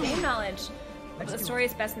lack of game knowledge. But the story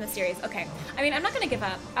is best in the series. Okay. I mean, I'm not gonna give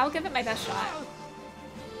up. I'll give it my best shot.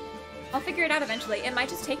 I'll figure it out eventually. It might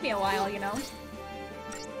just take me a while, you know?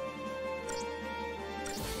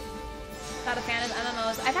 Not a fan of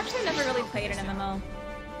MMOs. I've actually never really played an MMO.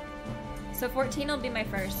 So 14 will be my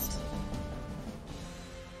first.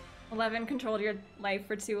 11 controlled your life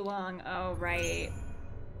for too long. Oh, right.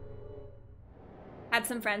 Had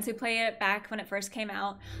some friends who played it back when it first came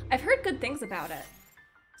out. I've heard good things about it.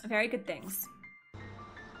 Very good things.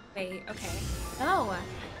 Wait, okay. Oh,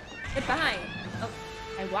 goodbye. Oh,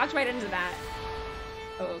 I walked right into that.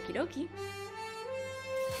 Okie dokie.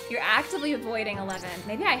 You're actively avoiding 11.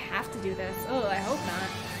 Maybe I have to do this. Oh, I hope not.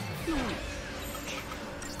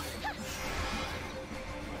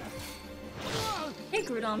 Hey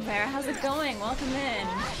Grudon player, how's it going? Welcome in.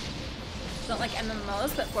 Don't like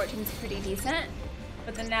MMOs, but 14's pretty decent.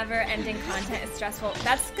 But the never-ending content is stressful.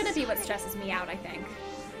 That's gonna be what stresses me out, I think.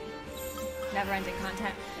 Never-ending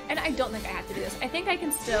content. And I don't think I have to do this. I think I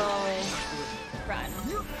can still run.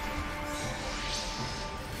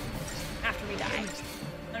 After we die.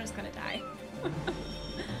 I'm just gonna die.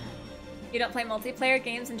 You don't play multiplayer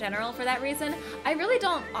games in general for that reason? I really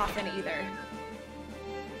don't often either.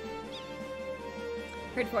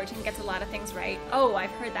 Heard 14 gets a lot of things right. Oh,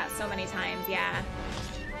 I've heard that so many times, yeah.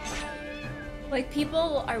 Like,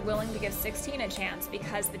 people are willing to give 16 a chance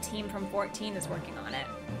because the team from 14 is working on it.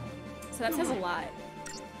 So that says a lot.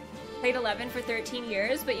 Played 11 for 13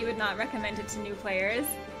 years, but you would not recommend it to new players.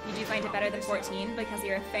 You do find it better than 14 because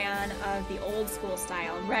you're a fan of the old school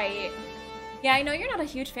style, right? Yeah, I know you're not a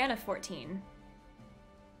huge fan of 14.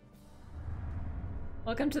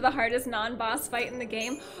 Welcome to the hardest non-boss fight in the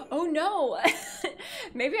game. Oh no!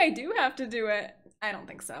 Maybe I do have to do it. I don't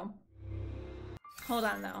think so. Hold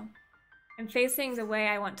on though. I'm facing the way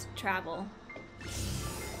I want to travel.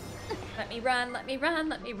 Let me run, let me run,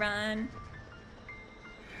 let me run.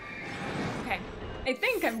 Okay, I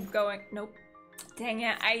think I'm going, nope. Dang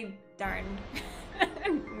it, darn.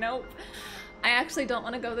 Nope. I actually don't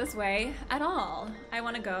want to go this way at all. I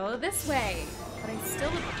want to go this way, but I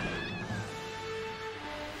still...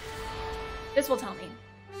 This will tell me.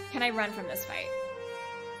 Can I run from this fight?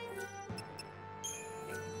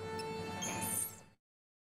 Yes.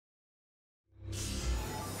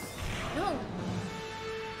 No.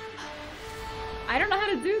 I don't know how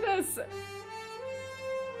to do this.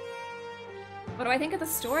 What do I think of the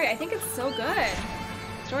story? I think it's so good.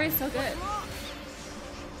 The story is so good.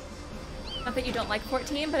 Not that you don't like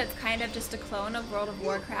 14, but it's kind of just a clone of World of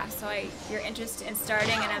Warcraft, so your interest in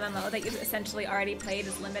starting an MMO that you've essentially already played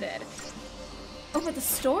is limited. Oh, but the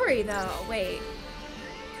story, though. Wait.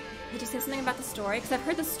 Did you say something about the story? Because I've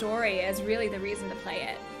heard the story is really the reason to play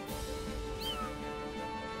it.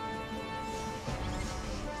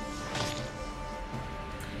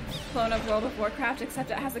 Clone of World of Warcraft, except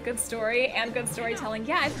it has a good story and good storytelling.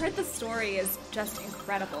 Yeah, I've heard the story is just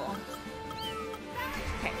incredible.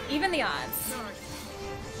 Okay, even the odds.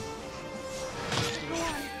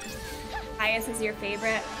 Caius is your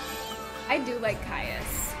favorite? I do like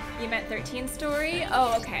Caius. You meant 13 story?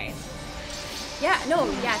 Oh, okay. Yeah, no,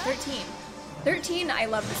 yeah, 13. 13, I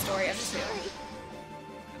love the story of too.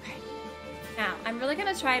 Okay. Now, I'm really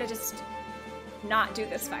gonna try to just not do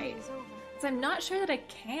this fight. Because I'm not sure that I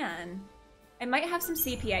can. I might have some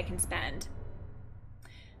CP I can spend.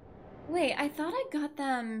 Wait, I thought I got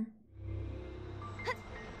them...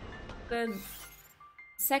 The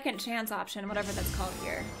second chance option, whatever that's called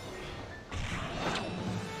here.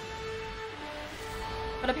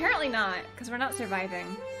 But apparently not, because we're not surviving.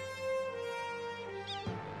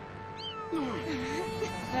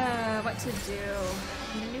 What to do?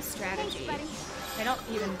 I need a new strategy. I don't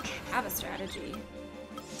even have a strategy.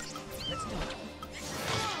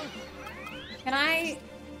 Can I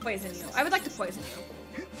poison you? I would like to poison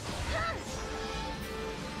you.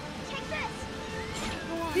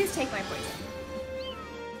 Please take my poison.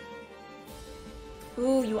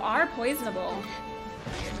 Ooh, you are poisonable.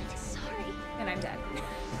 Sorry. And I'm dead.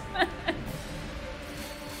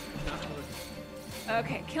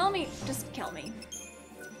 Okay, kill me. Just kill me.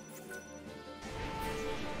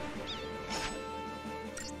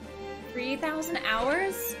 $3,000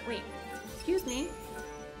 hours? Wait, excuse me.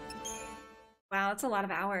 Wow, that's a lot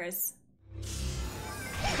of hours.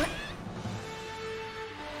 What?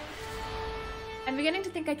 I'm beginning to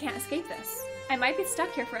think I can't escape this. I might be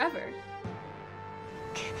stuck here forever.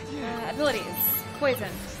 Abilities. Poison.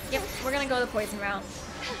 Yep, we're gonna go the poison route.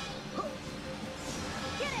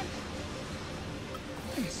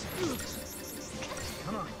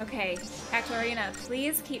 Come on. Okay, Actorina,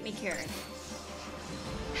 please keep me cured.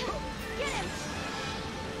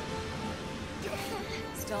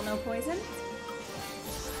 Still no poison?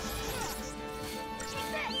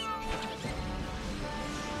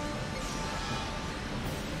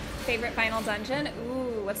 Favorite final dungeon?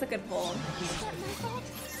 Ooh, what's a good poll?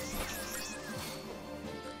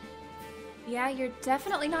 Yeah, you're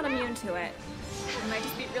definitely not immune to it. It might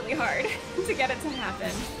just be really hard to get it to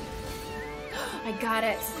happen. I got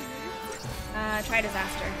it. Try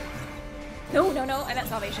disaster. No, no, no, I meant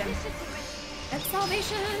salvation. That's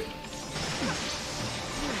salvation!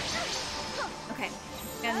 Okay,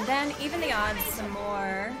 and then even the odds some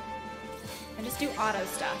more. And just do auto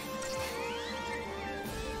stuff.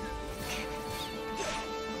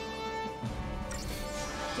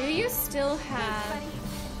 Do you still have...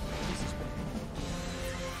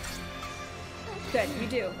 Good, you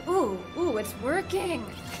do. Ooh, ooh, it's working!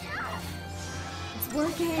 It's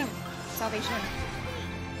working! Salvation.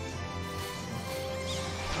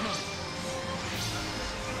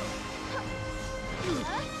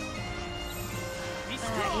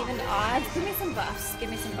 Even odds? Give me some buffs. Give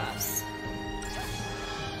me some buffs.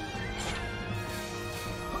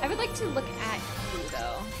 I would like to look at you,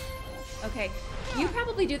 though. Okay, you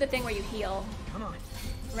probably do the thing where you heal, Come on.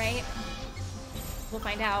 right? We'll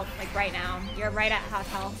find out, like, right now. You're right at half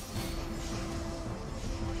health.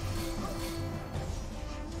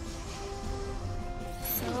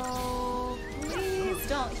 So, please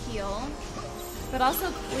don't heal. But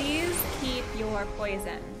also, please keep your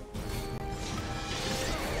poison.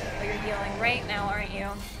 Oh, you're healing right now, aren't you?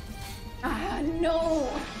 Ah, no!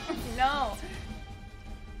 No!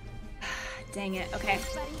 Dang it. Okay,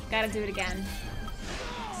 gotta do it again.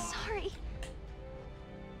 Sorry.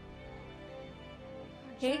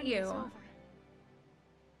 Hate you.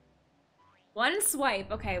 One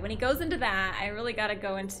swipe. Okay, when he goes into that, I really gotta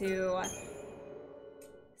go into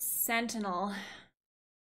Sentinel.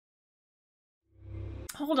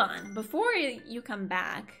 Hold on. Before you come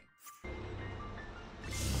back.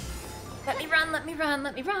 Let me run, let me run,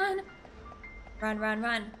 let me run. Run, run,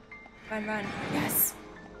 run. Run, run. Yes.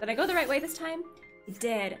 Did I go the right way this time? I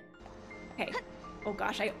did. Okay. Oh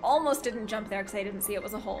gosh, I almost didn't jump there because I didn't see it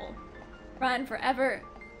was a hole. Run forever.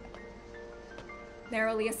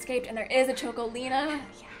 Narrowly escaped, and there is a Chocolina.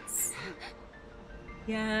 Yes.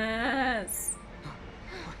 Yes.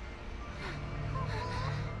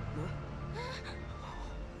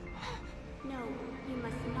 No, you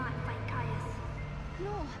must not fight Caius.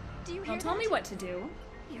 No, do you hear Don't tell that? me what to do.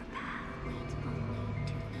 Your path leads only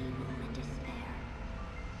to evil and despair.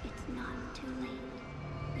 It's not too late.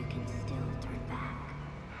 You can still turn back.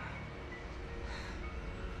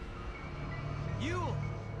 Yule!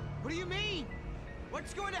 What do you mean?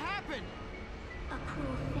 What's going to happen? A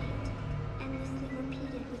cruel fate, endlessly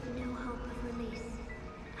repeated with no hope of release.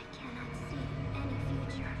 I cannot see any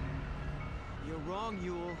future. You're wrong,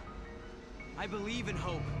 Yule. I believe in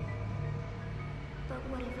hope. But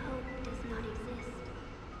what if hope does not exist?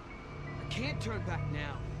 I can't turn back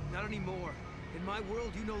now. Not anymore. In my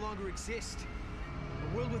world, you no longer exist.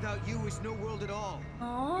 A world without you is no world at all.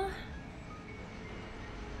 Aww.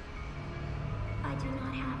 I do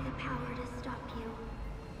not have the power to stop you.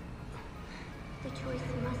 The choice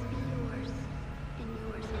must be yours, and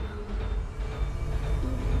yours alone.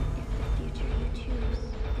 Even if the future you choose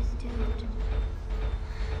is doomed.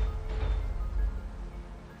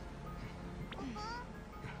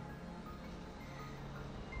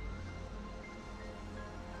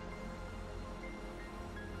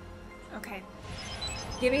 Okay.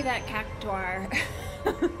 Give me that cactuar.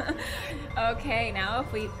 Okay, now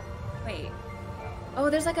if we... Wait. Oh,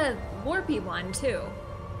 there's like a warpy one, too.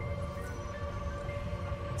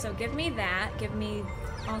 So give me that. Give me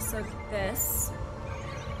also this.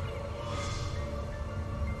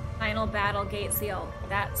 Final battle gate seal.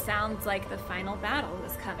 That sounds like the final battle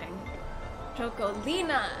is coming.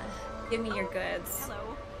 Chocolina! Give me your goods.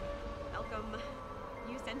 Hello. Welcome.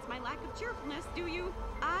 You sense my lack of cheerfulness, do you?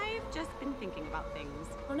 I've just been thinking about things.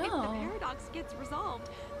 Oh no. If the paradox gets resolved,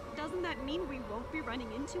 doesn't that mean we won't be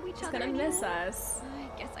running into each other Gonna anymore? miss us.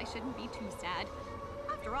 I guess I shouldn't be too sad.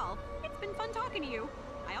 After all, it's been fun talking to you.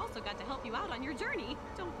 I also got to help you out on your journey.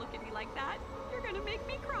 Don't look at me like that. You're gonna make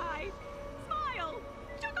me cry. Smile!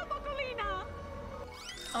 Chocobocolina!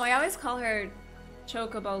 Oh, I always call her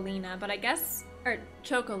Chocobolina, but I guess... Or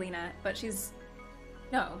Chocolina, but she's...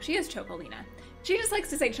 No, she is Chocolina. She just likes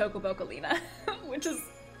to say Chocobocolina, which is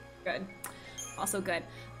good. Also good.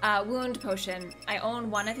 Wound potion. I own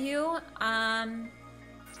one of you. I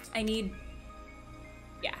need...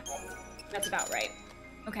 Yeah, that's about right.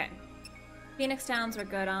 Okay. Phoenix Downs we're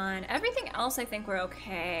good on. Everything else I think we're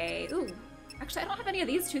okay. Ooh, actually I don't have any of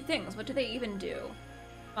these two things. What do they even do?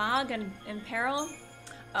 Fog and Imperil?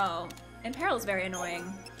 Oh, Imperil is very annoying.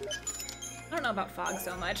 I don't know about Fog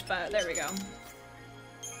so much, but there we go.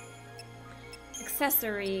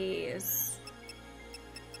 Accessories.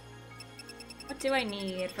 What do I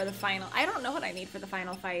need for the final? I don't know what I need for the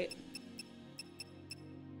final fight.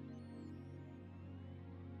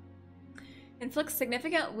 Inflicts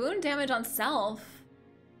significant wound damage on self.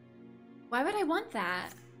 Why would I want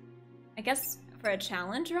that? I guess for a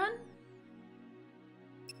challenge run?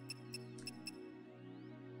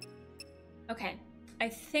 Okay. I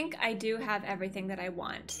think I do have everything that I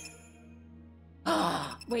want.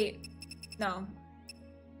 Wait. No.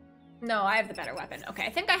 No, I have the better weapon. Okay,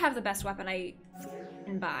 I think I have the best weapon I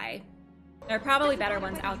can buy. There are probably better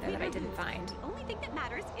ones out there that I didn't find. The only thing that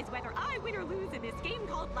matters is whether I win or lose in this game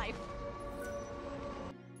called life.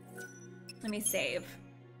 Let me save.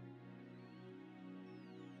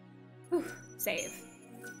 Whew, save.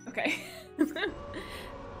 Okay.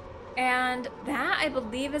 And that, I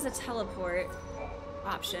believe, is a teleport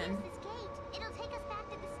option. This gate. It'll take us back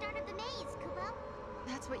to the start of the maze, Kubo.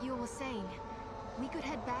 That's what Yule was saying. We could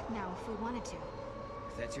head back now if we wanted to.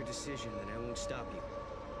 If that's your decision, then I won't stop you.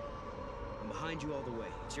 behind you all the way.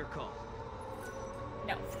 It's your call.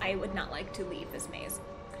 No, I would not like to leave this maze.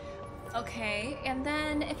 Okay, and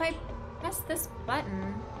then if I press this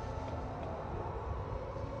button,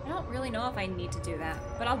 I don't really know if I need to do that,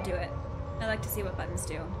 but I'll do it. I like to see what buttons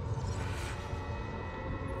do.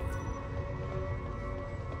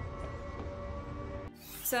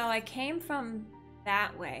 So I came from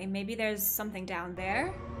that way. Maybe there's something down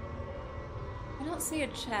there. I don't see a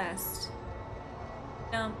chest.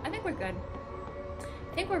 No, I think we're good.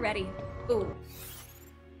 I think we're ready. Ooh.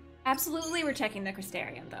 Absolutely, we're checking the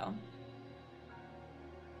Crystarium, though.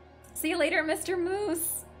 See you later, Mr.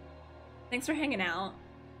 Moose. Thanks for hanging out.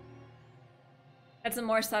 That's a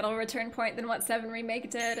more subtle return point than what 7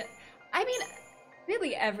 Remake did. I mean,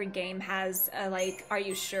 really every game has a, like, are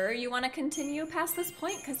you sure you want to continue past this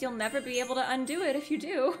point? Because you'll never be able to undo it if you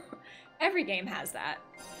do. Every game has that.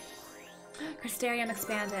 Crystarium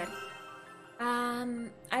expanded.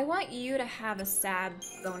 I want you to have a stab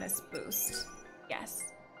bonus boost. Yes.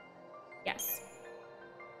 Yes.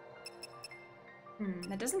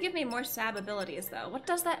 That doesn't give me more stab abilities though. What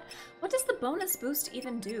does the bonus boost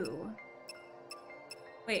even do?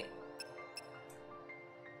 Wait.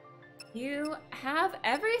 You have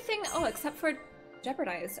everything, oh, except for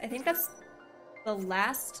Jeopardized. I think that's the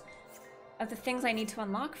last of the things I need to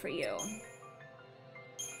unlock for you.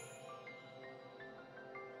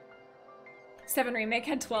 7 Remake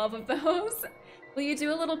had 12 of those. Will you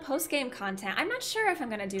do a little post-game content? I'm not sure if I'm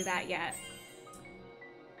gonna do that yet.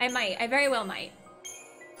 I might, I very well might.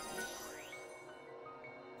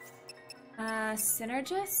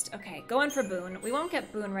 Synergist? Okay, going for Boon. We won't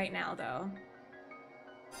get Boon right now, though.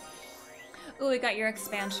 Ooh, we got your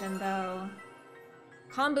expansion, though.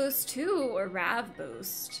 Com Boost 2 or Rav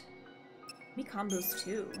Boost? Maybe Com Boost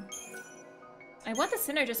 2. I want the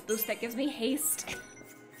Synergist boost that gives me haste.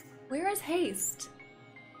 Where is haste?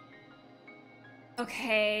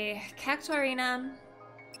 Okay, Cactuarina.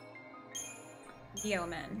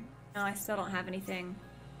 Geoman. No, I still don't have anything.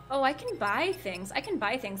 Oh, I can buy things. I can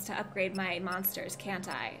buy things to upgrade my monsters, can't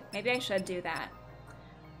I? Maybe I should do that.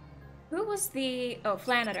 Who was the... Oh,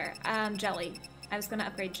 Flanator. Jelly. I was gonna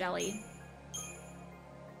upgrade Jelly.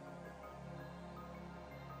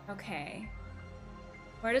 Okay.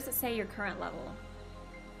 Where does it say your current level?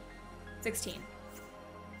 16.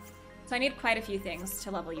 So I need quite a few things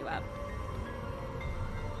to level you up.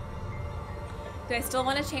 Do I still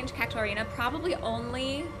want to change Cactuarina? Probably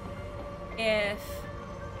only if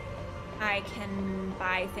I can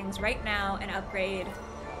buy things right now and upgrade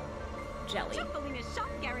Jelly. Shop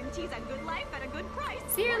guarantees a good life at a good price.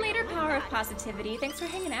 See you later, Power of Positivity. Thanks for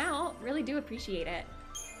hanging out. Really do appreciate it.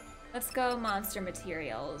 Let's go monster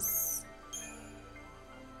materials.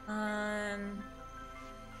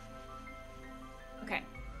 Okay.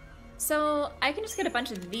 So I can just get a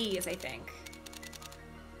bunch of these, I think.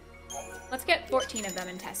 Let's get 14 of them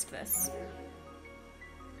and test this.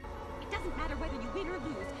 It doesn't matter whether you win or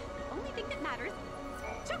lose. The only thing that matters,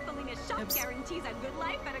 Chuckling shop guarantees a good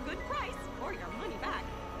life at a good price, or your money back.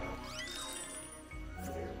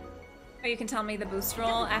 Oh, you can tell me the boost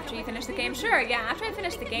roll after you finish the game? Sure, yeah, after I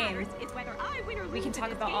finish the game, we can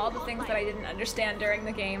talk about all the things that I didn't understand during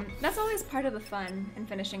the game. That's always part of the fun in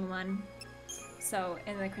finishing one. So,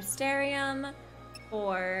 in the Crystarium,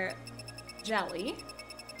 or Jelly.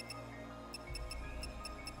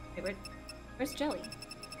 Wait, where's Jelly?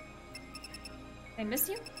 Did I miss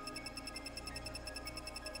you?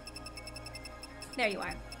 There you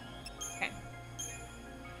are. Okay.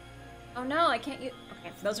 Oh no, I can't use...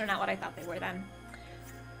 Okay, those are not what I thought they were then.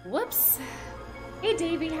 Whoops. Hey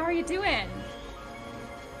Davey, how are you doing?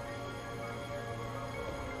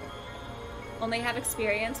 Only have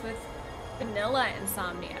experience with vanilla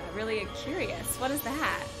insomnia. Really curious. What is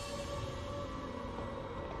that?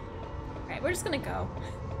 Alright, we're just gonna go.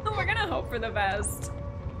 We're gonna hope for the best.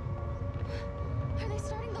 Are they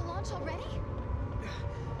starting the launch already?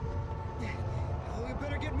 We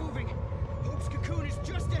better get moving. Hope's cocoon is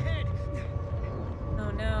just ahead. Oh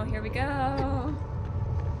no, here we go.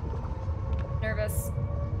 Nervous.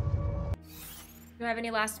 Do I have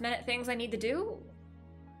any last minute things I need to do?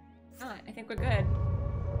 Not. I think we're good.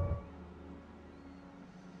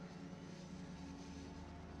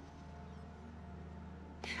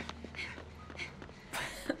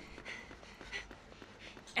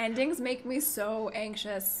 Endings make me so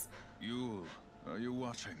anxious. Are you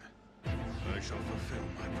watching? I shall fulfill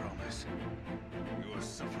my promise. Your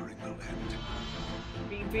suffering will end.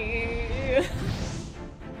 BB.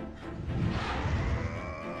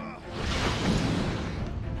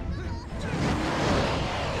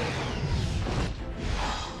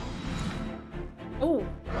 Oh,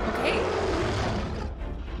 okay.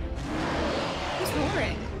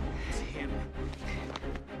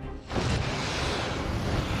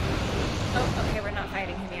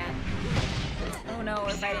 Oh no,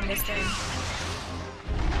 we're fighting this thing.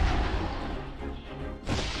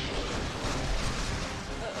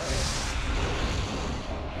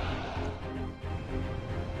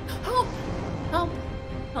 Help! Help!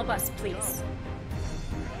 Help us, please.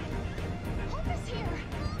 Help us here.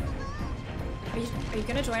 Are you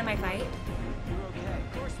gonna join my fight? You're okay.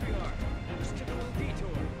 Of course we are. Just took a little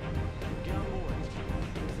detour. Get on board.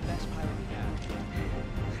 It's the best pilot we have.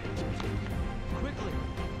 Quickly.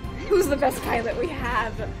 Who's the best pilot we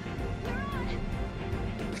have?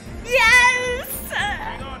 Yes!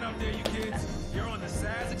 Hang on up there, you kids. You're on the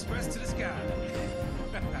Saz Express to the sky.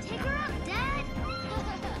 Take her up, Dad!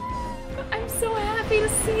 I'm so happy to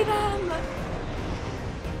see them!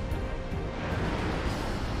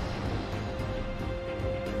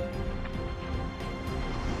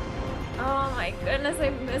 Oh my goodness, I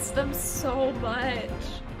missed them so much.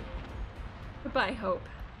 Goodbye, Hope.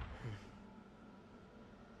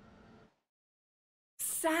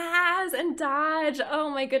 Saz and Dodge!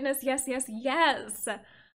 Oh my goodness, yes, yes, yes!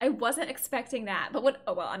 I wasn't expecting that, but what,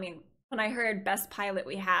 oh well, I mean, when I heard best pilot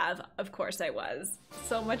we have, of course I was.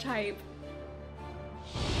 So much hype.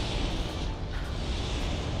 Is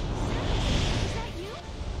that you?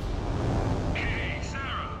 Hey,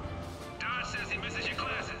 Sarah. Dodge says he misses your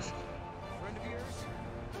classes. Friend of yours?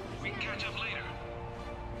 We can catch up later.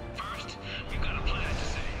 First, we've got a planet to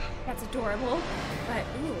save. That's adorable, but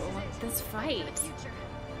ooh, this fight. Future.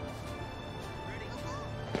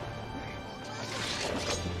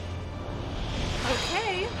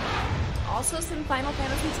 Okay. Also some Final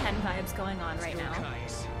Fantasy X vibes going on right now.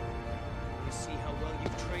 Guys, you see how well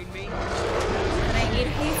you've trained me? And I need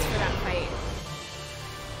haste for that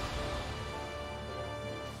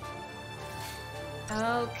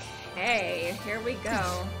fight. Okay, here we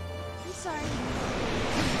go. I'm sorry.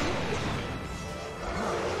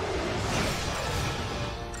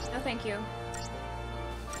 No, thank you.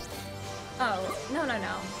 Oh, no, no,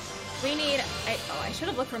 no. We need... I should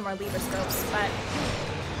have looked for more lever scopes, but...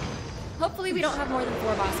 Hopefully we don't have more than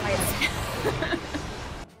 4 boss fights.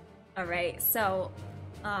 Alright, so...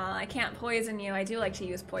 I can't poison you. I do like to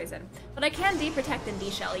use poison. But I can de-protect and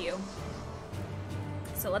de-shell you.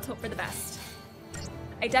 So let's hope for the best.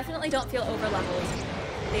 I definitely don't feel over-leveled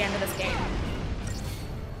at the end of this game.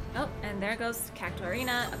 Oh, and there goes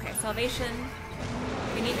Cactuarina. Okay, Salvation.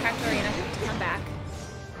 We need Cactuarina to come back.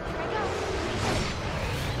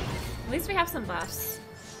 At least we have some buffs.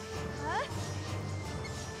 Huh?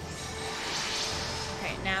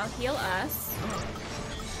 Okay, now heal us.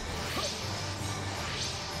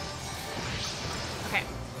 Okay,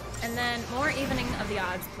 and then more evening of the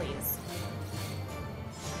odds, please.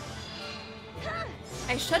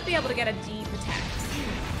 I should be able to get a D-protect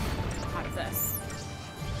out of this.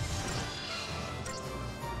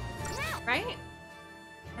 Right?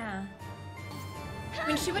 Yeah. I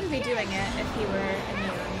mean, she wouldn't be doing it if he were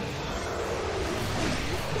immune.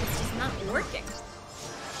 It's just not working.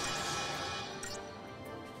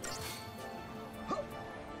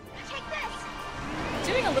 Take this.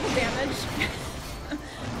 Doing a little damage.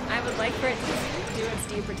 I would like for it to do its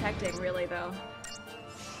de-protecting, really, though.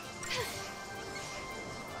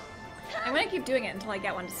 I'm gonna keep doing it until I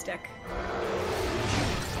get one to stick.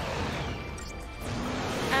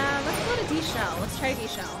 Let's go to D-shell. Let's try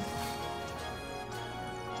D-shell.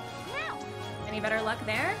 Now. Any better luck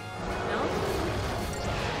there? No?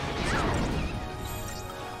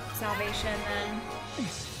 Salvation, then.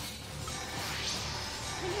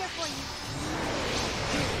 I'm here for you.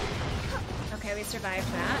 Okay, we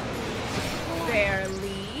survived that.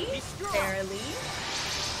 Barely. Barely.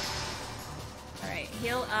 Alright,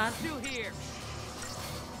 heal up. Still here.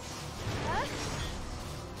 Huh?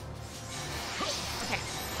 Okay.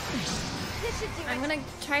 This should do I'm it. gonna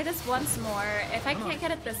try this once more. If I can't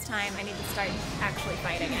get it this time, I need to start actually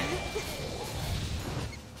fighting it.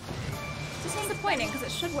 It's just disappointing because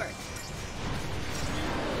it should work.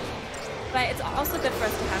 But it's also good for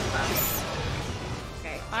us to have buffs.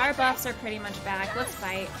 Okay, our buffs are pretty much back. Let's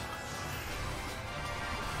fight.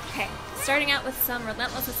 Okay, starting out with some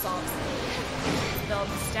relentless assault. Let's build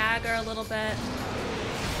the stagger a little bit.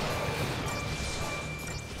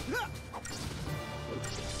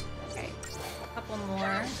 Okay, a couple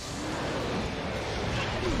more.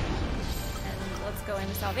 And let's go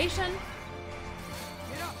into salvation.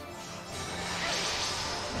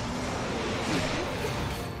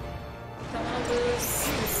 Don't want to lose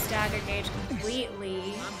the stagger gauge completely.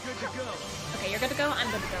 I'm good to go. Okay, you're good to go? I'm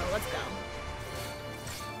good to go. Let's go.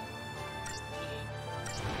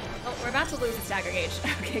 Oh, we're about to lose the stagger gauge.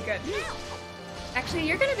 Okay, good. Actually,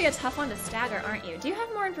 you're going to be a tough one to stagger, aren't you? Do you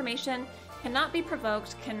have more information? Cannot be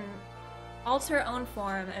provoked, can Alter own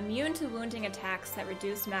form, immune to wounding attacks that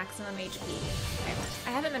reduce maximum HP. Okay.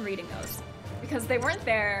 I haven't been reading those because they weren't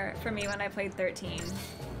there for me when I played 13.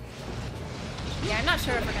 Yeah, I'm not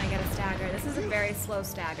sure if we're gonna get a stagger. This is a very slow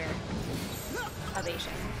stagger.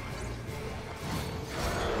 Salvation.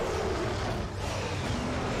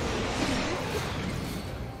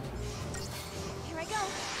 Here I go.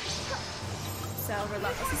 So,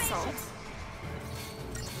 Relentless Assault.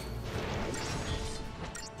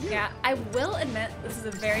 Yeah, I will admit this is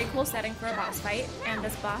a very cool setting for a boss fight, and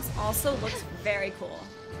this boss also looks very cool.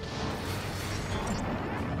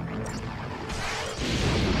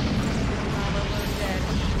 Oh, we're wounded.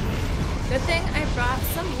 Good thing I brought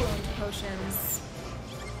some wound potions.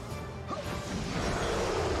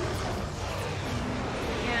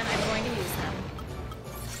 And I'm going to use them.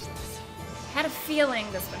 Had a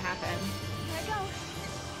feeling this would happen. Here I go.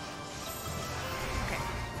 Okay,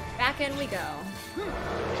 back in we go.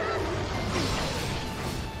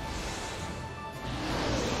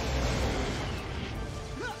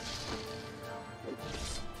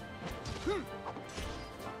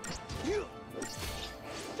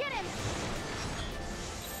 Get him.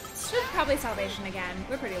 Should probably salvation again.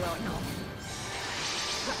 We're pretty low in health.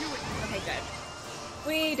 Okay, good.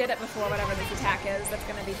 We did it before whatever this attack is. That's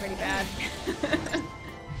gonna be pretty bad.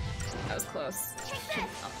 That was close.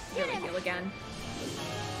 I'll really heal again.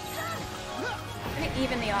 I'm gonna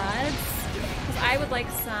even the odds. Because I would like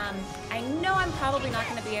some... I know I'm probably not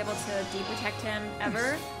gonna be able to deprotect him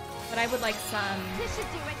ever, but I would like some This should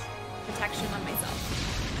do it. protection on myself.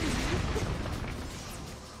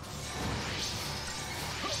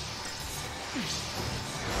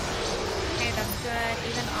 Okay, that's good.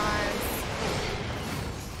 Even odds.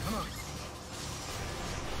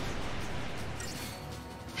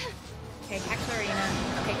 Okay, Cactuarina.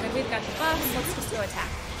 Okay, good. We've got the buffs. Let's just go attack.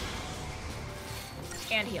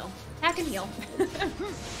 And heal. Attack and heal.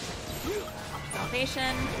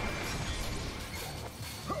 Salvation.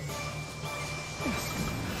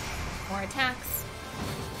 More attacks.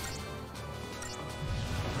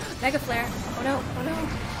 Mega Flare. Oh no, oh no,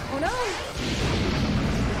 oh no!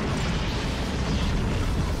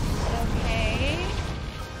 Okay.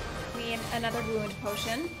 We need another wound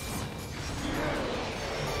potion.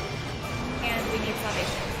 And we need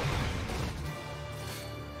salvation.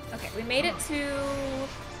 Okay, we made it to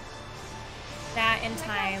that in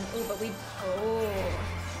time. Ooh, but we... Oh.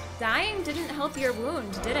 Dying didn't help your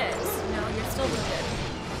wound, did it? No, you're still wounded.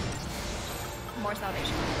 More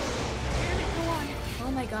salvation. Oh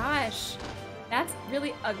my gosh. That's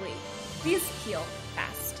really ugly. Please heal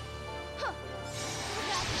fast.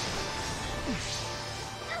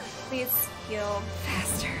 Please heal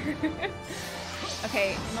faster.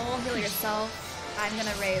 Okay, Noel, heal yourself. I'm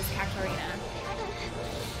gonna raise Cactuarina.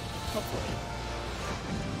 Hopefully.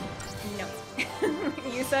 No.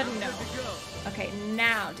 You said no. Okay,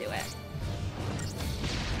 now do it.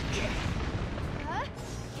 Can't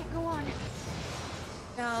go on.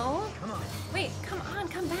 No. Wait, come on,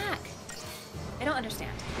 come back. I don't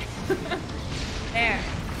understand. There.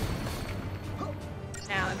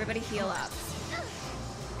 Now, everybody heal up.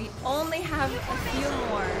 We only have a few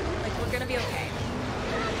more. Like, we're gonna be okay.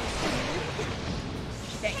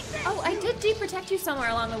 Thanks. Oh, I did deprotect you somewhere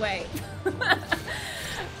along the way.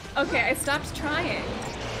 Okay, I stopped trying.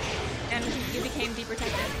 And you became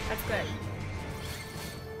deprotected. That's good.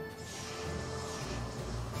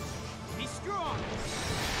 Be strong.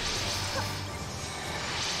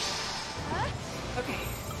 Okay.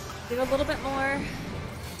 Do a little bit more.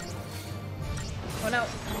 Oh no.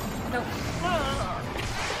 No.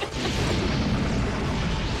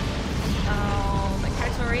 Oh, but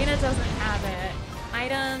Cactuarina doesn't have it.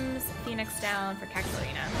 Items, Phoenix down for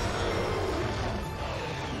Cactuarina.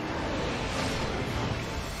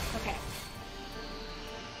 Okay.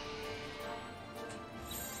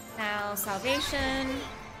 Now, salvation.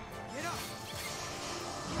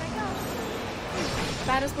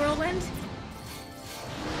 Bad as Whirlwind?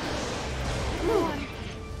 Ooh.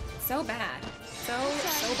 So bad. So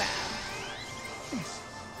bad.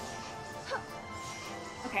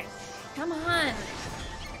 Okay. Come on.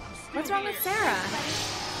 What's wrong with Sarah?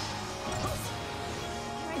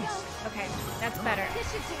 Okay, that's better.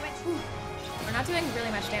 This should do it. We're not doing really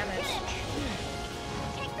much damage.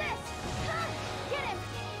 Take this. Get him.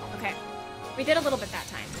 Okay. We did a little bit that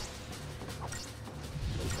time.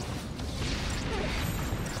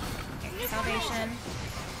 Okay, salvation.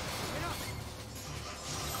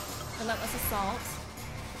 Relentless Assault.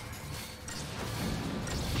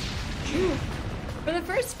 Ooh. For the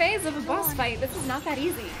first phase of a boss fight, this is not that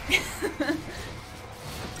easy.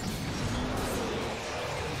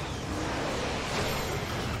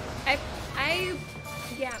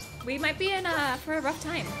 Yeah, we might be in for a rough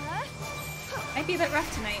time. Might be a bit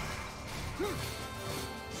rough tonight.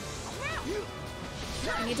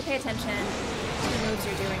 I need to pay attention to the moves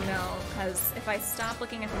you're doing though, because if I stop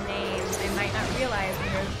looking at the names, I might not realize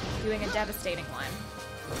when you're doing a devastating one.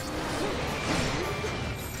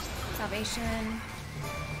 Salvation.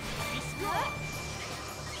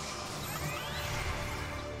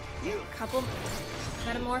 Couple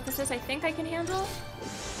metamorphosis I think I can handle.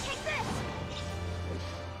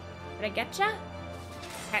 Did I get ya?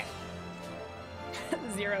 Okay.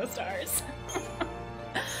 0 stars.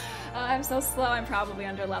 Oh, I'm so slow, I'm probably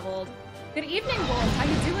underleveled. Good evening, Wolf. How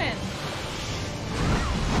you doing?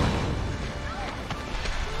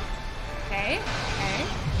 Okay, okay.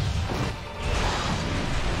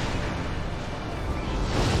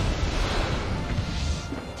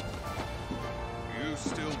 You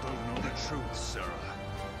still don't know the truth, Sarah.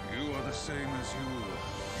 You are the same as you.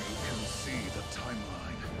 You can see the timeline.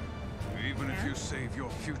 Even if you save your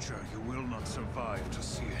future, you will not survive to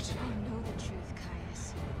see it. I know the truth,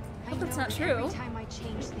 Caius. I Hope know it's not that true. every time I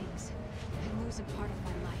change things, I lose a part of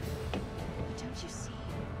my life. But don't you see?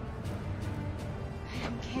 I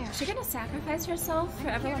don't care. Is she gonna sacrifice herself for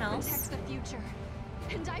everyone else? Protect the future,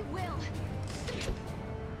 and I will.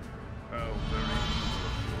 How very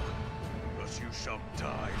beautiful. But you shall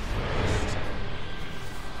die first.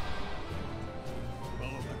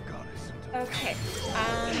 Follow the goddess into Okay.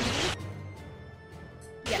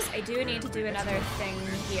 Yes, I do need to do another thing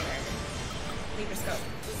here. Leave your scope.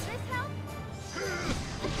 Does this help?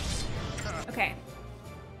 Okay.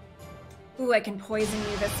 Ooh, I can poison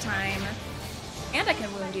you this time. And I can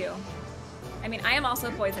wound you. I mean, I am also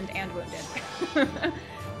poisoned and wounded.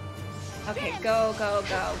 Okay, go, go,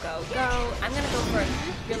 go, go, go. I'm gonna go for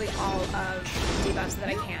really all of the debuffs that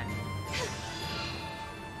I can.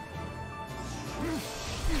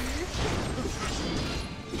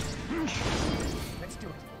 Let's do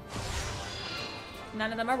it.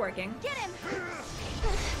 None of them are working. Get him!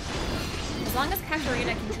 As long as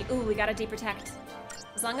Katarina can keep— ooh, we got a deprotect.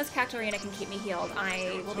 As long as Katarina can keep me healed,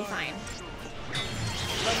 I will be fine.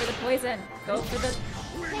 Go for the poison. Go for the—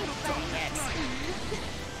 dang it.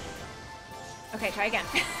 Okay, try again.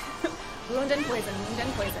 Wound and poison, wound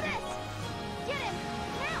and poison. Get him!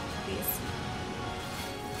 Now! Please.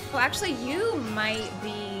 Oh, actually, you might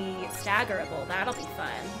be staggerable. That'll be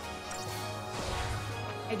fun.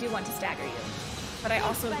 I do want to stagger you, but I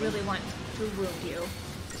also really want to wound you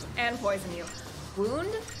and poison you.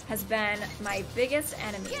 Wound has been my biggest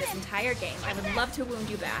enemy this entire game. I would love to wound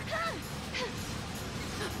you back.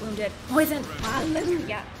 Wounded. Poisoned.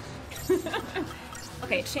 Hallelujah.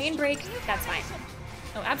 Okay, chain break. That's fine.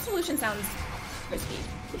 Oh, absolution sounds risky.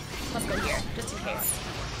 Let's go here, just in case.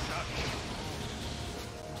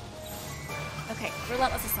 Okay,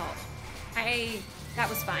 relentless assault. That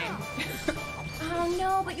was fine. Oh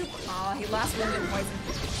no, but you— oh, he lost wound and poison.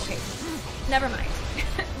 Okay, never mind.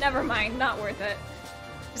 Never mind, not worth it.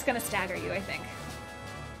 Just gonna stagger you, I think.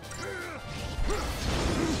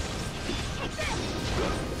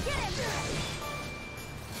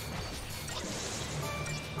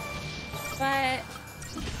 But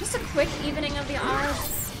just a quick evening of the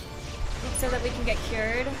odds so that we can get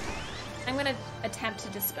cured. I'm gonna attempt to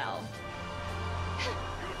dispel.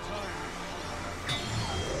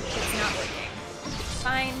 It's not working.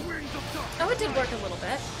 Fine. Oh, it did work a little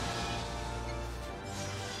bit.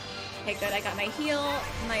 Okay, good. I got my heal.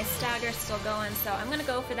 My stagger's still going, so I'm gonna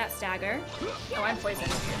go for that stagger. Oh, I'm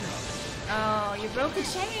poisoned. Oh, you broke the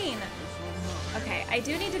chain. Okay, I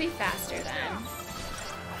do need to be faster then.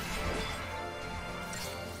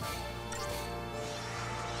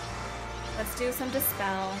 Let's do some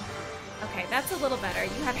dispel. Okay, that's a little better.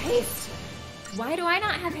 You have haste. Why do I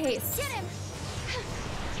not have haste? Get him!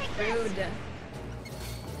 Rude.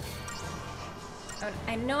 Oh,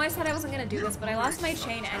 I know I said I wasn't gonna do this, but I lost my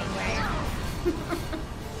chain anyway.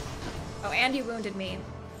 Oh, and you wounded me.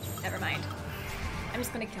 Never mind. I'm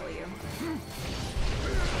just gonna kill you.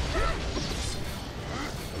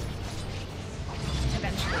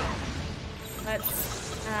 Eventually. Let's,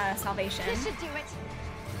 salvation. This should do it.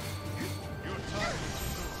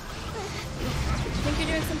 I think you're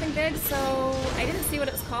doing something big, so I didn't see what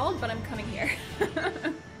it was called, but I'm coming here.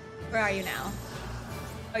 Where are you now?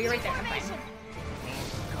 Oh, you're right there. I'm fine.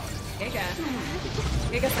 Giga.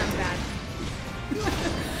 Giga sounds bad.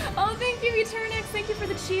 Oh, thank you, Eternix. Thank you for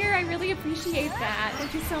the cheer. I really appreciate that.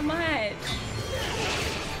 Thank you so much.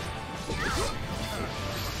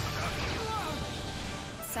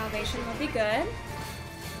 Salvation will be good.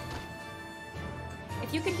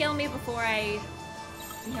 If you could heal me before I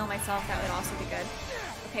can heal myself, that would also be good.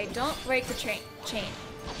 Okay, don't break the chain.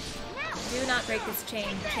 Do not break this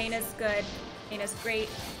chain. Chain is good. Chain is great.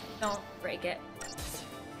 Don't break it.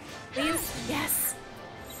 Please? Yes!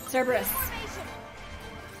 Cerberus.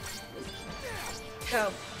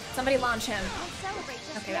 Go. Somebody launch him.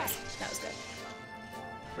 Okay, that was good.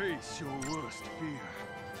 Face your worst fear.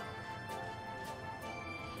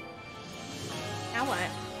 Now what?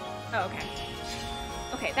 Oh, okay.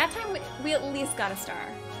 Okay, that time we at least got a star.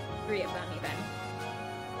 3 of them, even.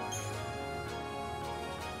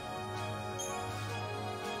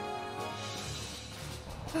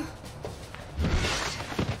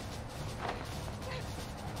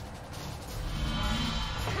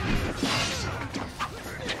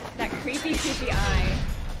 That creepy eye.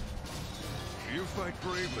 You fight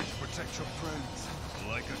bravely to protect your friends,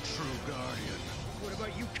 like a true guardian. What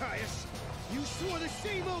about you, Caius? You swore the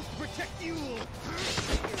same oath to protect you!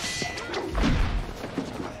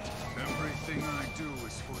 Everything I do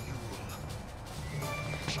is for you.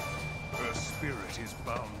 Her spirit is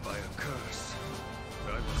bound by a curse.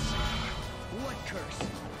 I will see her. What curse?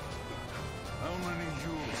 How many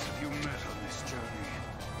Yules have you met on this journey?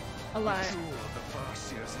 A lot. The jewel of the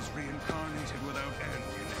Farseers is reincarnated without end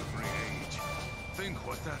in every age. Think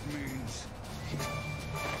what that means.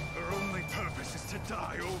 Her only purpose is to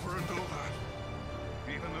die over and over.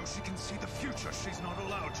 Even though she can see the future, she's not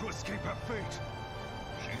allowed to escape her fate.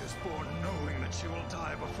 She is born knowing that she will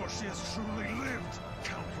die before she has truly lived.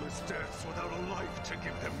 Countless deaths without a life to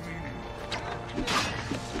give them meaning.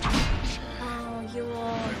 Oh, you will. No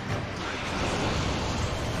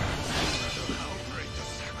matter how great the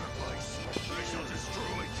sacrifice, they shall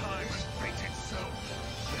destroy time and fate itself.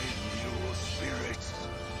 Then your spirit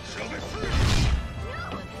shall be free.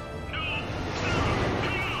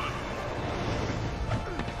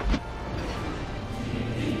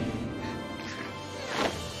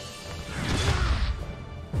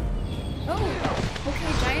 Oh,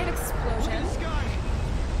 okay, giant explosion. Sky!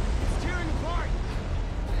 It's tearing apart!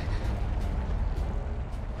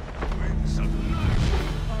 Wings of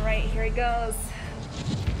night. Alright, here he goes.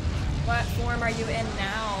 What form are you in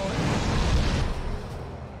now?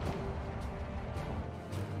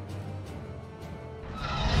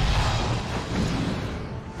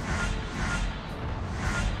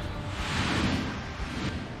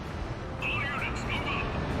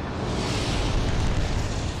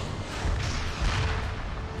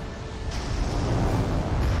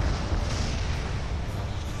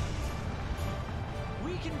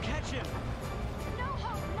 We can catch him! No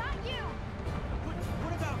hope, not you!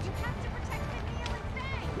 What about... You have to protect Camille and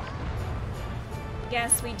Faye!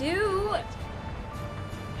 Yes, we do.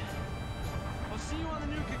 I'll see you on the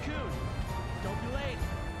new cocoon. Don't be late.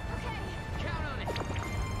 Okay, Count on it.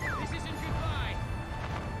 This isn't goodbye.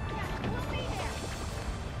 yeah, we'll be there!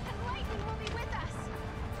 And Lightning will be with us!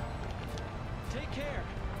 Take care.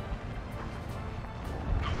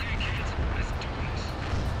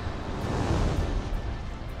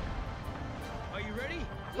 Are you ready?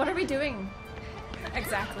 What are we doing?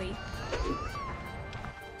 Exactly.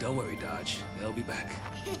 Don't worry, Dodge. They'll be back.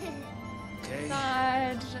 Okay?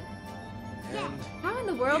 God. And How in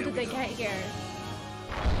the world Here did we they go. get here?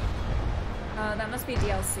 Oh, that must be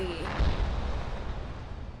DLC.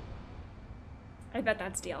 I bet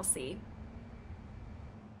that's DLC.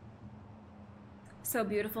 So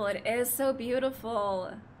beautiful. It is so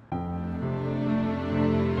beautiful.